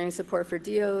some engineering support for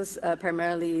DIOS,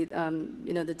 primarily,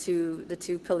 the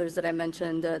two pillars that I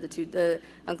mentioned, the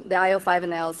IO5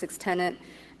 and the IL6 tenant.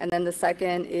 And then the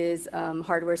second is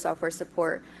hardware, software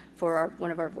support for one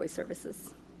of our voice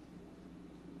services.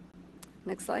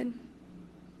 Next slide.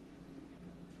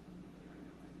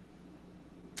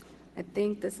 I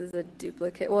think this is a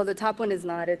duplicate. Well, the top one is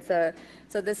not.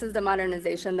 So this is the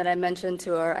modernization that I mentioned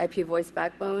to our IP voice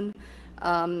backbone.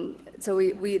 So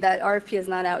that RFP is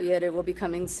not out yet. It will be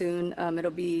coming soon.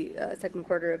 It'll be second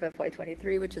quarter of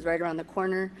FY23, which is right around the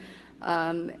corner.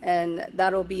 And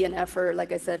that'll be an effort,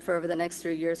 like I said, for over the next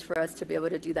 3 years for us to be able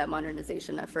to do that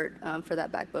modernization effort for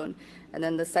that backbone. And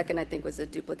then the second, I think, was a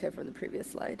duplicate from the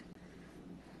previous slide.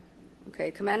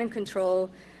 Okay, command and control.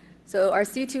 So our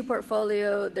C2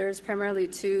 portfolio, there's primarily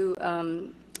two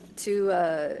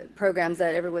programs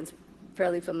that everyone's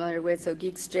fairly familiar with. So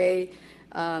GeeksJ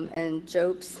and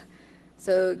JOPES.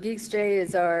 So GeeksJ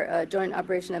is our joint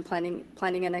operation and planning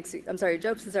and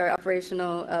JOPES is our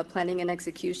operational planning and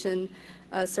execution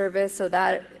service. So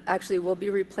that actually will be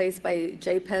replaced by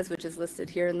JPES, which is listed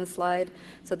here in the slide.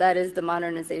 So that is the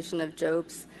modernization of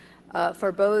JOPES.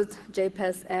 For both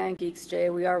JPES and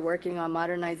GeeksJ, we are working on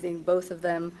modernizing both of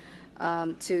them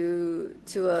to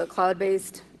a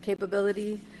cloud-based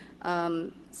capability.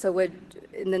 And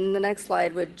then the next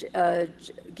slide, what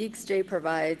GeeksJ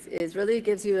provides is really it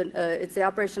gives you it's the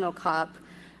operational COP,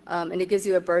 and it gives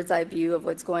you a bird's eye view of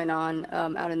what's going on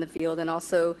out in the field, and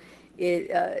also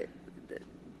the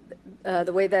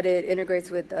way that it integrates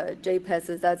with JPES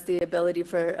is that's the ability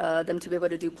for them to be able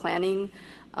to do planning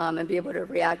and be able to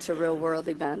react to real-world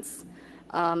events.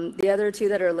 The other two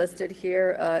that are listed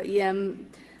here, EM,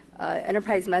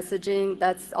 enterprise messaging,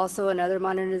 that's also another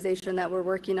modernization that we're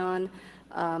working on.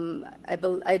 I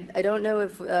don't know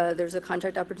if there's a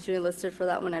contract opportunity listed for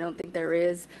that one. I don't think there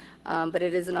is, but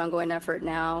it is an ongoing effort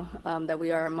now that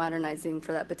we are modernizing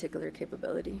for that particular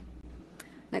capability.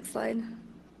 Next slide.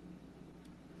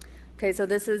 Okay, so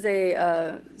this is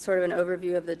a sort of an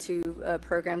overview of the two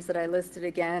programs that I listed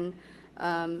again.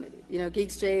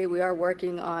 GeeksJ, we are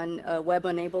working on web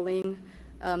enabling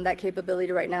that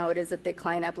capability right now. It is a thick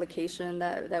client application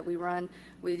that we run.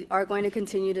 We are going to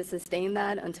continue to sustain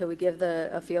that until we give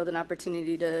the field an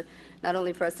opportunity to not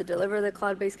only for us to deliver the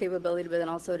cloud-based capability, but then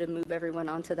also to move everyone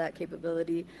onto that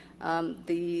capability.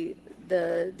 The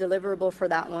deliverable for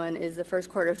that one is the first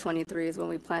quarter of 23 is when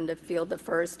we plan to field the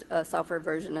first software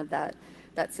version of that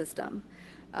system.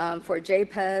 For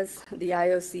JPES, the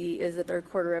IOC is the third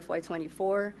quarter of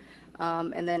FY24.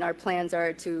 And then our plans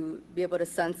are to be able to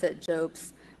sunset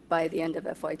JOPES by the end of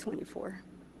FY24.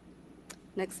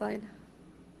 Next slide.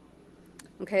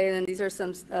 Okay, and then these are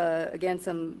some, again,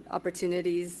 some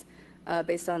opportunities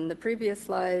based on the previous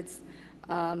slides.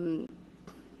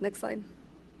 Next slide.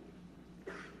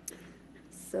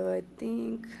 So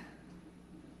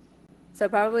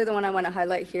probably the one I want to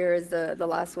highlight here is the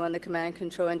last one, the command and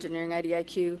control engineering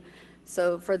IDIQ.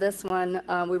 So for this one,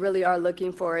 we really are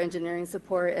looking for engineering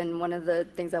support, and one of the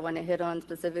things I want to hit on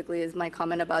specifically is my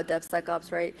comment about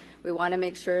DevSecOps, right? We want to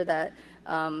make sure that,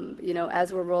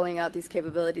 as we're rolling out these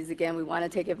capabilities, again, we want to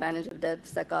take advantage of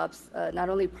DevSecOps, not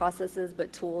only processes,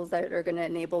 but tools that are going to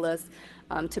enable us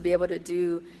to be able to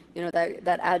do,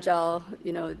 that agile,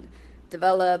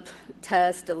 develop,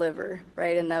 test, deliver,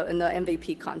 right, in the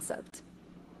MVP concept.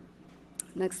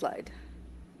 Next slide.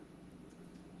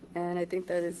 And I think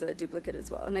that is a duplicate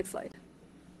as well. Next slide.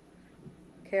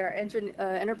 Okay, our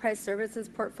enterprise services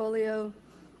portfolio.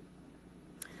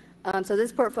 So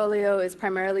this portfolio is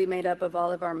primarily made up of all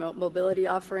of our mobility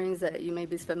offerings that you may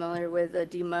be familiar with,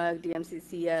 DMUG,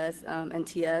 DMCCS, and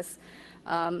TS.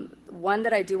 One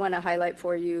that I do want to highlight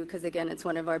for you, because again, it's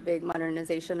one of our big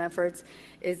modernization efforts,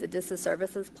 is the DISA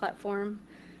services platform.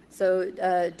 So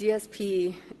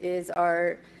DSP is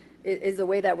the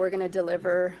way that we're going to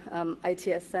deliver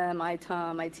ITSM,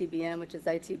 ITOM, ITBM, which is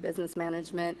IT business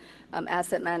management,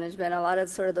 asset management, a lot of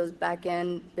sort of those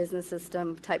back-end business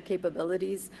system type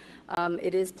capabilities.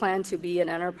 It is planned to be an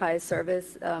enterprise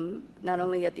service, not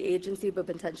only at the agency, but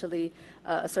potentially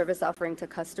a service offering to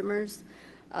customers.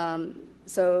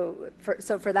 So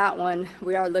for that one,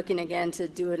 we are looking again to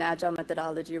do an agile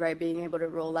methodology, right? Being able to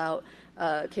roll out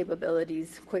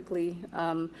capabilities quickly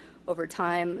over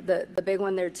time. The big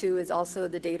one there too is also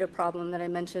the data problem that I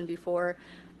mentioned before.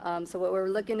 So what we're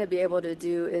looking to be able to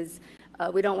do is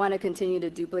we don't want to continue to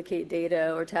duplicate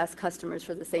data or to ask customers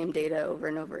for the same data over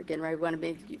and over again, right? We want to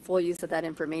make full use of that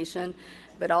information,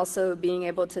 but also being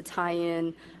able to tie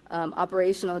in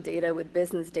operational data with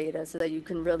business data so that you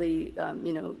can really,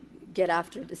 get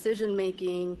after decision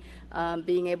making,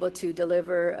 being able to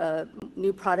deliver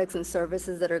new products and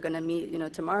services that are going to meet,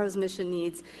 tomorrow's mission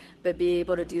needs, but be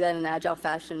able to do that in an agile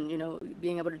fashion,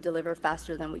 being able to deliver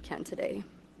faster than we can today.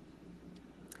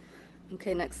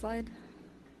 Okay, next slide.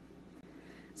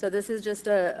 So this is just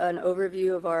an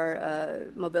overview of our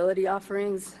mobility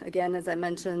offerings. Again, as I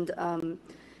mentioned,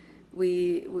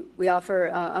 we offer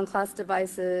unclassed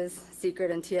devices,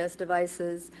 secret and TS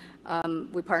devices.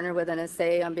 We partner with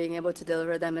NSA on being able to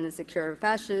deliver them in a secure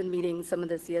fashion, meeting some of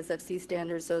the CSFC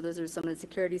standards. So those are some of the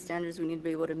security standards we need to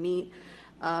be able to meet.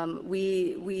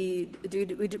 We do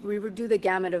the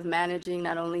gamut of managing,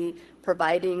 not only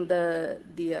providing the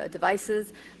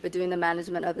devices, but doing the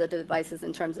management of the devices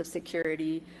in terms of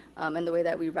security, and the way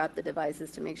that we wrap the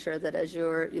devices to make sure that as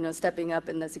you're stepping up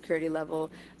in the security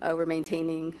level, we're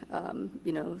maintaining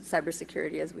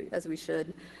cybersecurity as we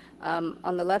should.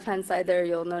 On the left hand side there,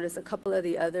 you'll notice a couple of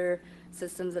the other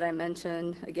systems that I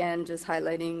mentioned, again just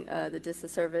highlighting the DISA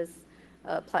service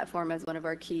platform as one of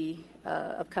our key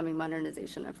upcoming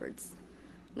modernization efforts.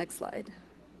 Next slide.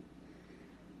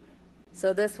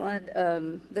 So this slide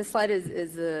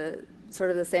is sort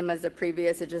of the same as the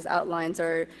previous. It just outlines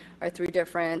our three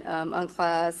different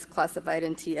unclassed, classified,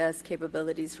 and TS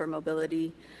capabilities for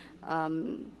mobility.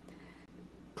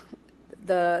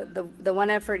 The one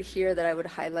effort here that I would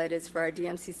highlight is for our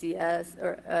DMCCS.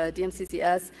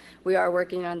 We are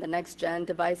working on the next gen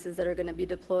devices that are going to be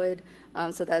deployed.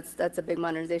 So that's a big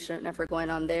modernization effort going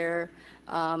on there.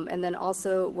 And then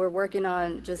also we're working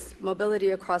on just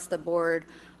mobility across the board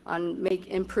on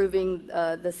improving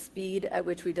the speed at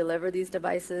which we deliver these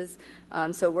devices.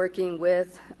 So working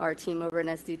with our team over in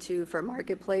SD2 for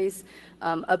marketplace,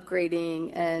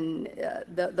 upgrading and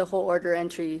the whole order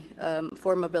entry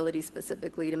for mobility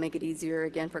specifically to make it easier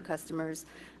again for customers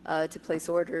to place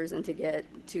orders and to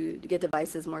get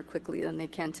devices more quickly than they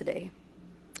can today.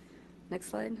 Next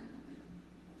slide.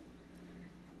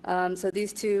 So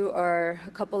these two are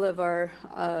a couple of our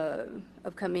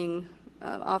upcoming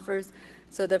offers.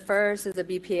 So the first is a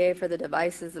BPA for the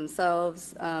devices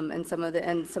themselves, and some of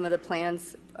the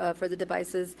plans for the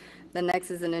devices. The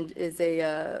next is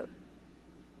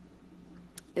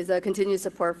a continued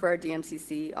support for our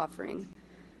DMCC offering.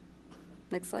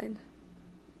 Next slide.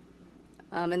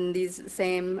 And these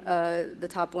same, the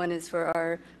top one is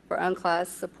for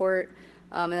unclassed support,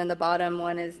 and then the bottom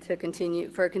one is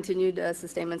continued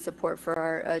sustainment support for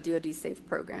our DoD SAFE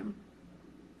program.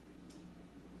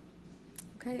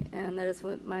 Okay, and that is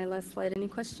my last slide. Any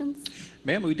questions?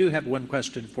 Ma'am, we do have one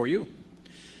question for you.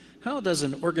 How does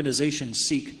an organization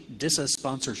seek DISA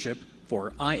sponsorship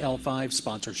for IL5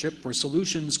 sponsorship for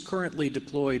solutions currently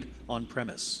deployed on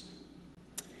premise?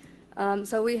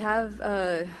 So we have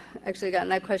actually gotten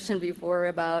that question before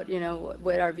about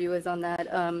what our view is on that.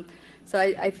 So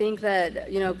I think that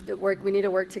we need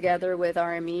to work together with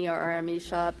RME or RME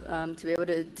shop to be able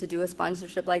to do a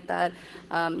sponsorship like that.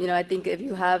 I think if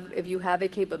you have a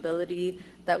capability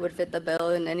that would fit the bill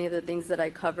and any of the things that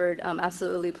I covered,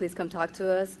 absolutely please come talk to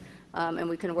us. and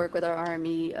we can work with our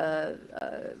RME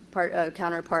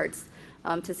counterparts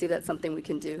to see if that's something we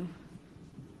can do.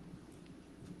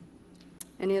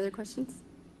 Any other questions?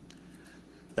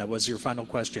 That was your final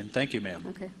question. Thank you, ma'am.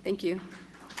 Okay, thank you.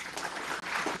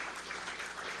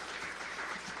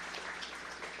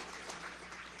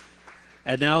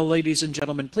 And now, ladies and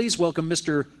gentlemen, please welcome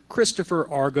Mr. Christopher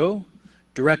Argo,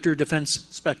 Director, Defense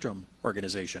Spectrum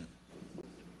Organization.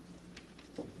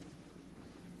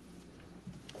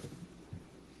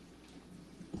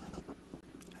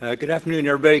 Good afternoon,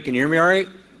 everybody. Can you hear me all right?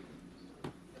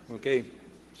 Okay,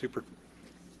 super.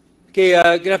 Okay,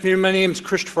 good afternoon. My name is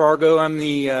Christopher Argo. I'm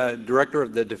the Director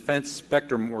of the Defense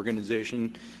Spectrum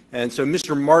Organization. And so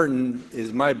Mr. Martin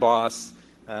is my boss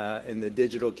in the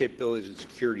Digital Capabilities and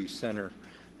Security Center.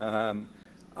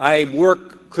 I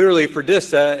work clearly for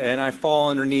DISA, and I fall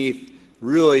underneath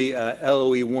really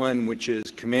LOE1, which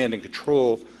is command and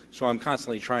control. So I'm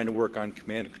constantly trying to work on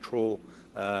command and control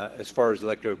as far as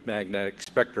electromagnetic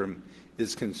spectrum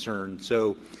is concerned.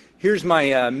 So here's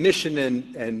my mission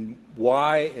and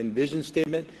why and vision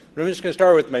statement. But I'm just going to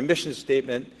start with my mission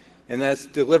statement, and that's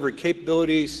deliver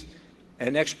capabilities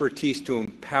and expertise to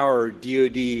empower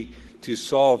DoD to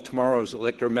solve tomorrow's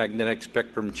electromagnetic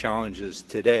spectrum challenges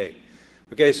today.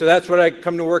 Okay, so that's what I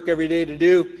come to work every day to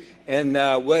do. And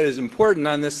what is important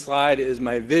on this slide is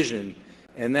my vision,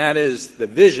 and that is the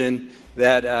vision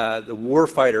that the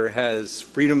warfighter has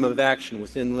freedom of action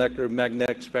within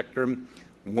electromagnetic spectrum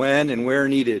when and where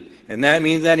needed. And that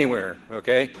means anywhere,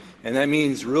 okay? And that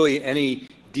means really any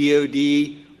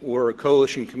DoD or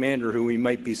coalition commander who we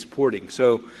might be supporting.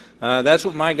 So that's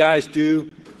what my guys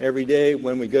do every day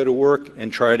when we go to work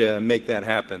and try to make that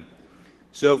happen.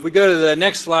 So if we go to the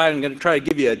next slide, I'm going to try to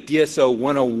give you a DSO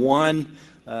 101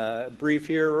 brief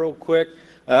here real quick.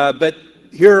 But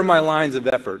here are my lines of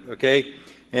effort, okay?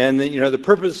 And the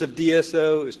purpose of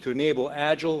DSO is to enable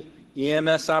agile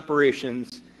EMS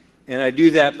operations, and I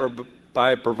do that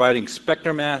by providing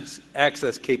spectrum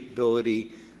access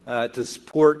capability to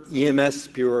support EMS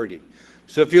superiority.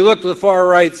 So if you look to the far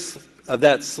right of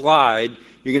that slide,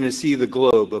 you're going to see the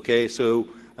globe, okay? So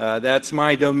that's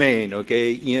my domain,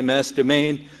 okay? EMS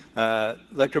domain,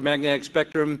 electromagnetic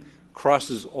spectrum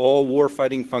crosses all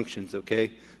warfighting functions,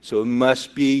 okay? So it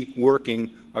must be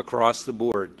working across the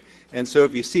board. And so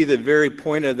if you see the very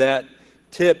point of that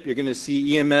tip, you're going to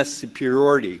see EMS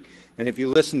superiority. And if you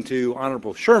listen to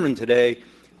Honorable Sherman today,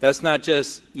 that's not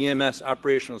just EMS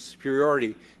operational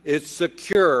superiority, it's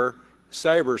secure,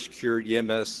 cyber-secured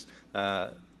EMS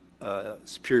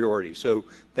superiority. So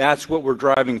that's what we're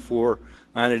driving for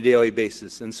on a daily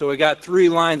basis. And so we got 3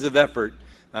 lines of effort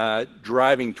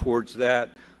driving towards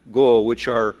that goal, which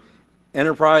are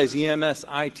enterprise EMS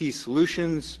IT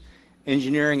solutions,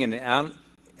 engineering and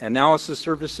analysis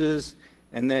services,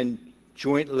 and then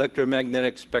joint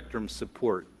electromagnetic spectrum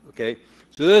support, okay?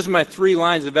 So those are my 3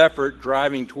 lines of effort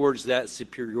driving towards that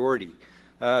superiority.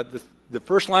 The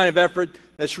first line of effort,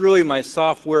 that's really my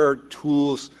software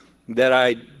tools that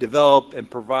I develop and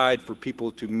provide for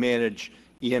people to manage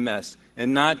EMS,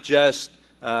 and not just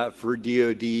for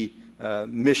DoD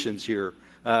missions here.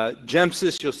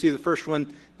 GEMSIS, you'll see the first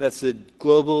one, that's the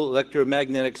Global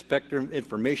Electromagnetic Spectrum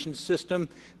Information System.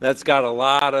 That's got a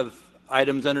lot of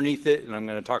items underneath it, and I'm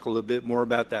going to talk a little bit more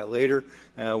about that later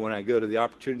when I go to the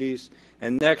opportunities.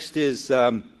 And next is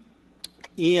EMBM.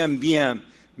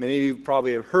 Many of you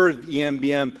probably have heard of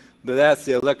EMBM, but that's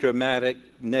the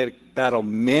Electromagnetic Battle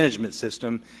Management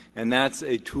System, and that's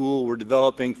a tool we're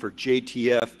developing for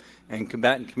JTF and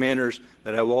combatant commanders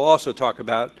that I will also talk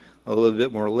about a little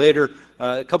bit more later.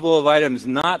 A couple of items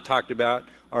not talked about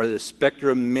are the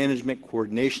Spectrum Management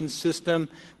Coordination System,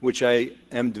 which I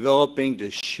am developing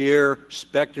to share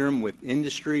spectrum with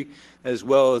industry, as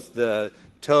well as the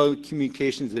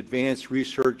Telecommunications Advanced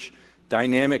Research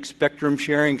Dynamic Spectrum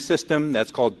Sharing System. That's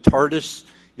called TARDIS,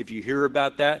 if you hear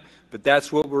about that. But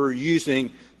that's what we're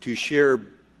using to share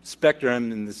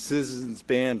spectrum in the citizens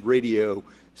band radio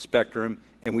spectrum,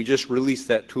 and we just released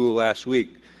that tool last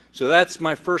week. So that's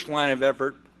my first line of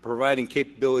effort, providing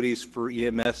capabilities for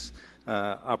EMS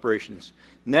operations.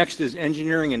 Next is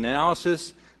engineering and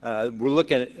analysis. We're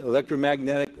looking at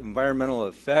electromagnetic environmental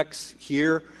effects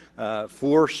here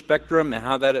for spectrum and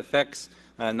how that affects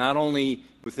not only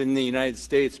within the United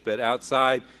States but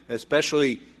outside,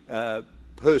 especially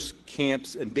post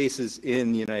camps and bases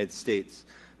in the United States.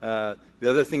 The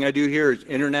other thing I do here is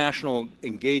international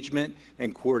engagement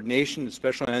and coordination,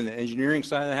 especially on the engineering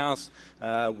side of the house.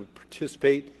 We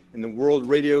participate in the World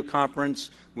Radio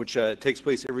Conference, which takes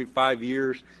place every 5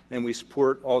 years, and we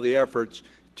support all the efforts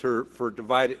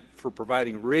for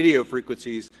providing radio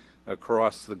frequencies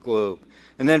across the globe.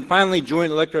 And then finally,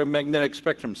 joint electromagnetic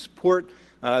spectrum support.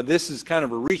 This is kind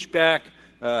of a reach back,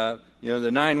 the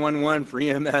 911 for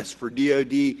EMS, for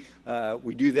DoD.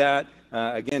 We do that,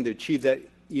 again, to achieve that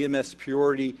EMS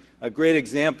superiority. A great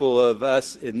example of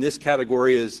us in this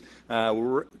category is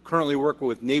we're currently working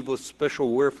with Naval Special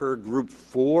Warfare Group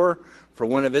 4 for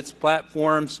one of its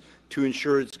platforms to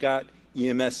ensure it's got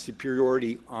EMS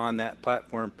superiority on that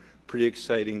platform. Pretty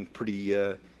exciting, pretty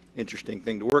interesting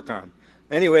thing to work on.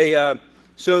 Anyway,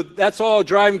 so that's all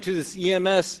driving to this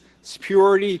EMS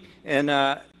superiority, and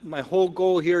my whole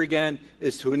goal here again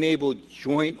is to enable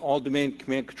joint all-domain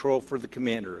command control for the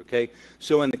commander, okay?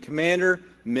 So when the commander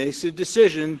makes a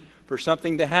decision for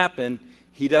something to happen,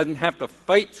 he doesn't have to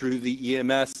fight through the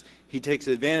EMS. He takes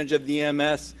advantage of the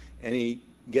EMS and he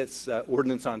gets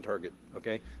ordnance on target,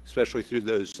 okay? Especially through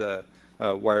those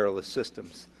wireless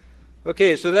systems.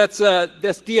 Okay, so that's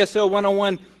DSO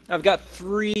 101. I've got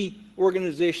 3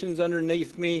 organizations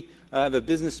underneath me. I have a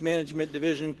business management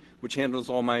division, which handles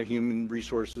all my human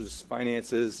resources,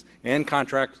 finances, and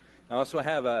contracts. I also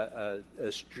have a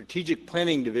strategic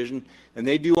planning division, and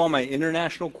they do all my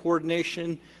international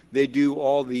coordination. They do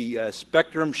all the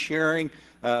spectrum sharing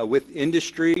with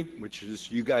industry, which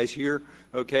is you guys here,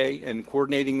 okay, and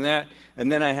coordinating that. And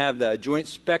then I have the Joint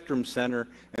Spectrum Center,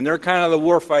 and they're kind of the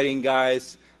warfighting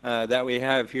guys that we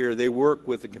have here. They work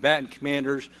with the combatant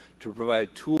commanders to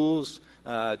provide tools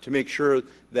to make sure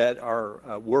that our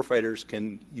warfighters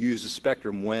can use the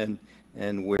spectrum when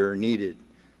and where needed.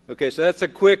 Okay, so that's a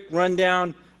quick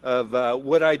rundown of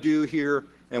what I do here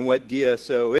and what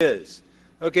DSO is.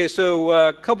 Okay, so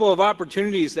a couple of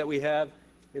opportunities that we have.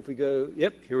 If we go,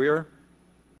 yep, here we are.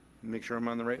 Make sure I'm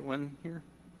on the right one here.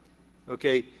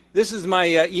 Okay, this is my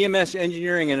EMS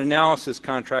engineering and analysis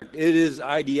contract. It is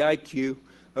IDIQ.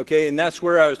 Okay, and that's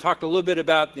where I was talking a little bit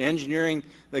about the engineering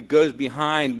that goes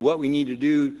behind what we need to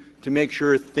do to make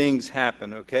sure things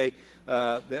happen, okay?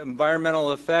 The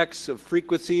environmental effects of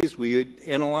frequencies we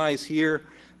analyze here.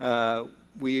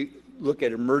 We look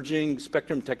at emerging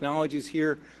spectrum technologies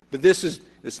here, but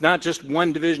it's not just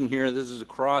one division here. This is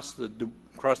across the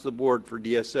board for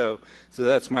DSO. So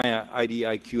that's my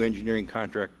IDIQ engineering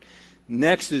contract.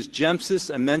 Next is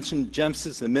GEMSIS. I mentioned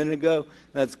GEMSIS a minute ago.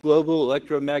 That's Global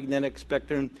Electromagnetic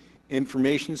Spectrum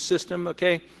Information System,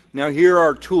 okay? Now here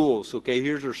are tools, okay?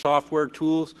 Here's our software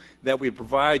tools that we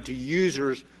provide to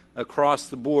users across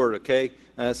the board, okay?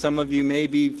 Some of you may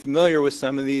be familiar with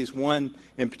some of these. One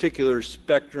in particular,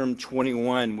 Spectrum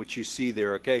 21, which you see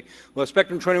there, okay? Well,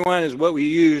 Spectrum 21 is what we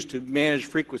use to manage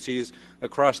frequencies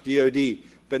across DoD.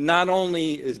 But not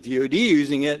only is DoD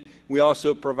using it, we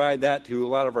also provide that to a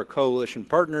lot of our coalition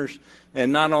partners. And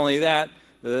not only that,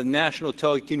 the National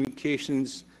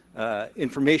Telecommunications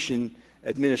Information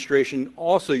Administration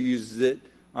also uses it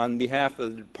on behalf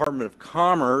of the Department of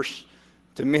Commerce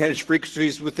to manage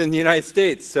frequencies within the United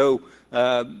States. So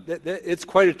it's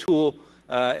quite a tool.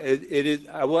 It is,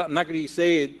 I'm not going to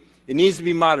say it needs to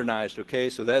be modernized, okay?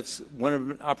 So that's one of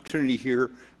an opportunity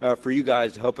here for you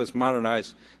guys to help us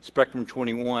modernize Spectrum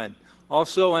 21.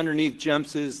 Also underneath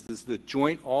GEMSIS is the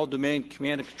Joint All-Domain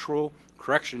Command and Control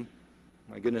Correction.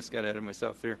 My goodness, got ahead of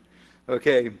myself there.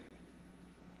 Okay.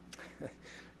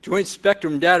 Joint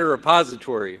Spectrum Data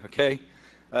Repository, okay?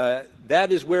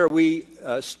 That is where we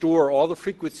store all the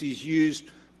frequencies used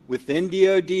within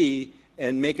DoD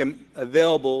and make them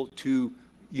available to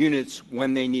units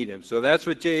when they need them. So that's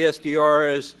what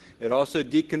JSDR is. It also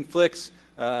deconflicts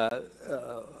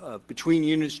between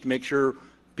units to make sure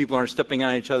people aren't stepping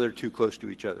on each other too close to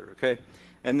each other, okay?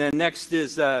 And then next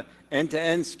is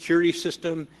end-to-end security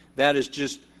system. That is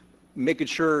just making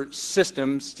sure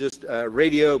systems, just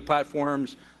radio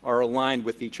platforms, are aligned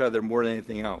with each other more than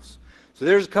anything else. So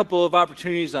there's a couple of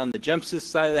opportunities on the GEMSIS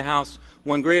side of the house.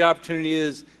 One great opportunity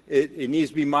is it needs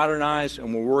to be modernized,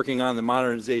 and we're working on the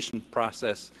modernization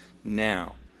process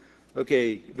now.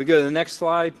 Okay, if we go to the next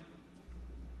slide.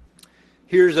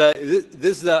 Here's this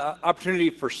is the opportunity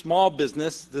for small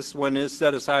business. This one is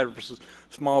set aside for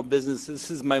small business.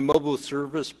 This is my mobile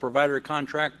service provider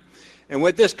contract. And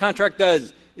what this contract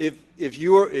does, if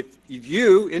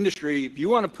you industry, if you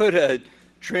want to put a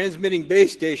transmitting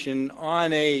base station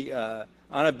on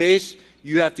a base,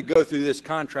 you have to go through this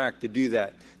contract to do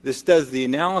that. This does the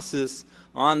analysis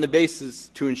on the basis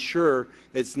to ensure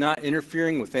it's not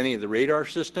interfering with any of the radar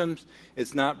systems,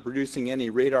 it's not producing any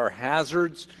radar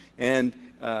hazards, and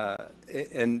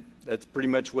that's pretty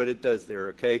much what it does there,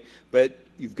 okay? But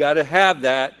you've got to have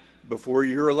that before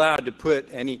you're allowed to put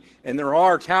any, and there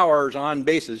are towers on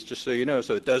bases, just so you know,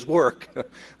 so it does work,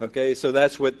 okay? So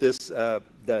that's what this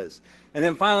does. And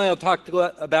then finally, I'll talk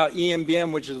about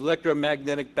EMBM, which is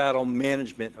electromagnetic battle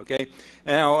management, okay?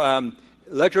 Now,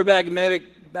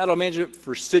 electromagnetic battle management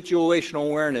for situational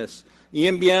awareness.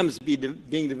 EMBM is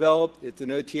being developed. It's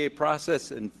an OTA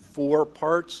process in 4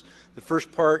 parts. The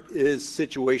first part is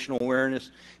situational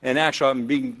awareness. And actually, I'm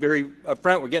being very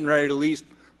upfront. We're getting ready to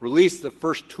release the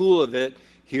first tool of it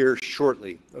here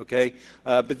shortly, okay?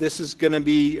 But this is going to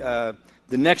be the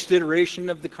next iteration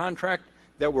of the contract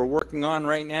that we're working on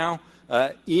right now.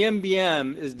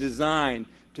 EMBM is designed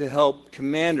to help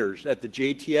commanders at the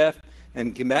JTF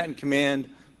and combatant command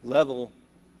level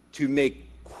to make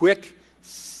quick,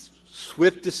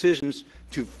 swift decisions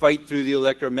to fight through the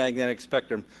electromagnetic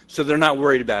spectrum, so they're not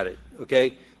worried about it,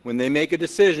 okay? When they make a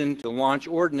decision to launch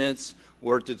ordnance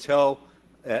or to tell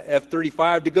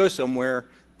F-35 to go somewhere,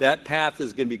 that path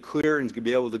is going to be clear and is going to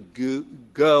be able to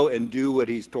go and do what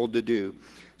he's told to do.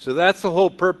 So that's the whole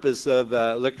purpose of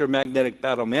electromagnetic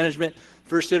battle management.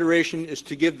 First iteration is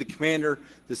to give the commander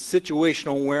the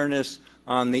situational awareness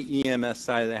on the EMS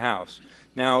side of the house.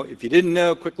 Now, if you didn't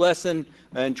know, quick lesson,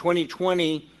 in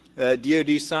 2020,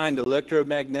 DoD signed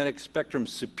electromagnetic spectrum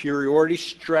superiority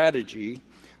strategy,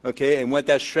 okay, and what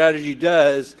that strategy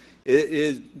does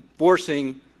is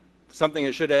forcing something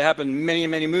that should have happened many,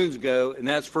 many moons ago, and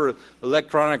that's for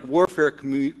electronic warfare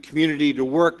community to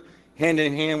work hand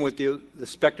in hand with the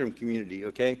spectrum community,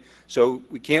 okay? So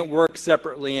we can't work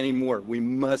separately anymore. We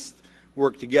must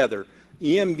work together.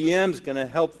 EMBM is going to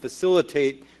help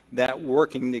facilitate that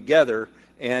working together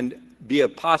and be a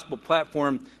possible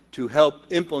platform to help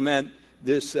implement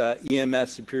this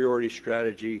EMS superiority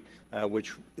strategy,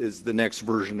 which is the next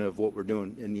version of what we're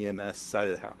doing in the EMS side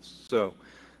of the house. So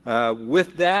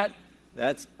with that,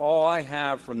 that's all I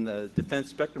have from the Defense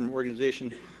Spectrum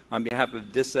Organization on behalf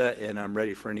of DISA, and I'm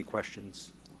ready for any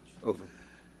questions. Over.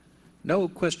 No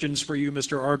questions for you,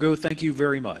 Mr. Argo. Thank you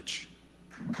very much.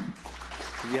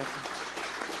 Yeah.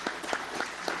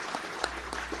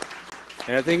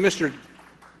 And I think Mr.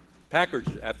 Packard's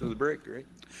after the break, right?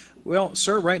 Well,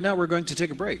 sir, right now we're going to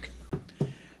take a break.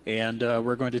 And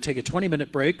we're going to take a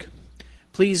 20-minute break.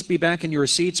 Please be back in your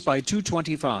seats by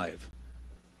 2:25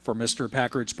 for Mr.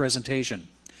 Packard's presentation.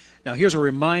 Now, here's a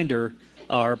reminder.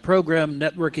 Our program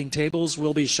networking tables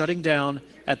will be shutting down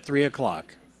at 3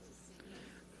 o'clock.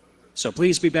 So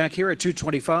please be back here at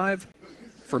 2:25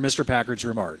 for Mr. Packard's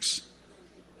remarks.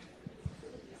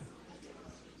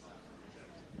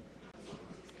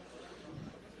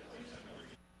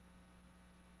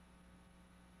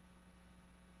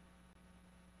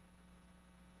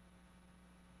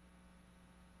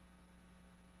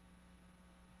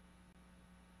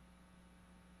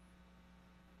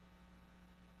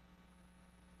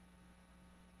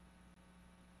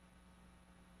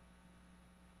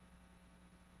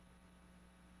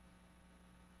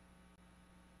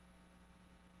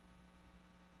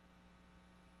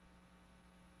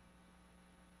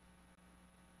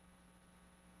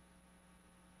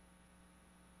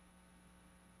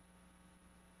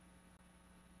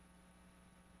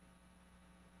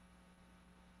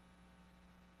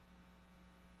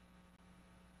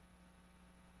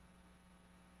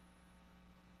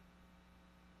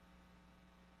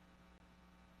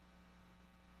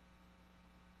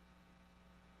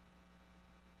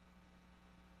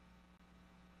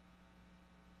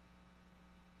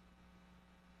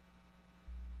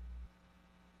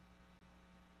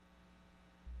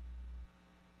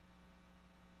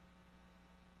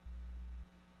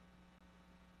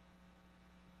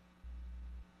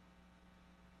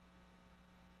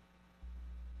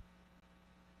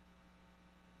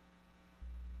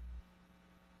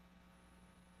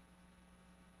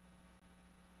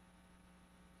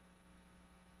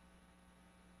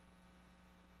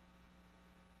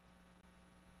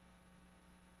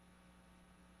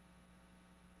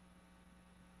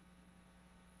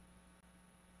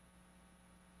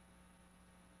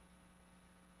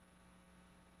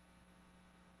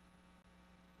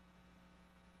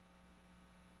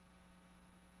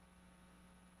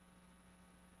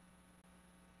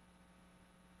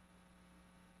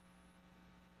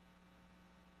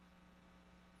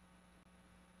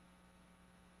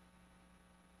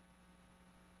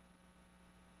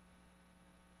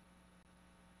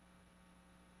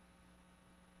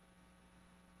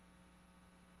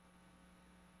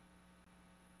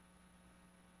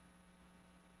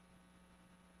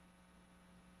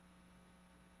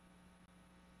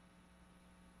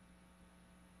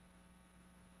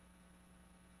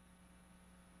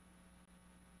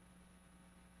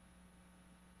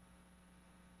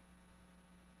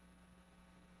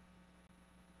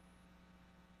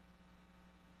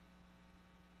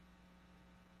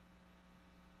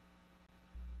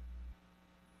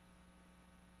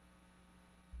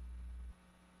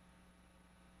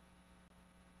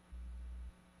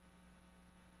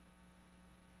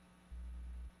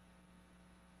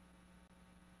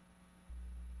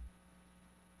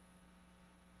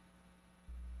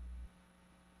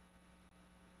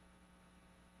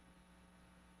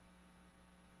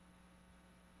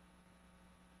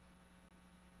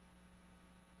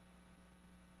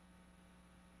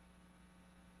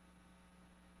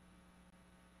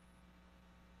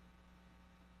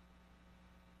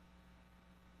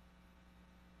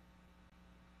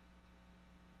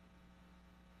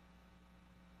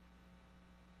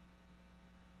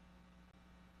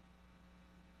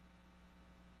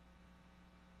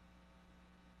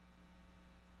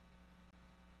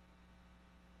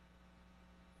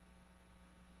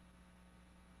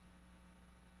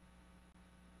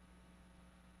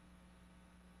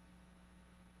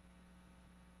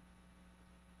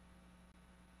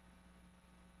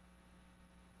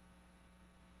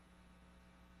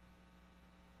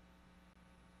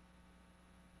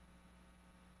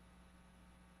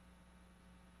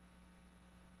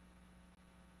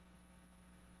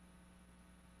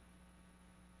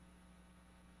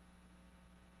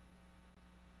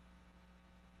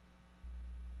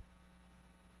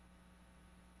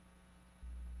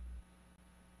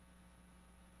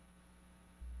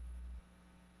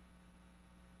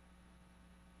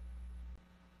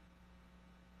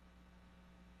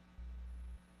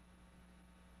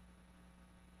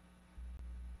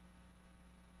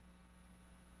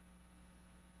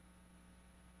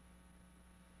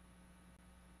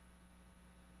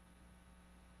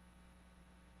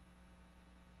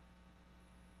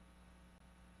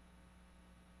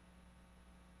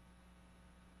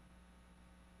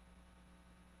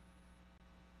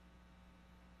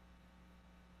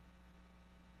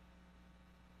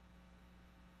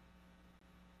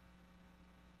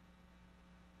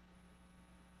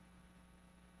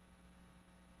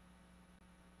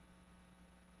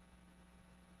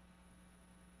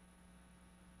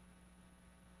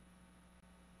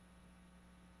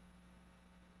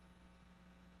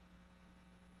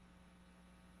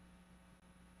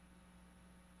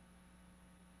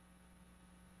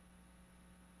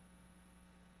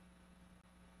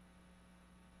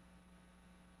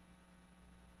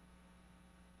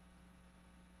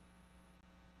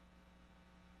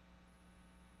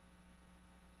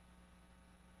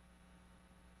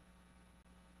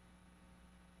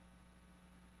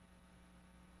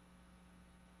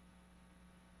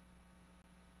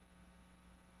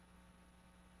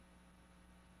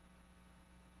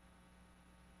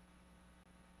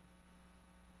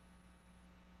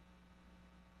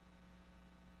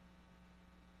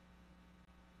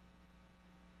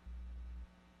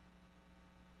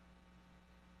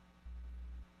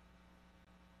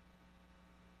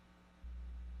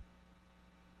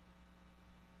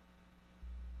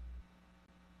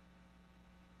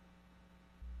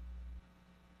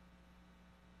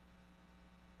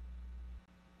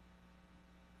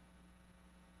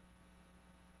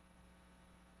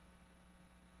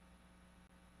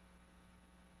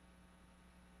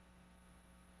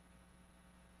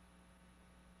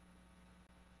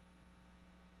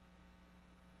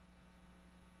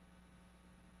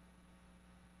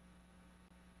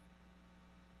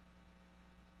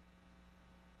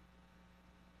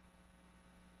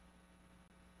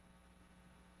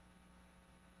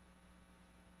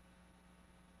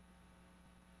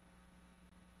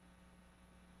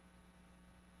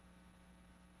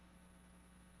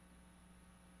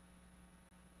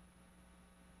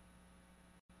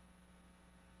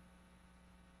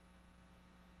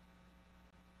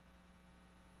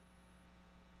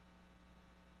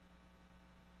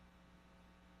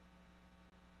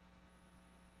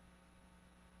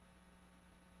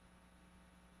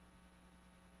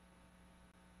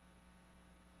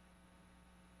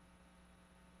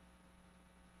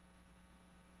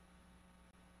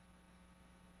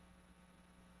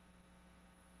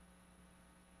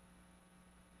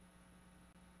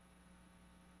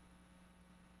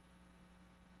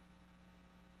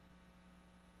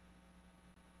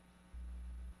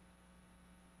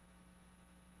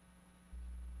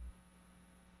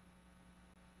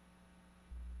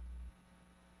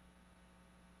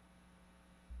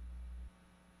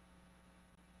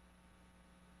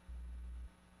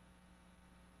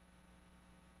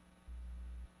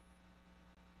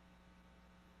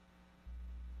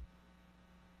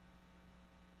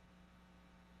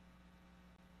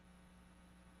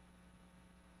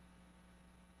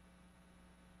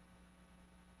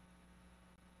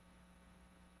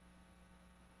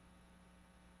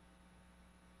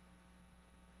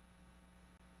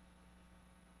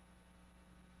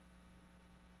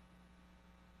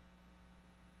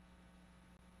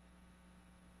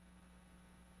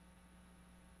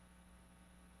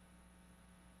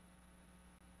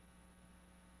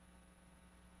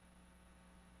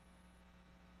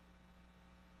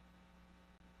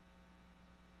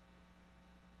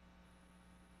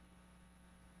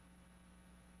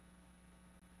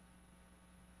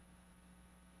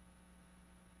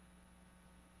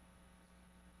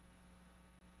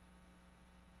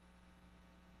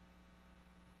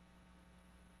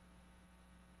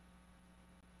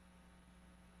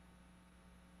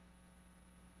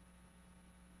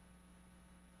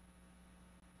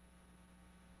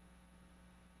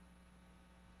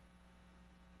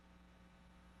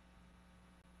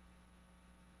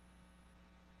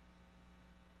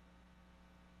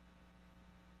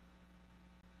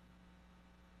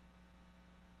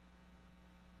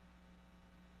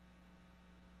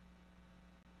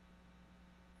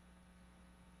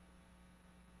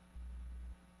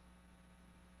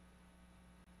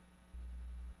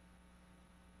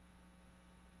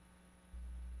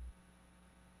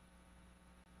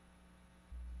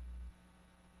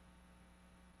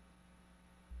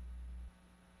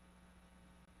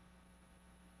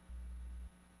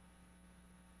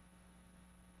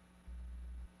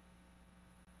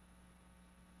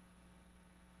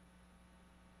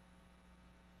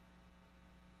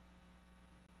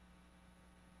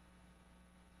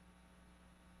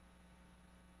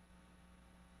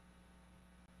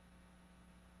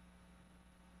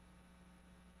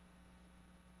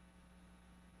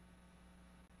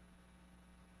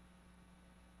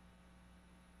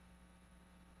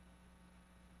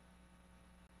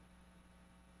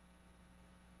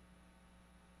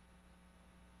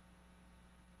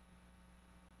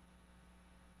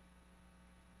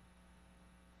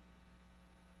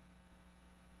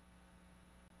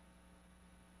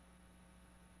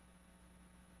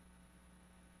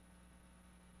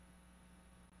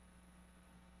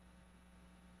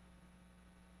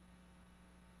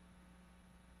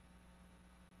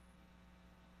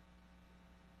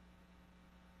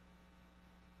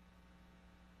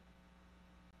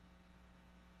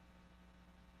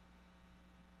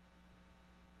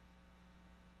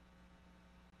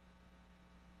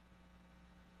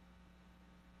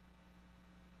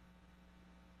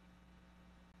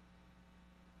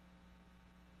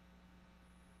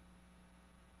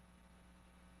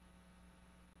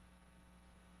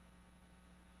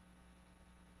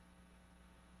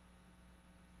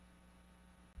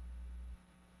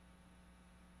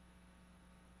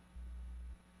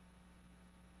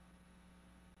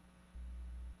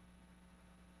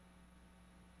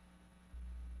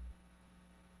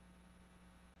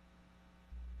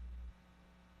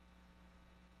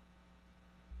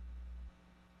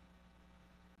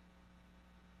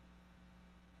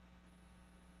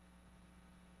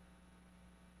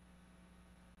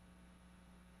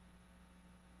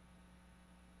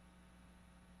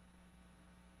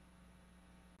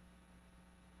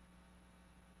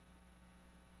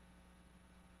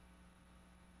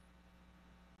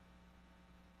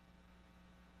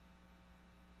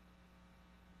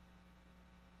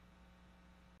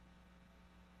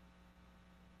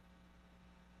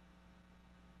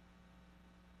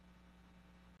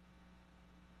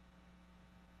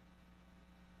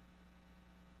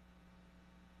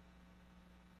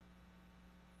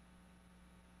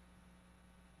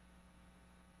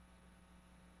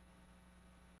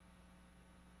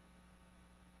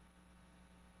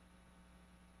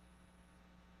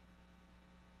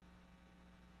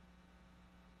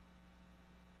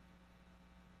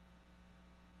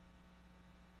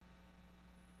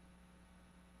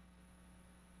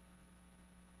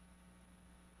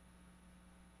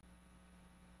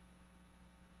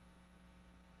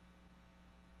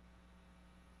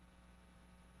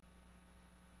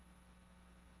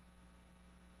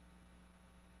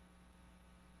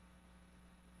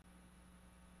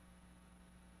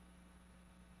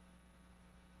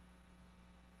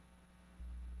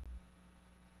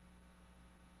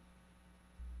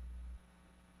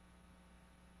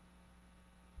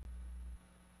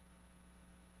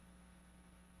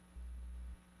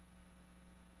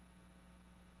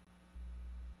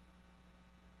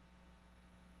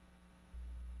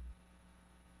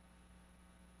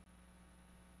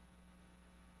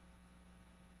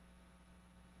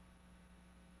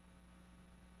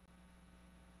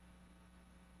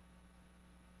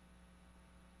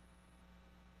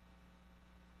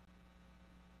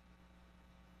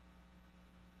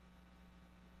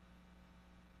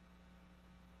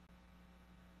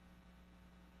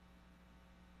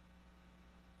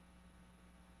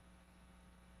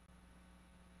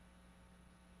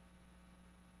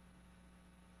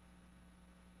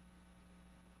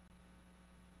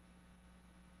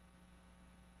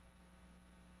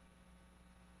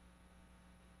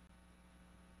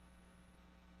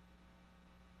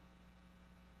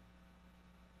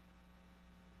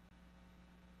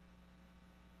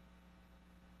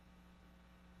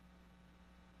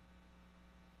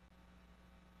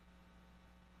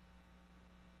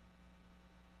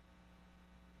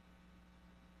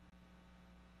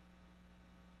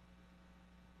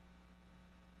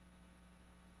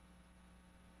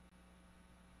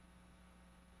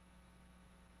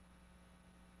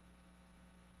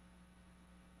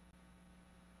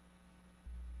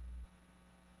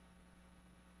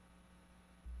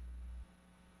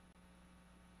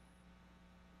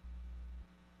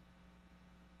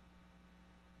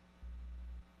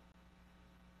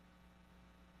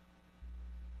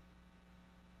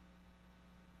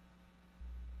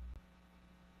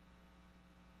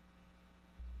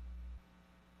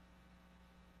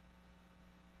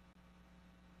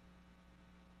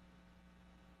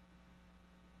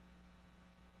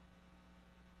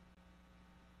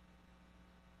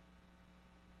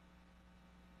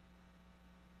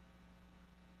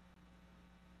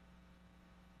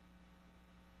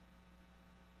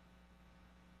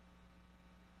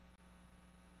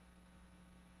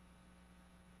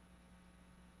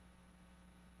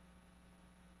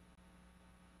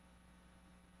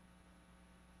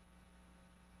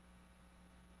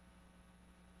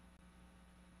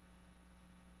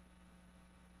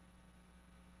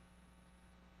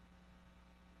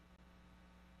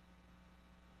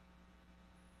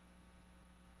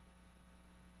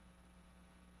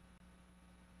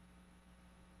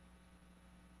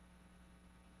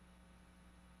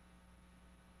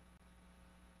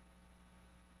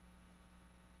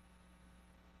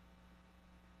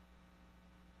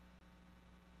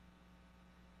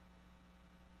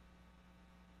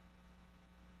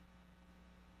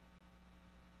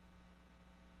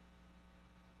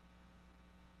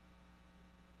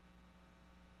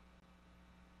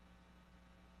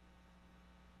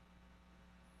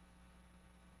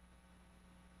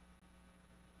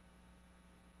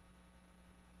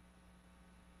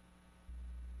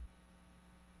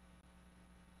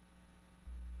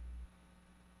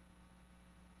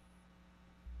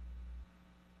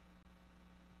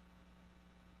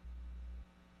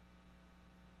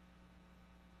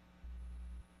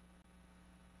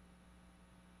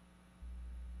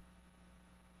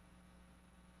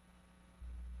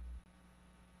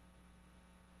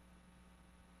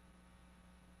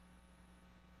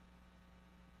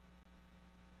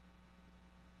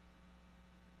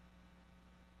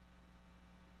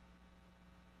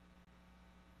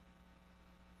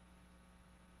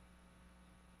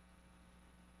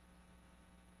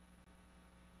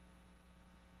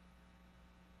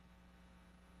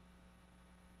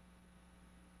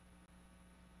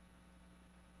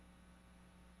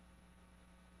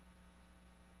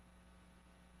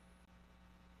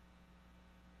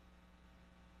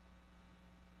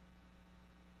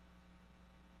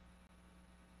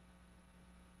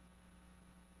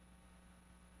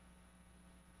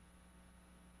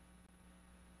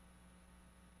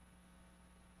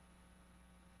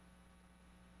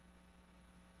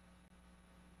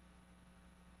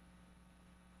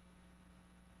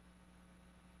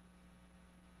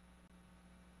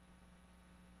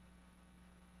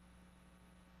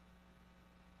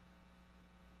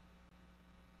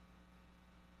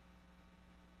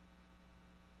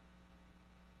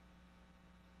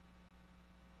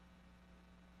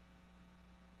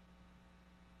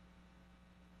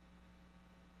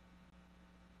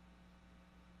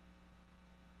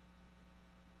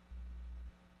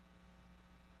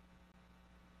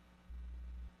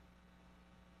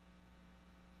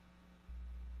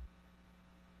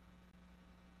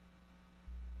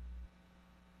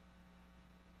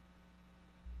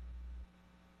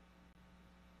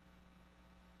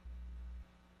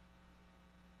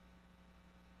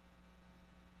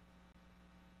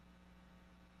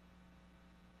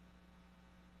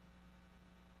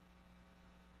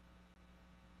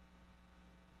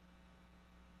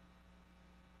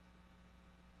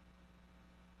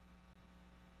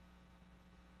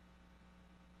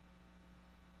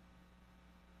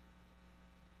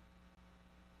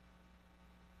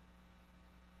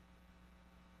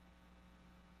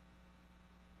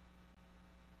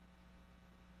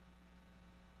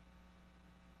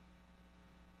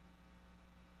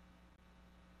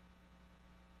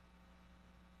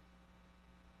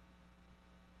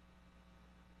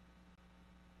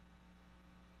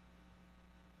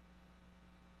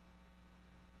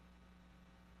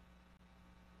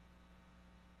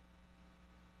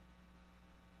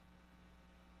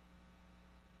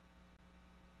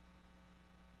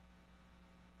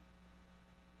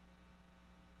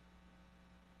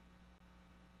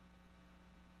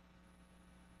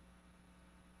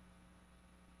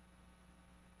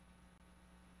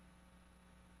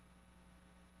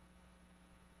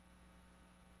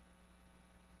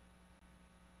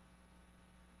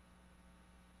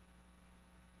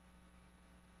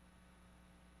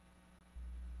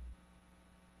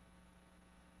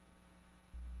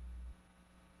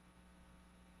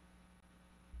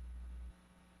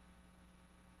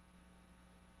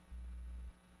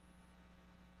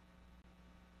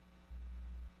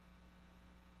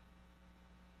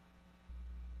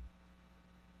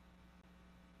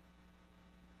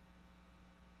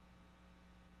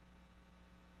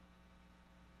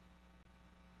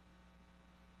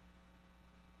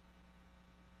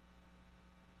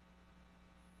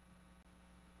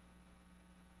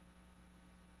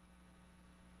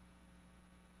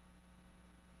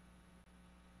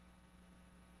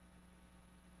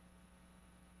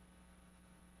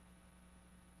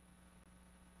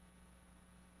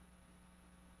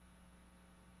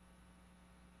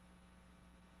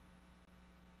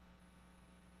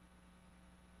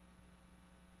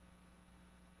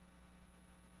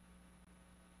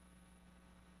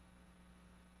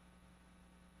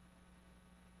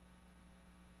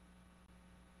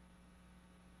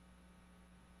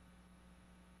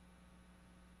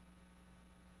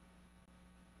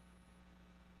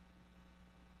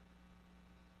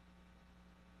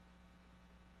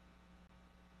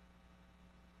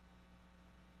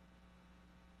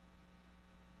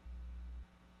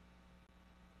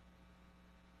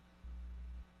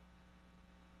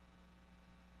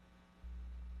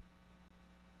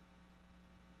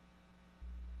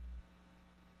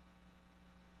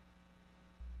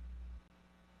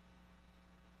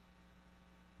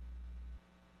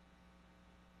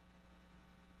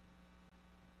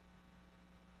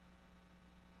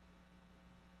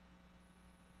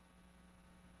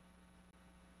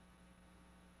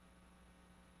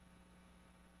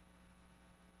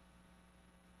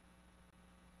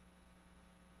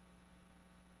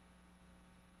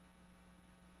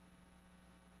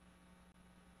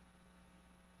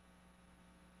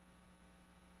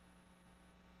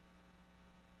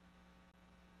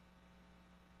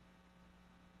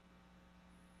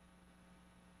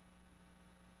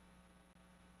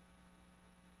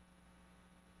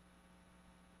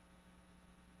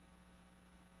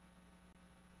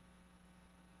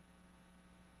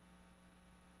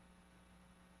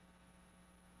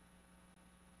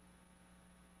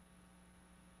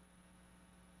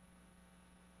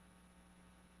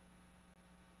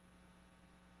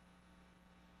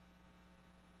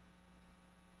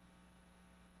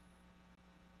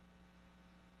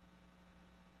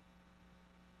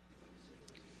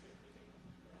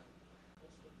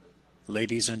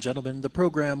 Ladies and gentlemen, the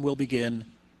program will begin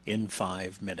in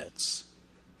 5 minutes.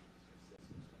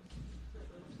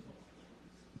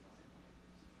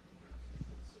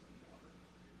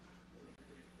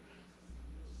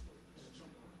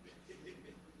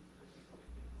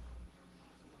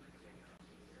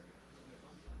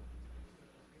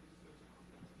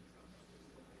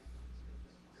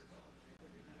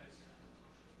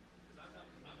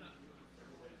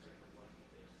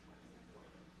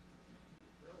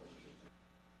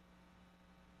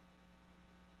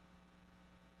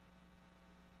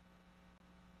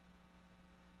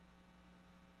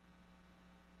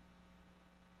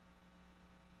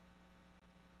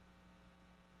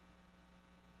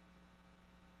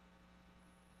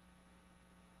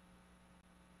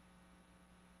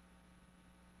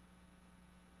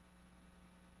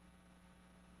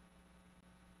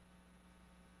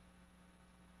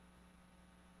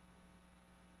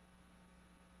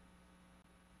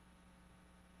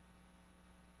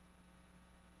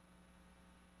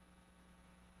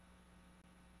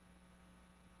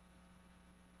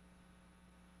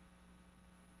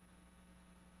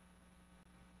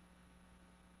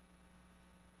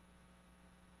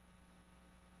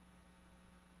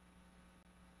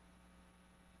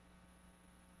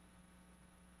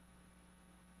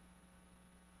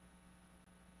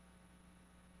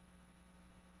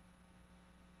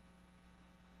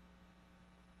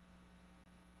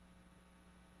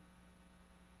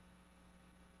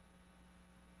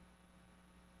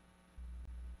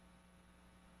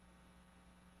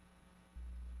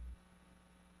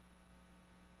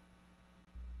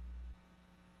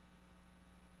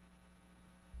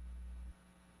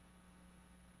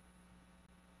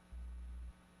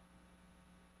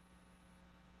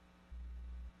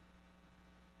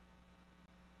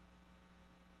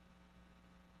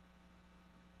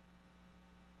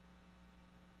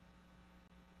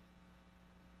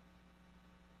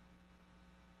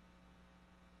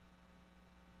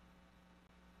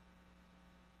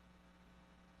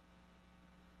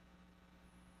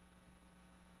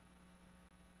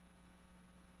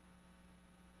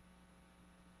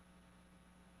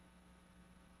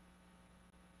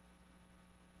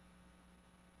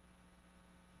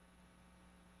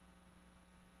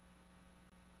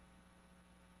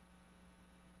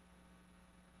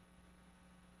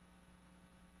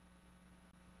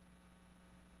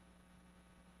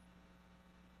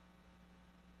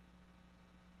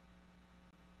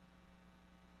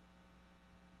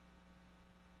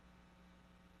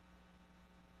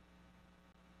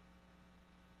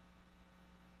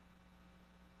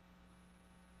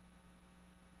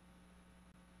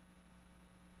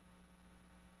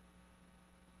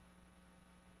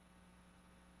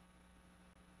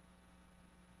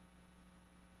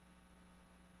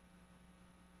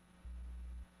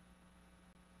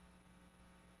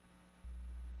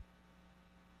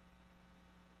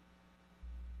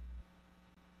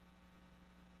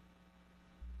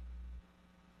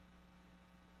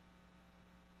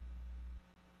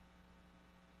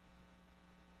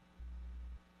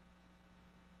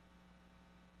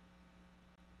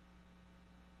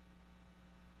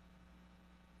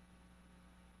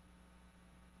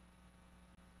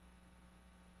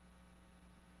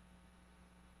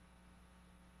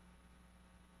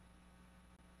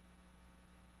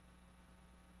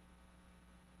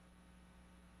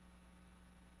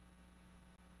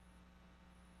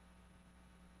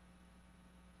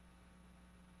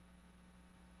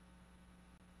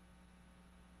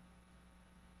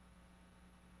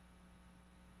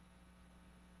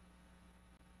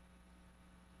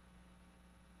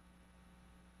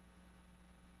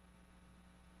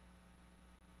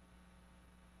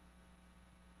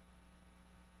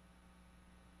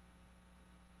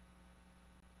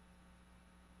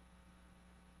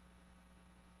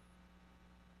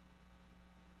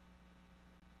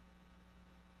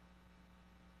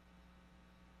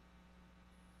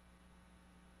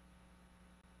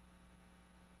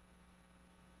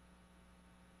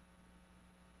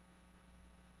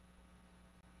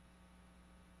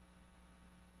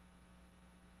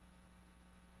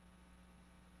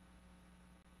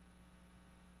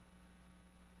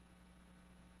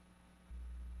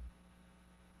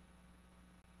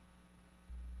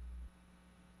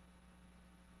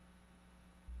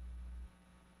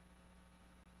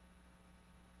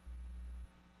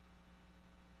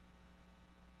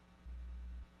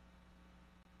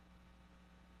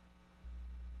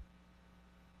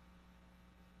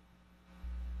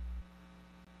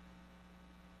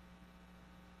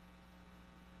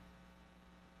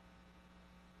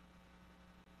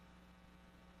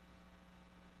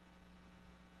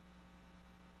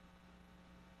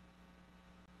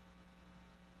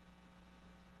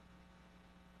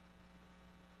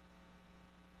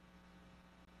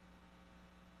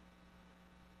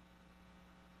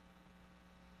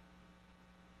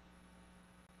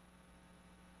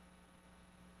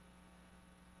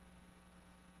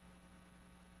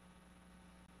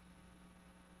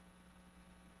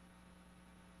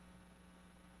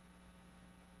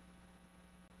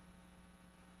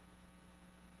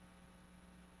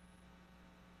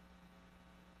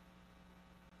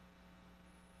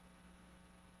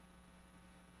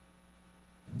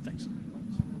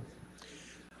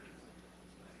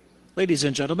 Ladies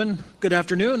and gentlemen, good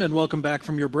afternoon and welcome back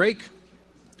from your break.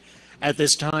 At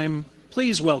this time,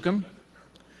 please welcome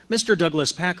Mr.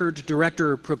 Douglas Packard,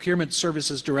 Director, Procurement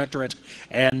Services Directorate,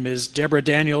 and Ms. Deborah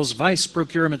Daniels, Vice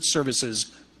Procurement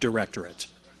Services Directorate.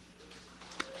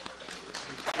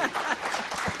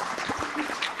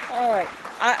 All right.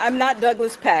 I'm not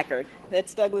Douglas Packard.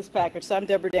 That's Douglas Packard. So I'm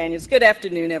Deborah Daniels. Good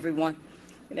afternoon, everyone.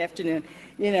 Good afternoon.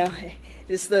 You know,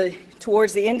 it's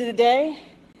towards the end of the day,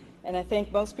 and I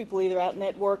think most people either out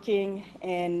networking,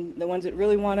 and the ones that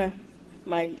really want to,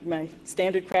 my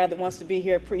standard crowd that wants to be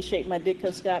here, appreciate my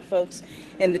Ditko Scott folks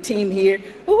and the team here.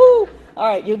 Woohoo! All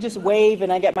right, you'll just wave,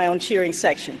 and I got my own cheering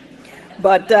section.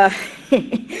 But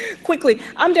quickly,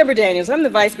 I'm Deborah Daniels. I'm the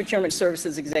Vice Procurement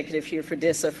Services Executive here for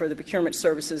DISA, for the Procurement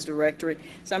Services Directorate.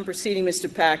 So I'm preceding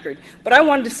Mr. Packard. But I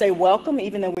wanted to say welcome,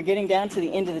 even though we're getting down to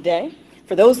the end of the day.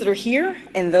 For those that are here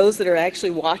and those that are actually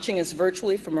watching us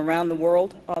virtually from around the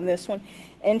world on this one,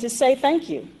 and to say thank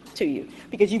you to you.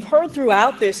 Because you've heard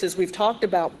throughout this, as we've talked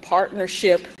about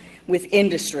partnership with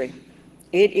industry,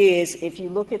 it is, if you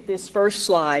look at this first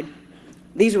slide,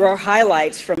 these are our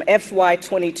highlights from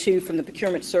FY22 from the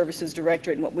Procurement Services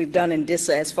Directorate and what we've done in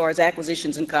DISA as far as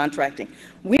acquisitions and contracting.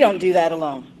 We don't do that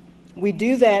alone. We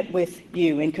do that with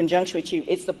you, in conjunction with you.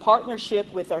 It's the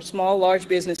partnership with our small, large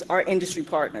business, our industry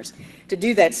partners, to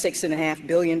do that $6.5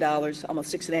 billion,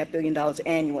 almost $6.5 billion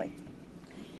annually.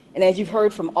 And as you've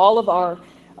heard from all of our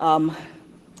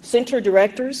center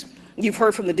directors, you've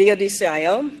heard from the DoD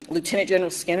CIO, Lieutenant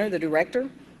General Skinner, the director.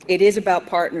 It is about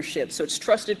partnership. So it's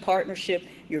trusted partnership.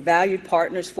 You're valued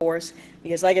partners for us.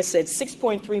 Because like I said,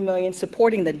 $6.3 million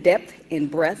supporting the depth and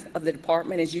breadth of the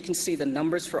department. As you can see, the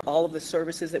numbers for all of the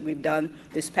services that we've done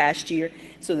this past year.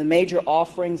 So the major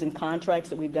offerings and contracts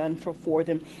that we've done for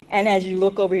them. And as you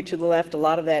look over here to the left, a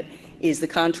lot of that is the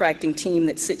contracting team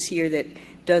that sits here that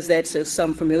does that. So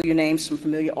some familiar names, some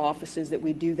familiar offices that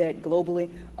we do that globally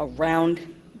around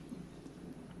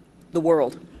the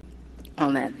world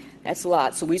on that. That's a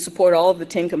lot. So we support all of the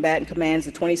 10 combatant commands,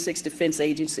 the 26 defense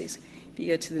agencies. If you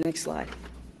go to the next slide.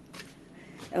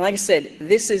 And like I said,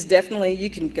 this is definitely, you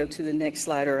can go to the next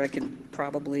slide, or I can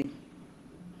probably,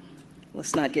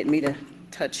 let's not get me to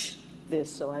touch this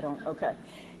so I don't, okay.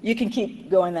 You can keep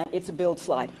going that, it's a build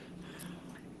slide.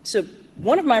 So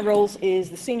one of my roles is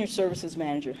the Senior Services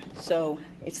Manager. So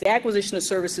it's the acquisition of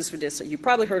services for DISA. You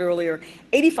probably heard earlier,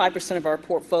 85% of our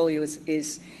portfolio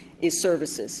is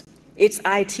services. It's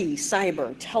IT,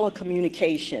 cyber,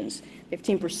 telecommunications.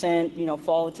 15%,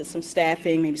 fall into some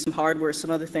staffing, maybe some hardware,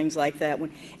 some other things like that.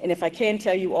 And if I can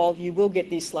tell you all, you will get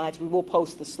these slides. We will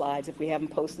post the slides if we haven't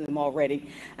posted them already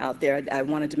out there. I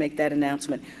wanted to make that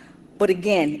announcement. But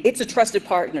again, it's a trusted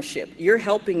partnership. You're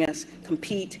helping us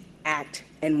compete, act,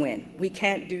 and win. We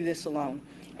can't do this alone.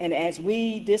 And as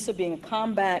DISA being a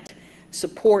combat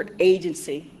support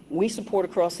agency, we support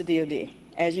across the DoD.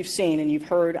 As you've seen and you've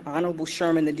heard Honorable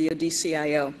Sherman, the DoD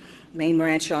CIO, main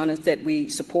branch on it, that we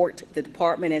support the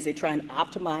department as they try and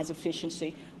optimize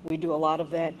efficiency. We do a lot of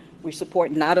that. We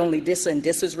support not only DISA and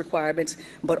DISA's requirements,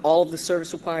 but all of the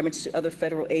service requirements to other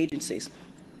federal agencies.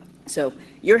 So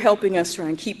you're helping us try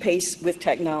and keep pace with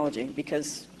technology,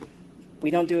 because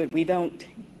we don't do it. We don't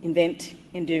invent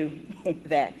and do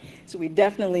that. So we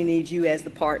definitely need you as the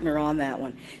partner on that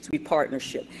one. So we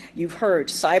partnership. You've heard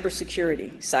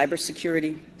cybersecurity,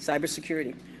 cybersecurity,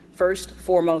 cybersecurity. First,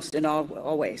 foremost, and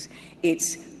always.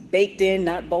 It's baked in,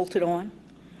 not bolted on,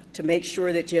 to make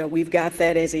sure that we've got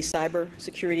that as a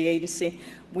cybersecurity agency.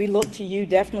 We look to you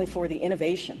definitely for the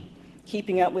innovation,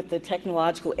 keeping up with the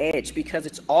technological edge, because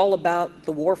it's all about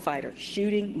the warfighter,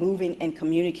 shooting, moving, and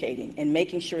communicating, and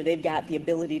making sure they've got the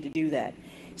ability to do that.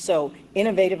 So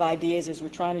innovative ideas as we're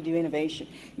trying to do innovation.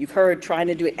 You've heard trying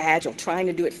to do it agile, trying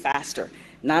to do it faster,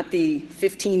 not the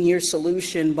 15-year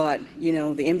solution, but the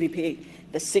MVP.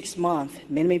 The 6-month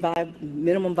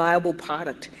minimum viable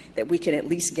product that we can at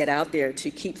least get out there to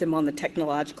keep them on the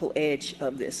technological edge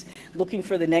of this. Looking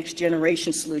for the next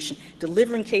generation solution.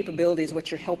 Delivering capability is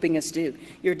what you're helping us do.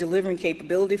 You're delivering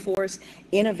capability for us,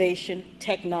 innovation,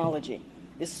 technology.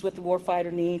 This is what the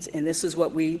warfighter needs, and this is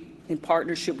what we, in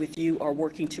partnership with you, are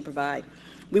working to provide.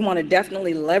 We want to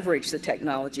definitely leverage the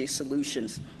technology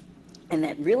solutions, and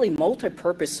that really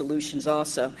multi-purpose solutions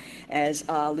also. As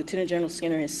Lieutenant General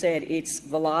Skinner has said, it's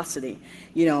velocity,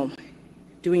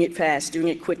 doing it fast, doing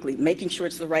it quickly, making sure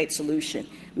it's the right solution,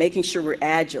 making sure we're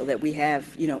agile, that we have,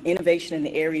 innovation in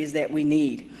the areas that we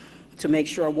need to make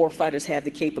sure our warfighters have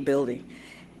the capability.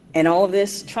 And all of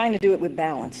this, trying to do it with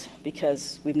balance,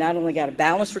 because we've not only got to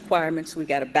balance requirements, we've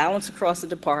got to balance across the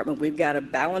department, we've got to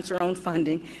balance our own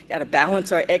funding, got to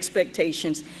balance our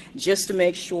expectations, just to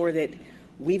make sure that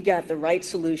we've got the right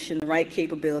solution, the right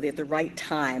capability at the right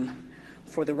time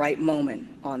for the right moment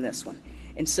on this one.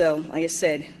 And so, like I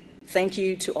said, thank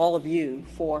you to all of you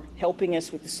for helping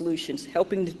us with the solutions,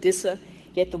 helping the DISA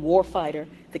get the warfighter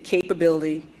the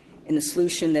capability and the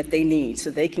solution that they need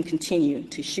so they can continue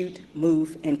to shoot,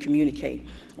 move, and communicate.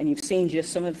 And you've seen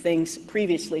just some of the things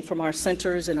previously from our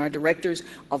centers and our directors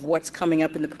of what's coming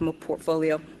up in the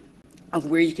portfolio of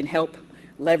where you can help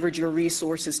leverage your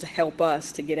resources to help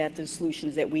us to get at the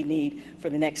solutions that we need for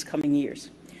the next coming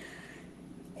years.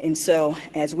 And so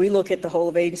as we look at the whole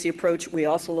of agency approach, we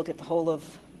also look at the whole of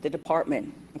the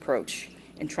department approach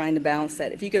and trying to balance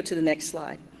that. If you go to the next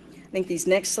slide. I think these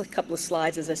next couple of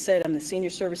slides, as I said, I'm the Senior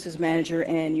Services Manager,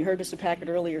 and you heard Mr. Packard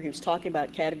earlier, he was talking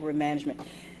about category management.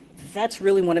 That's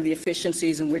really one of the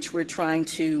efficiencies in which we're trying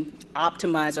to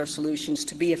optimize our solutions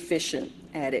to be efficient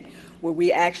at it, where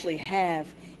we actually have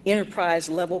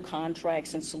enterprise-level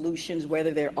contracts and solutions,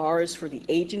 whether they're ours for the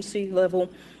agency level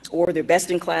or they're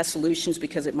best-in-class solutions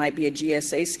because it might be a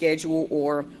GSA schedule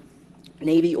or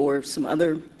Navy or some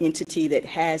other entity that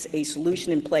has a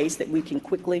solution in place that we can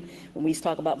quickly, when we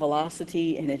talk about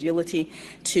velocity and agility,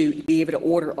 to be able to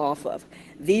order off of.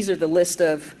 These are the list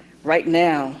of, right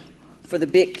now, for the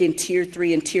big in Tier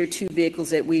 3 and Tier 2 vehicles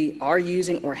that we are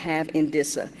using or have in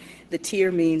DISA. The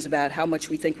tier means about how much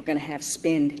we think we're going to have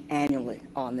spend annually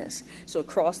on this. So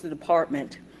across the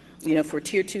department, you know, for a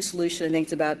Tier 2 solution, I think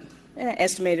it's about,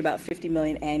 estimated about $50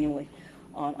 million annually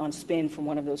on spend from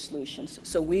one of those solutions.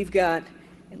 So we've got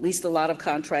at least a lot of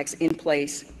contracts in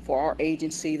place for our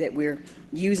agency that we're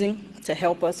using to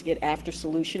help us get after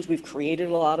solutions. We've created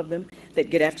a lot of them that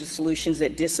get after solutions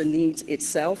that DISA needs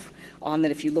itself. On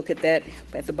that, if you look at that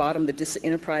at the bottom, the DISA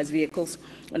enterprise vehicles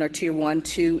and our Tier 1,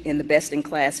 2, and the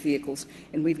best-in-class vehicles.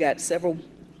 And we've got several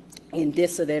in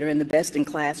DISA that are in the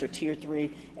best-in-class or Tier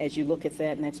 3 as you look at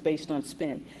that, and that's based on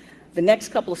spend. The next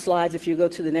couple of slides, if you go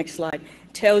to the next slide,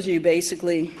 tells you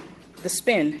basically the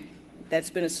spend that's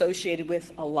been associated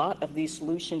with a lot of these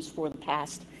solutions for the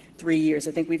past 3 years.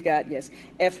 I think we've got, yes,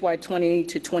 FY 20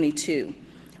 to 22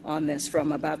 on this,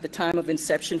 from about the time of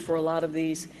inception for a lot of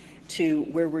these to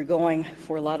where we're going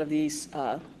for a lot of these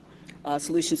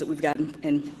solutions that we've gotten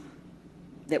and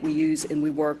that we use and we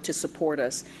work to support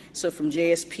us. So from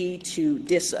JSP to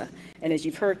DISA. And as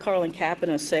you've heard Carlin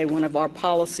Capino say, one of our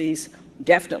policies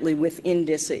definitely within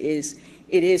DISA is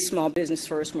it is small business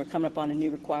first. When we're coming up on a new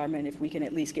requirement, if we can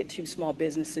at least get 2 small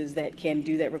businesses that can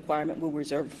do that requirement, we'll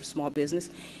reserve it for small business.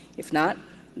 If not,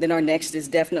 then our next is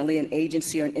definitely an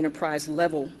agency or an enterprise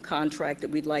level contract that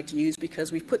we'd like to use,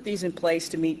 because we've put these in place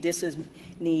to meet DISA's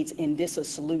needs and DISA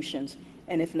solutions.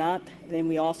 And if not, then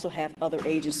we also have other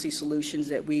agency solutions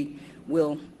that we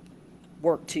will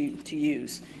work to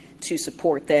use to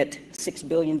support that $6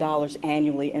 billion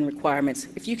annually in requirements.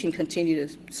 If you can continue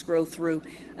to scroll through,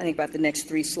 I think about the next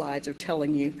 3 slides are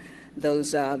telling you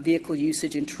those vehicle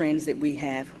usage and trends that we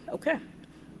have. Okay,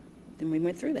 then we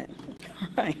went through that.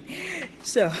 All right,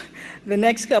 so the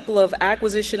next couple of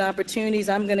acquisition opportunities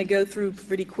I'm going to go through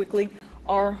pretty quickly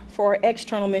are for our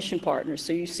external mission partners.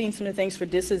 So you've seen some of the things for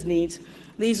DISA's needs.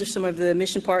 These are some of the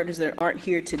mission partners that aren't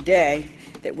here today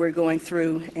that we're going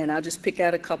through, and I'll just pick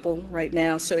out a couple right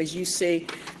now. So as you see,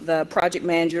 the project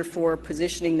manager for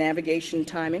positioning, navigation, and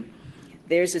timing,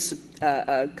 there's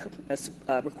a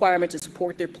requirement to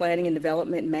support their planning and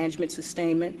development and management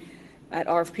sustainment. That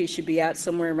RFP should be out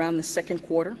somewhere around the 2nd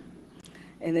quarter.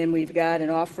 And then we've got an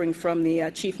offering from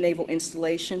the Chief Naval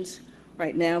Installations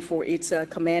right now for its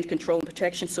command, control, and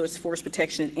protection, so it's force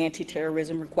protection and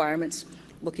anti-terrorism requirements,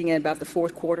 looking at about the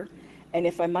 4th quarter. And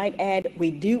if I might add, we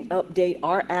do update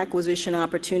our acquisition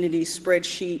opportunities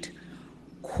spreadsheet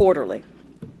quarterly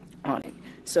on it.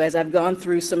 So as I've gone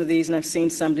through some of these, and I've seen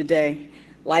some today,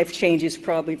 life changes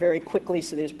probably very quickly,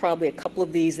 so there's probably a couple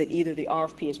of these that either the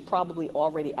RFP is probably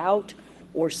already out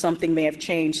or something may have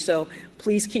changed. So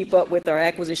please keep up with our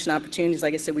acquisition opportunities.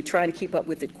 Like I said, we try to keep up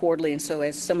with it quarterly, and so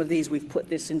as some of these, we've put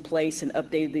this in place and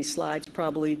updated these slides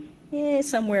probably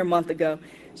somewhere a month ago.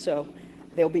 So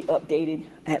they'll be updated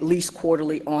at least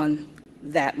quarterly on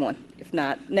that one. If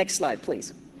not, next slide,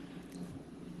 please.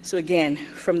 So again,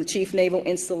 from the Chief Naval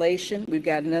Installation, we've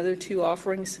got another 2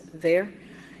 offerings there.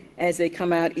 As they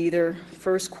come out either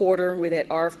 1st quarter, where that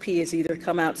RFP has either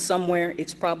come out somewhere,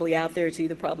 it's probably out there, it's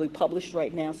either probably published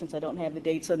right now since I don't have the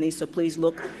dates on these, so please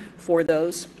look for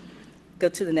those. Go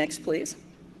to the next, please.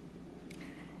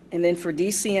 And then for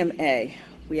DCMA,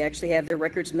 We actually have the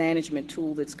records management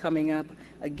tool that's coming up.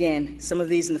 Again, some of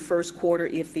these in the first quarter,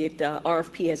 if the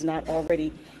RFP has not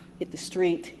already hit the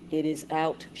street, it is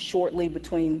out shortly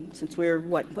between, since we're,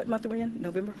 what month are we in?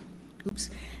 November? Oops,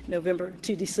 November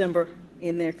to December,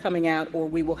 in there coming out, or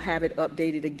we will have it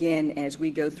updated again as we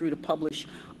go through to publish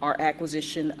our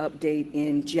acquisition update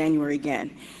in January again.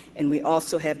 And we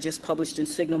also have just published in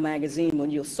Signal Magazine,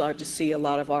 when you'll start to see a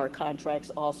lot of our contracts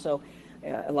also,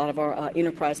 a lot of our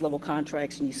enterprise level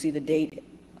contracts, and you see the date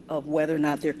of whether or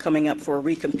not they're coming up for a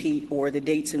recompete or the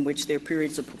dates in which their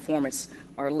periods of performance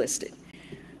are listed.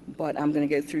 But I'm going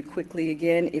to go through quickly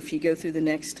again. If you go through the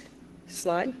next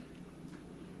slide.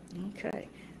 Okay.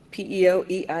 PEO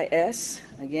EIS,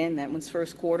 again, that one's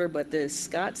first quarter, but the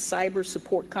Scott Cyber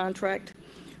Support Contract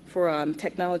for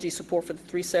technology support for the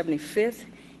 375th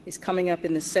is coming up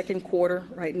in the second quarter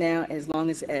right now, as well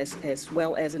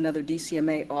as another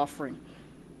DCMA offering.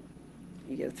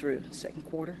 You go through second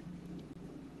quarter.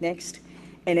 Next.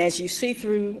 And as you see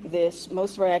through this,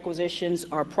 most of our acquisitions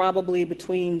are probably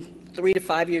between 3 to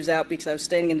 5 years out, because I was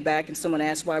standing in the back and someone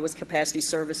asked why was capacity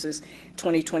services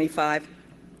 2025.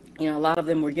 You know, a lot of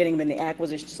them, we're getting them in the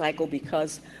acquisition cycle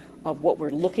because of what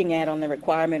we're looking at on the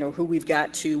requirement or who we've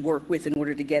got to work with in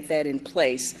order to get that in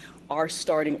place, are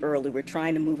starting early. We're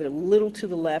trying to move it a little to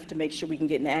the left to make sure we can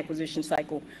get an acquisition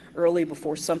cycle early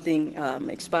before something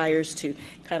expires, to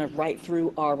kind of write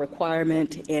through our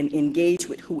requirement and engage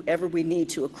with whoever we need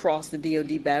to across the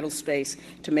DoD battle space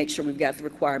to make sure we've got the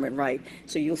requirement right.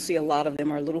 So you'll see a lot of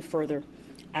them are a little further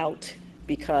out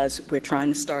because we're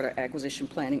trying to start our acquisition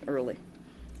planning early.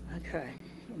 Okay,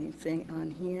 anything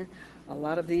on here? A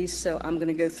lot of these, so I'm going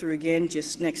to go through again.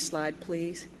 Just next slide,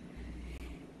 please.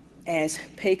 As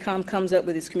PACOM comes up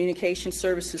with its communication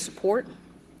services support,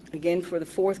 again for the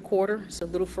fourth quarter, so a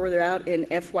little further out in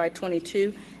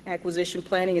FY22, acquisition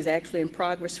planning is actually in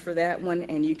progress for that one,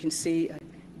 and you can see,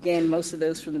 again, most of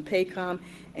those from the PACOM,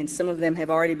 and some of them have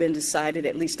already been decided,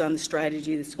 at least on the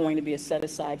strategy that's going to be a set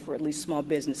aside for at least small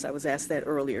business. I was asked that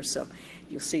earlier, so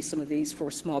you'll see some of these for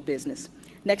small business.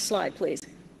 Next slide, please.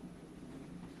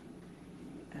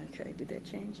 Okay, did that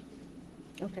change?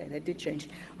 Okay, that did change.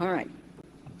 All right.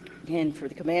 Again, for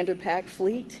the Commander PAC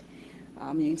fleet,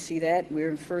 you can see that we're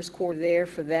in first quarter there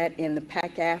for that, and the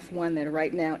PAC-AF one that are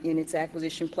right now in its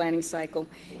acquisition planning cycle,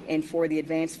 and for the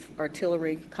advanced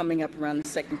artillery coming up around the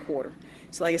second quarter.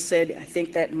 So like I said, I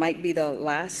think that might be the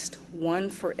last one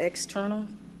for external.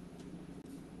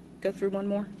 Go through one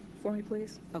more for me,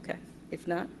 please. Okay, if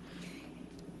not.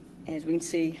 As we can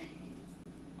see,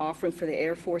 offering for the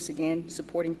Air Force, again,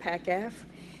 supporting PAC-AF,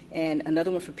 and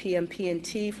another one for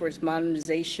PMP&T for its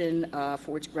modernization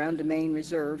for its ground domain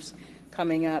reserves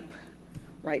coming up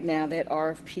right now. That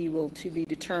RFP will to be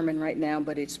determined right now,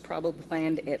 but it's probably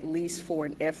planned at least for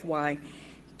an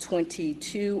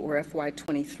FY22 or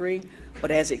FY23.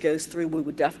 But as it goes through, we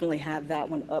would definitely have that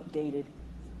one updated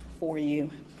for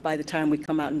you by the time we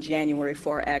come out in January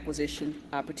for our acquisition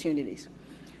opportunities.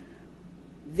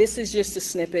 This is just a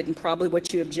snippet, and probably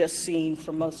what you have just seen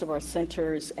from most of our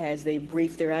centers as they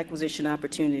brief their acquisition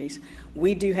opportunities.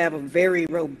 We do have a very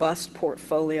robust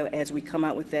portfolio as we come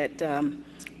out with that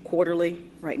quarterly.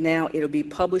 Right now, it'll be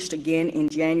published again in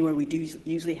January. We do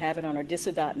usually have it on our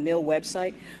DISA.mil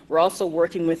website. We're also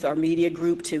working with our media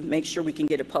group to make sure we can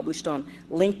get it published on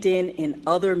LinkedIn and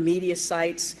other media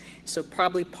sites. So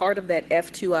probably part of that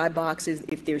F2I box is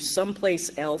if there's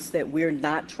someplace else that we're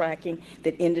not tracking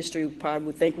that industry probably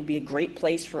would think would be a great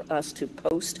place for us to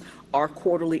post our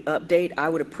quarterly update, I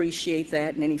would appreciate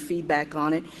that and any feedback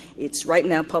on it. It's right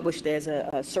now published as a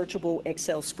searchable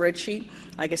Excel spreadsheet.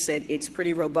 Like I said, it's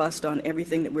pretty robust on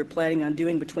everything that we're planning on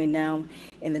doing between now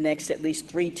and the next at least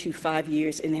 3 to 5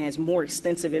 years, and has more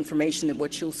extensive information than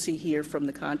what you'll see here, from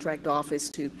the contract office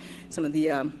to some of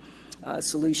the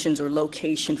solutions or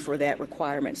location for that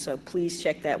requirement. So please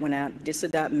check that one out,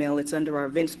 DISA.mil. It's under our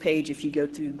events page if you go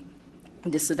through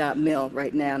DISA.mil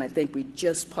right now, and I think we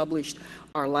just published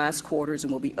our last quarters,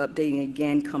 and we'll be updating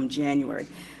again come January.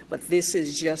 But this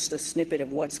is just a snippet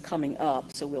of what's coming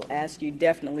up, so we'll ask you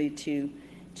definitely to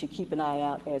keep an eye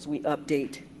out as we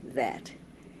update that.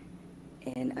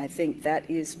 And I think that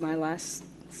is my last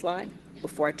slide.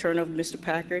 Before I turn over to Mr.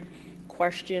 Packard,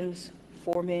 questions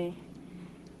for me?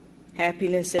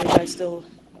 Happiness, everybody still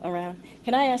around?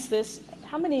 Can I ask this?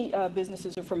 How many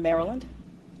businesses are from Maryland?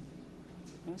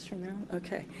 That's from Maryland?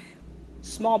 Okay.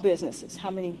 Small businesses,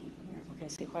 how many? Okay, I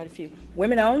see quite a few.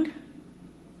 Women owned?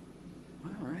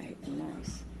 All right,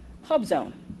 nice. Hub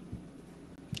zone?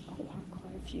 Oh, wow,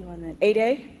 quite a few on that.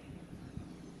 8A?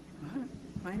 All right,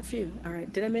 quite a few. All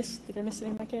right, did I miss any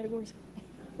of my categories?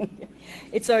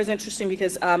 It's always interesting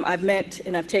because I've met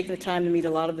and I've taken the time to meet a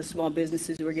lot of the small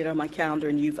businesses who are getting on my calendar,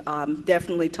 and you've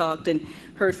definitely talked and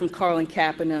heard from Carlin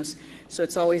Kapanos. So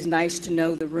it's always nice to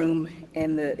know the room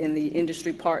and the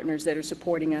industry partners that are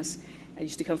supporting us. I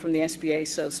used to come from the SBA,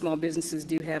 so small businesses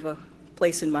do have a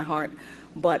place in my heart.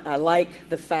 But I like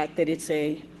the fact that it's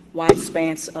a wide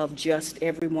span of just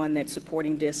everyone that's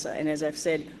supporting DISA. And as I've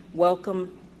said,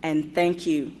 welcome and thank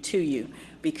you to you,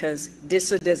 because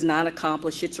DISA does not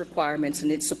accomplish its requirements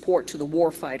and its support to the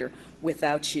warfighter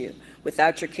without you,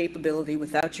 without your capability,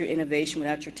 without your innovation,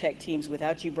 without your tech teams,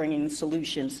 without you bringing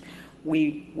solutions.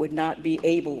 We would not be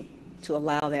able to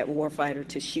allow that warfighter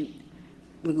to shoot,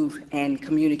 move, and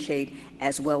communicate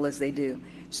as well as they do.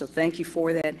 So thank you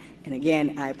for that. And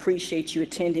again, I appreciate you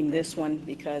attending this one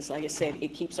because, like I said, it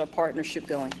keeps our partnership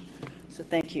going. So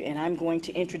thank you. And I'm going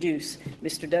to introduce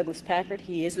Mr. Douglas Packard.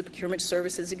 He is the Procurement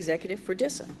Services Executive for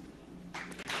DISA.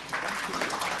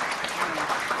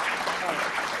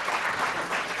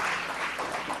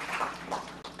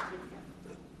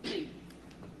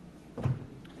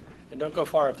 And don't go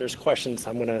far. If there's questions,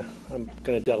 I'm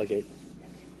gonna delegate.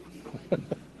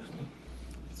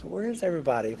 So where's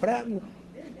everybody? What happened?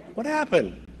 What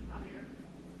happened?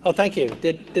 Oh, thank you.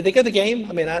 Did they go to the game?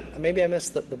 I mean, maybe I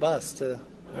missed the bus.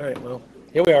 All right, well,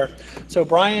 here we are. So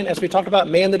Brian, as we talked about,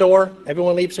 man the door.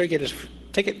 Everyone leaves here, get his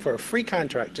ticket for a free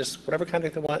contract, just whatever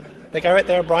contract they want. The guy right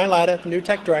there, Brian Lida, new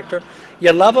tech director.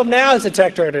 You love him now as a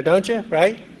tech director, don't you?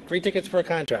 Right? Free tickets for a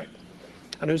contract.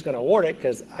 I know who's going to award it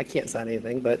because I can't sign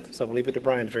anything, but so we'll leave it to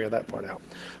Brian to figure that part out.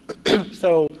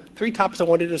 So 3 topics I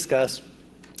wanted to discuss.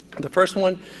 The first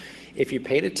one, if you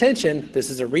paid attention, this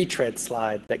is a retread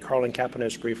slide that Carlin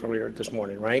Kapanos briefed earlier this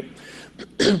morning, right?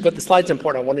 But the slide's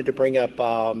important. I wanted to bring up,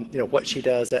 what she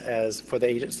does as for the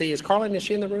agency. Is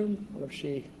she in the room? Or is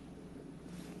she?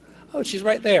 Oh, she's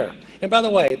right there. And by the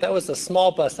way, that was a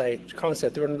small bus. Carlin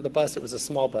said threw it under the bus. It was a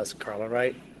small bus, Carlin,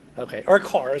 right? Okay, or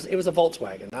cars. It was a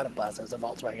Volkswagen, not a bus. It was a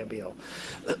Volkswagen Beetle.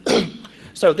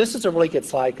 So this is a really good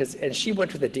slide and she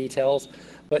went to the details,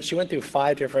 but she went through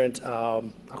 5 different, I'll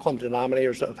call them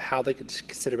denominators of how the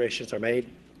considerations are made.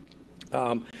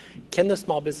 Can the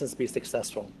small business be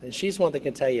successful? And she's one that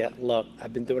can tell you, look,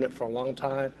 I've been doing it for a long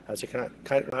time. I was a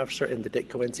contract officer in the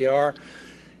DITCO NCR.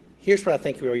 Here's what I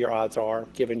think your odds are,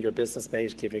 given your business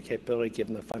base, given your capability,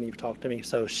 given the funding you've talked to me.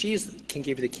 So she can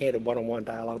give you the candid one-on-one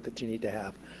dialogue that you need to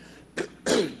have.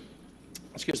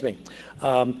 Excuse me.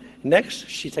 Next,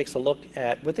 she takes a look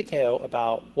at, with the KO,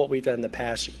 about what we've done in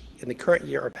the current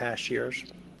year or past years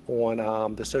on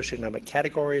the socioeconomic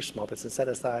categories, small business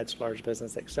set-asides, large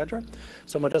business, et cetera.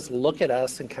 Someone does look at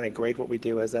us and kind of grade what we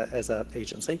do as an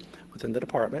agency within the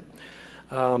department.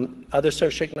 Other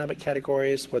socioeconomic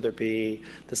categories, whether it be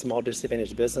the small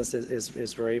disadvantaged business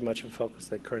is very much in focus of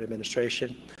the current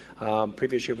administration.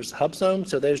 Previous year was Hub Zone,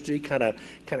 so those do kind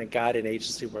of guide an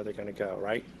agency where they're going to go,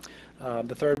 right?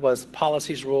 The third was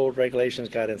policies, rules, regulations,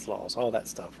 guidance, laws, all that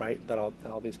stuff, right? That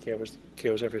all these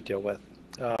KOs ever deal with.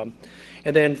 And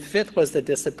then 5th was the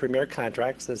DISA Premier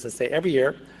Contracts. As I say, every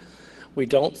year, we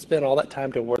don't spend all that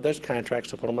time to award those contracts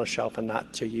to put them on a shelf and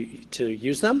not to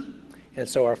use them. And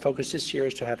so our focus this year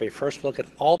is to have a first look at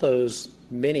all those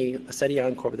many, SETI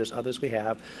Encore, but there's others we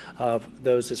have, of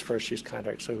those as first use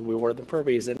contracts. So we award them for a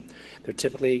reason. They're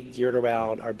typically geared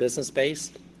around our business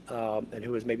base, and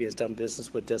who has done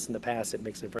business with DISA in the past. It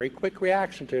makes a very quick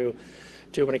reaction to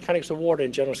when a contract's awarded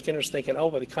and General Skinner's thinking, oh,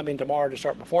 well, they come in tomorrow to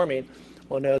start performing.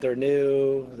 Well, no, they're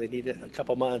new. They need a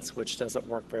couple months, which doesn't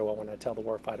work very well when I tell the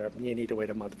warfighter, you need to wait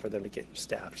a month for them to get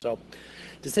staffed. So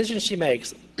decisions she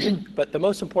makes, but the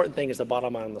most important thing is the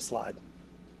bottom line on the slide.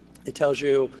 It tells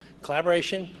you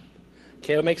collaboration,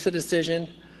 KO makes a decision,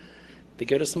 they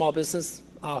go to small business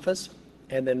office,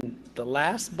 and then the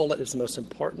last bullet is the most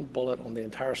important bullet on the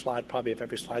entire slide, probably of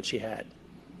every slide she had.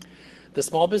 The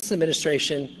Small Business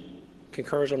Administration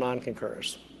concurs or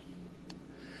non-concurs.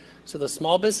 So the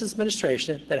Small Business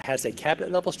Administration that has a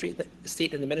cabinet level seat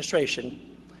in the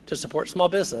administration to support small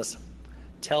business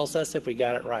tells us if we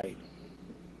got it right.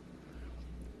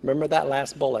 Remember that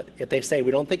last bullet. If they say,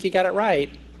 we don't think you got it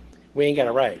right, we ain't got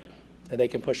it right, and they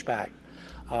can push back.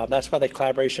 That's why the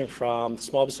collaboration from the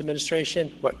Small Business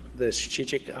Administration, what the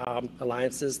strategic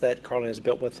alliances that Carlin has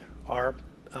built with our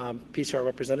PCR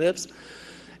representatives,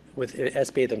 with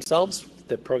SBA themselves,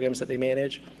 the programs that they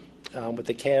manage, with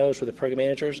the KOs, with the program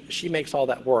managers, she makes all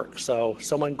that work. So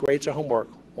someone grades their homework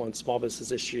on small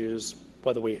business issues,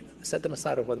 whether we set them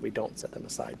aside or whether we don't set them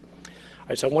aside. All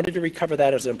right, so I wanted to recover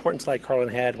that as an important slide Carlin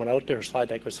had. When I looked at her slide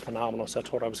deck, it was phenomenal, so I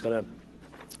told her I was going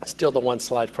to steal the one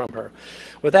slide from her.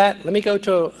 With that, let me go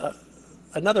to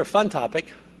another fun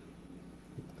topic,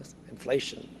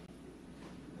 inflation.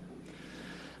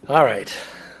 All right.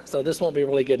 So this won't be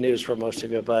really good news for most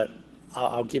of you, but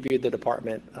I'll give you the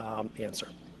department answer.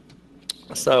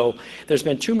 So there's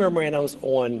been 2 memorandums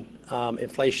on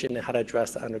inflation and how to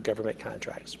address it under government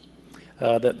contracts.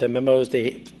 The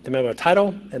memo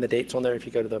title and the dates on there. If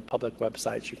you go to the public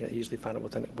websites, you can easily find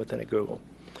it within a Google.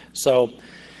 So,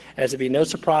 as it'd be no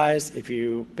surprise if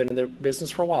you've been in the business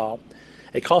for a while,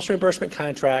 a cost reimbursement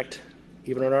contract,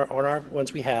 even on our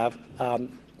ones we have,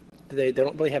 they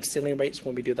don't really have ceiling rates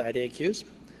when we do the IDIQs.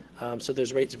 So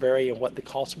those rates vary, and what the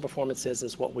cost of performance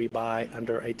is what we buy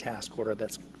under a task order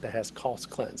that has cost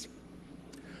cleanse.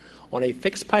 On a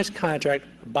fixed price contract,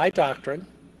 by doctrine,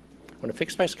 on a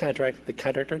fixed price contract, the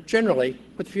contractor generally,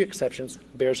 with a few exceptions,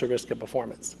 bears the risk of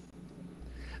performance.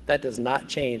 That does not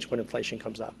change when inflation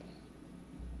comes up.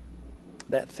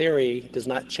 That theory does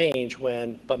not change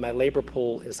but my labor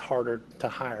pool is harder to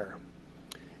hire.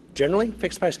 Generally,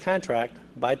 fixed price contract,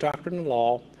 by doctrine and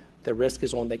law, the risk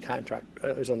is on the contract,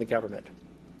 is on the government.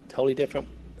 Totally different,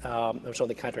 it's on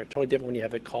the contract, totally different when you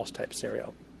have a cost type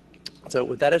scenario. So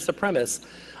with that as the premise,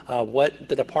 what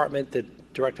the department, the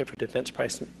Director for Defense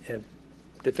Pricing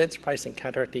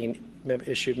Contracting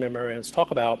issued memorandums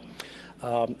talk about,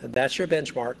 that's your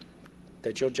benchmark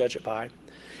that you'll judge it by.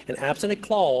 And absent a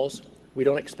clause, we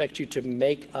don't expect you to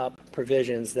make up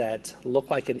provisions that look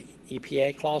like an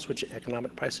EPA clause, which is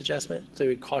economic price adjustment. So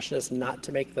we caution us not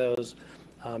to make those,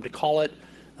 to call it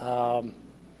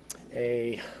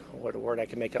what word I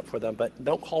can make up for them, but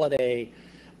don't call it a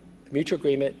mutual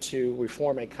agreement to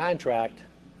reform a contract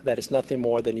that is nothing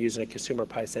more than using a consumer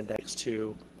price index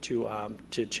to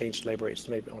change labor rates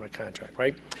maybe on a contract,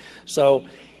 right? So,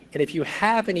 and if you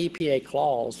have an EPA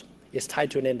clause, it's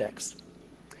tied to an index.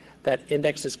 That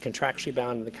index is contractually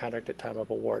bound in the contract at time of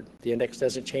award. The index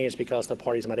doesn't change because the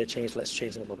parties might have changed. Let's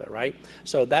change it a little bit, right?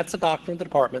 So that's the doctrine of the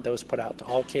department that was put out to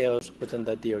all KOs within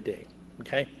the DoD.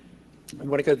 Okay. We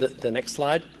want to go to the next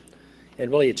slide,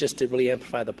 and really just to really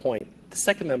amplify the point. The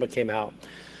second memo came out,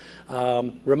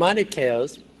 reminded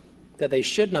KOs that they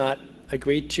should not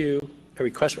agree to a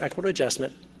request for equitable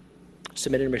adjustment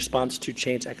submitted in response to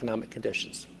changed economic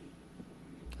conditions.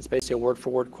 It's basically a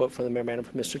word-for-word quote from the memorandum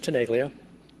from Mr. Tenaglia.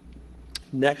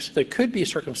 Next, there could be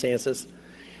circumstances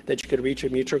that you could reach a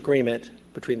mutual agreement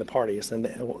between the parties. And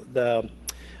the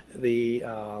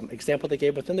example they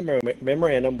gave within the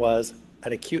memorandum was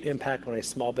an acute impact on a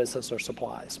small business or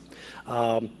supplies.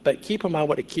 But keep in mind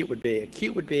what acute would be.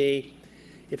 Acute would be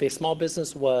if a small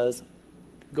business was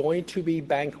going to be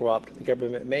bankrupt, the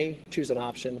government may choose an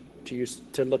option to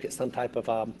look at some type of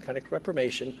kind of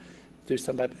reformation through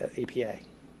some type of APA.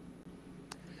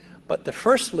 But the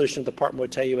first solution the department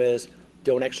would tell you is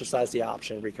don't exercise the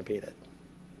option and recompete it.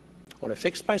 On a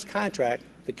fixed price contract,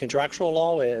 the contractual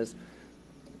law is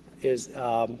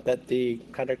that the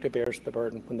contractor bears the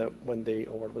burden when the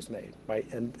award was made, right?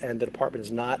 And the department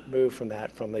has not moved from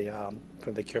that from the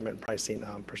procurement and pricing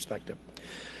perspective.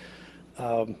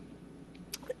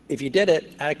 If you did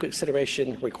it, adequate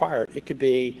consideration required. It could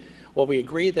be, well, we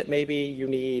agree that maybe you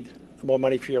need more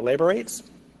money for your labor rates.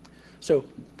 So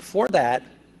for that,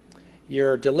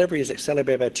 your delivery is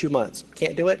accelerated by 2 months.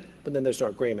 Can't do it, but then there's no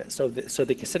agreement. So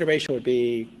the consideration would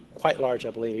be quite large,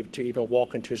 I believe, to even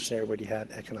walk into a scenario where you had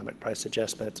economic price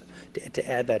adjustment to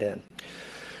add that in.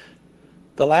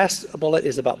 The last bullet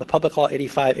is about the Public Law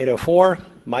 85804.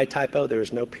 My typo, there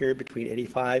is no period between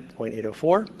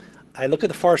 85.804. I look at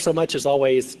the FAR so much as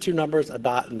always 2 numbers, a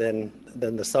dot, and then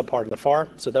the subpart in the FAR.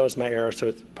 So that was my error. So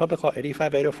it's Public Law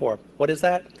 85804. What is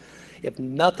that? If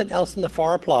nothing else in the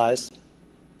FAR applies,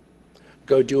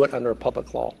 go do it under a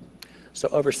public law. So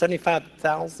over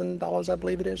 $75,000, I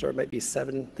believe it is, or it might be I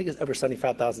think it's over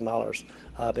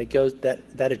 $75,000. It goes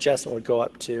that adjustment would go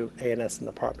up to ANS and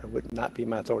the department. It would not be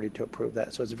my authority to approve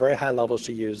that. So it's very high levels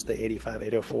to use the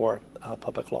 85804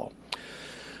 public law.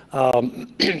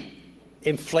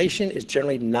 Inflation is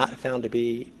generally not found to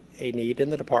be a need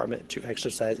in the department to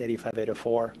exercise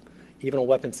 85804. Even on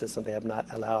weapon systems, they have not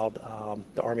allowed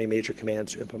the Army Major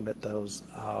Commands to implement those.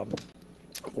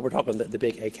 We're talking the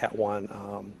big ACAT-1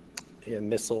 in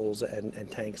missiles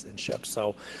and tanks and ships.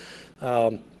 So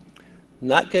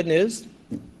not good news.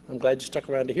 I'm glad you stuck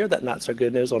around to hear that not so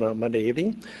good news on a Monday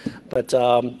evening. But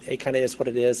it kind of is what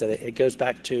it is. And it goes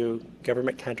back to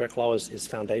government contract law is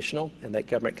foundational. And that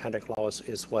government contract law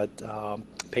is what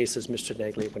paces Mr.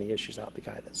 Nagley when he issues out the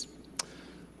guidance.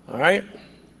 All right.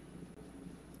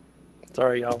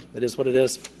 Sorry, y'all. It is what it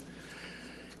is.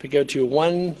 We go to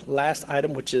one last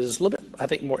item, which is a little bit, I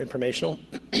think, more informational.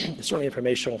 It's certainly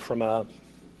informational from a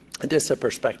DISA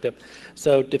perspective.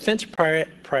 So Defense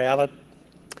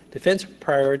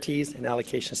Priorities and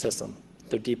Allocation System,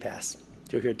 the DPAS.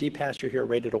 You'll hear DPAS, you'll hear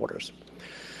rated orders.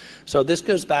 So this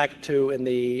goes back to in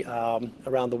the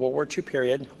around the World War II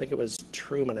period. I think it was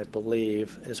Truman, I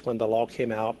believe, is when the law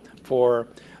came out for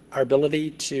our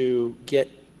ability to get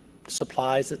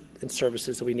supplies and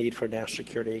services that we need for national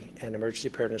security and emergency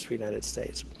preparedness for the United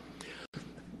States.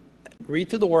 Read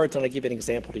through the words, and I'll give you an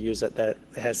example to use it that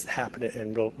has happened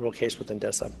in real case within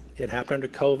DISA. It happened under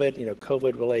COVID.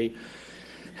 COVID really,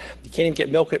 you can't even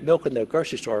get milk in the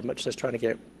grocery store, much less trying to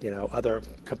get other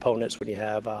components when you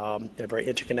have a very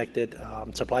interconnected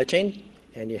supply chain,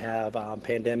 and you have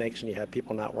pandemics, and you have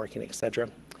people not working, et cetera.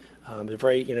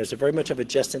 It's very much of a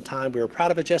just-in-time. We were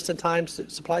proud of a just-in-time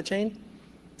supply chain.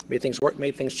 Made things work,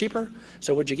 made things cheaper.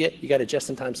 So what'd you get? You got a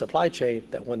just-in-time supply chain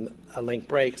that when a link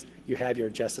breaks, you have your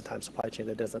just-in-time supply chain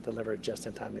that doesn't deliver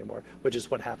just-in-time anymore, which is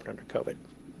what happened under COVID.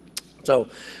 So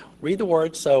read the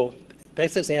words. So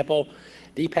best example,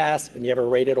 DPAS, and you have a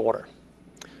rated order.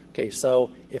 Okay,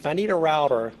 so if I need a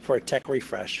router for a tech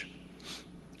refresh,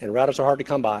 and routers are hard to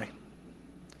come by,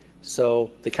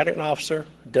 so the contracting officer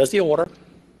does the order.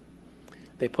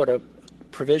 They put a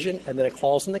provision and then a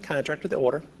clause in the contract with the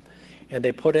order, and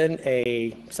they put in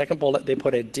a second bullet. They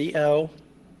put a DO,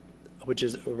 which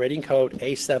is a rating code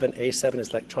A7. A7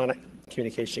 is electronic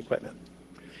communication equipment.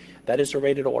 That is a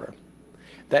rated order.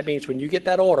 That means when you get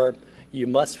that order, you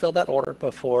must fill that order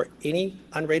before any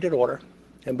unrated order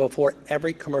and before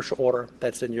every commercial order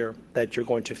that you're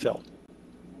going to fill.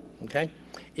 Okay?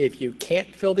 If you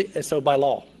can't fill so by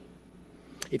law,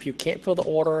 if you can't fill the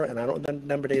order, and I don't know the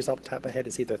number of days off the top of my head,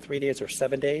 it's either 3 days or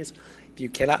 7 days. If you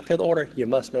cannot fill the order, you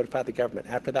must notify the government.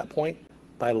 After that point,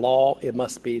 by law, it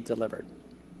must be delivered.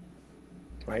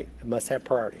 Right? It must have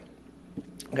priority.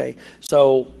 Okay?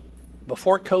 So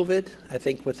before COVID, I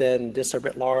think within DISA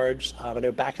writ large, I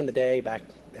know back in the day, back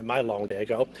in my long day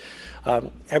ago,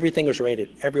 everything was rated.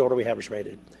 Every order we had was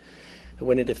rated.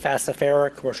 When it did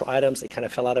FAST-FARA, commercial items, it kind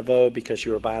of fell out of vogue because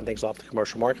you were buying things off the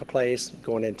commercial marketplace,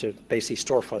 going into basically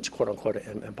storefronts, quote unquote,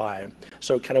 and buying.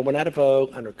 So it kind of went out of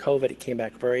vogue. Under COVID, it came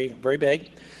back very, very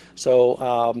big.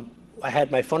 So I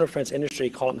had my phone and friends industry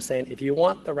call up and saying, if you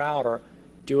want the router,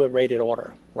 do a rated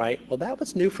order, right? Well, that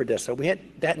was new for DISA. We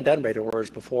hadn't done rated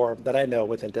orders before that I know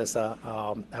within DISA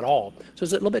at all. So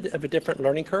it's a little bit of a different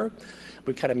learning curve.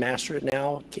 We've kind of mastered it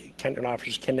now. Contracting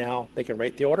officers they can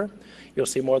rate the order. You'll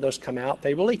see more of those come out.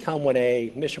 They really come when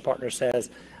a mission partner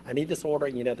says, I need this order,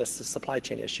 this is supply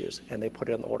chain issues, and they put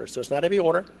it in the order. So it's not every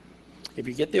order. If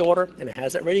you get the order and it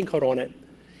has that rating code on it,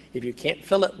 if you can't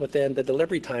fill it within the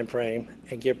delivery time frame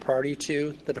and give priority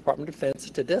to the Department of Defense,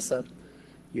 to DISA,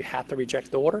 you have to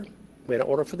reject the order. We had an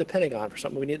order for the Pentagon for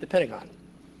something we needed the Pentagon.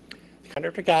 The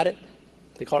contractor got it.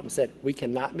 They called up and said, we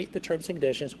cannot meet the terms and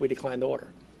conditions. We declined the order.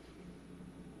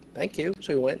 Thank you.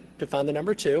 So we went to find the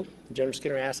number 2. General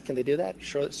Skinner asked, can they do that?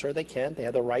 Sure, they can. They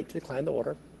have the right to decline the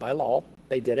order by law.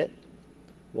 They did it.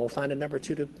 We'll find a number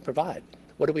 2 to provide.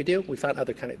 What do? We found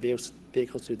other kind of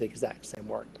vehicles do the exact same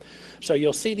work. So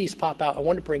you'll see these pop out. I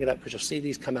wanted to bring it up because you'll see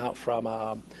these come out from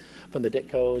the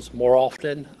DITCOs more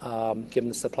often, given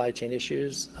the supply chain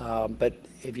issues. But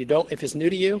if it's new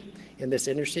to you in this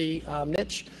industry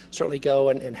niche, certainly go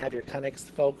and have your Connex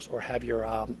folks or have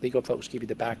your legal folks give you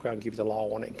the background, give you the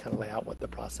law on it, and kind of lay out what the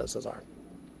processes are.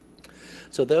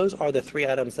 So those are the 3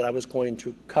 items that I was going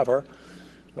to cover.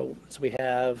 So we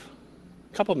have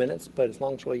a couple minutes, but as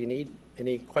long as what you need.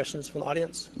 Any questions from the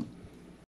audience?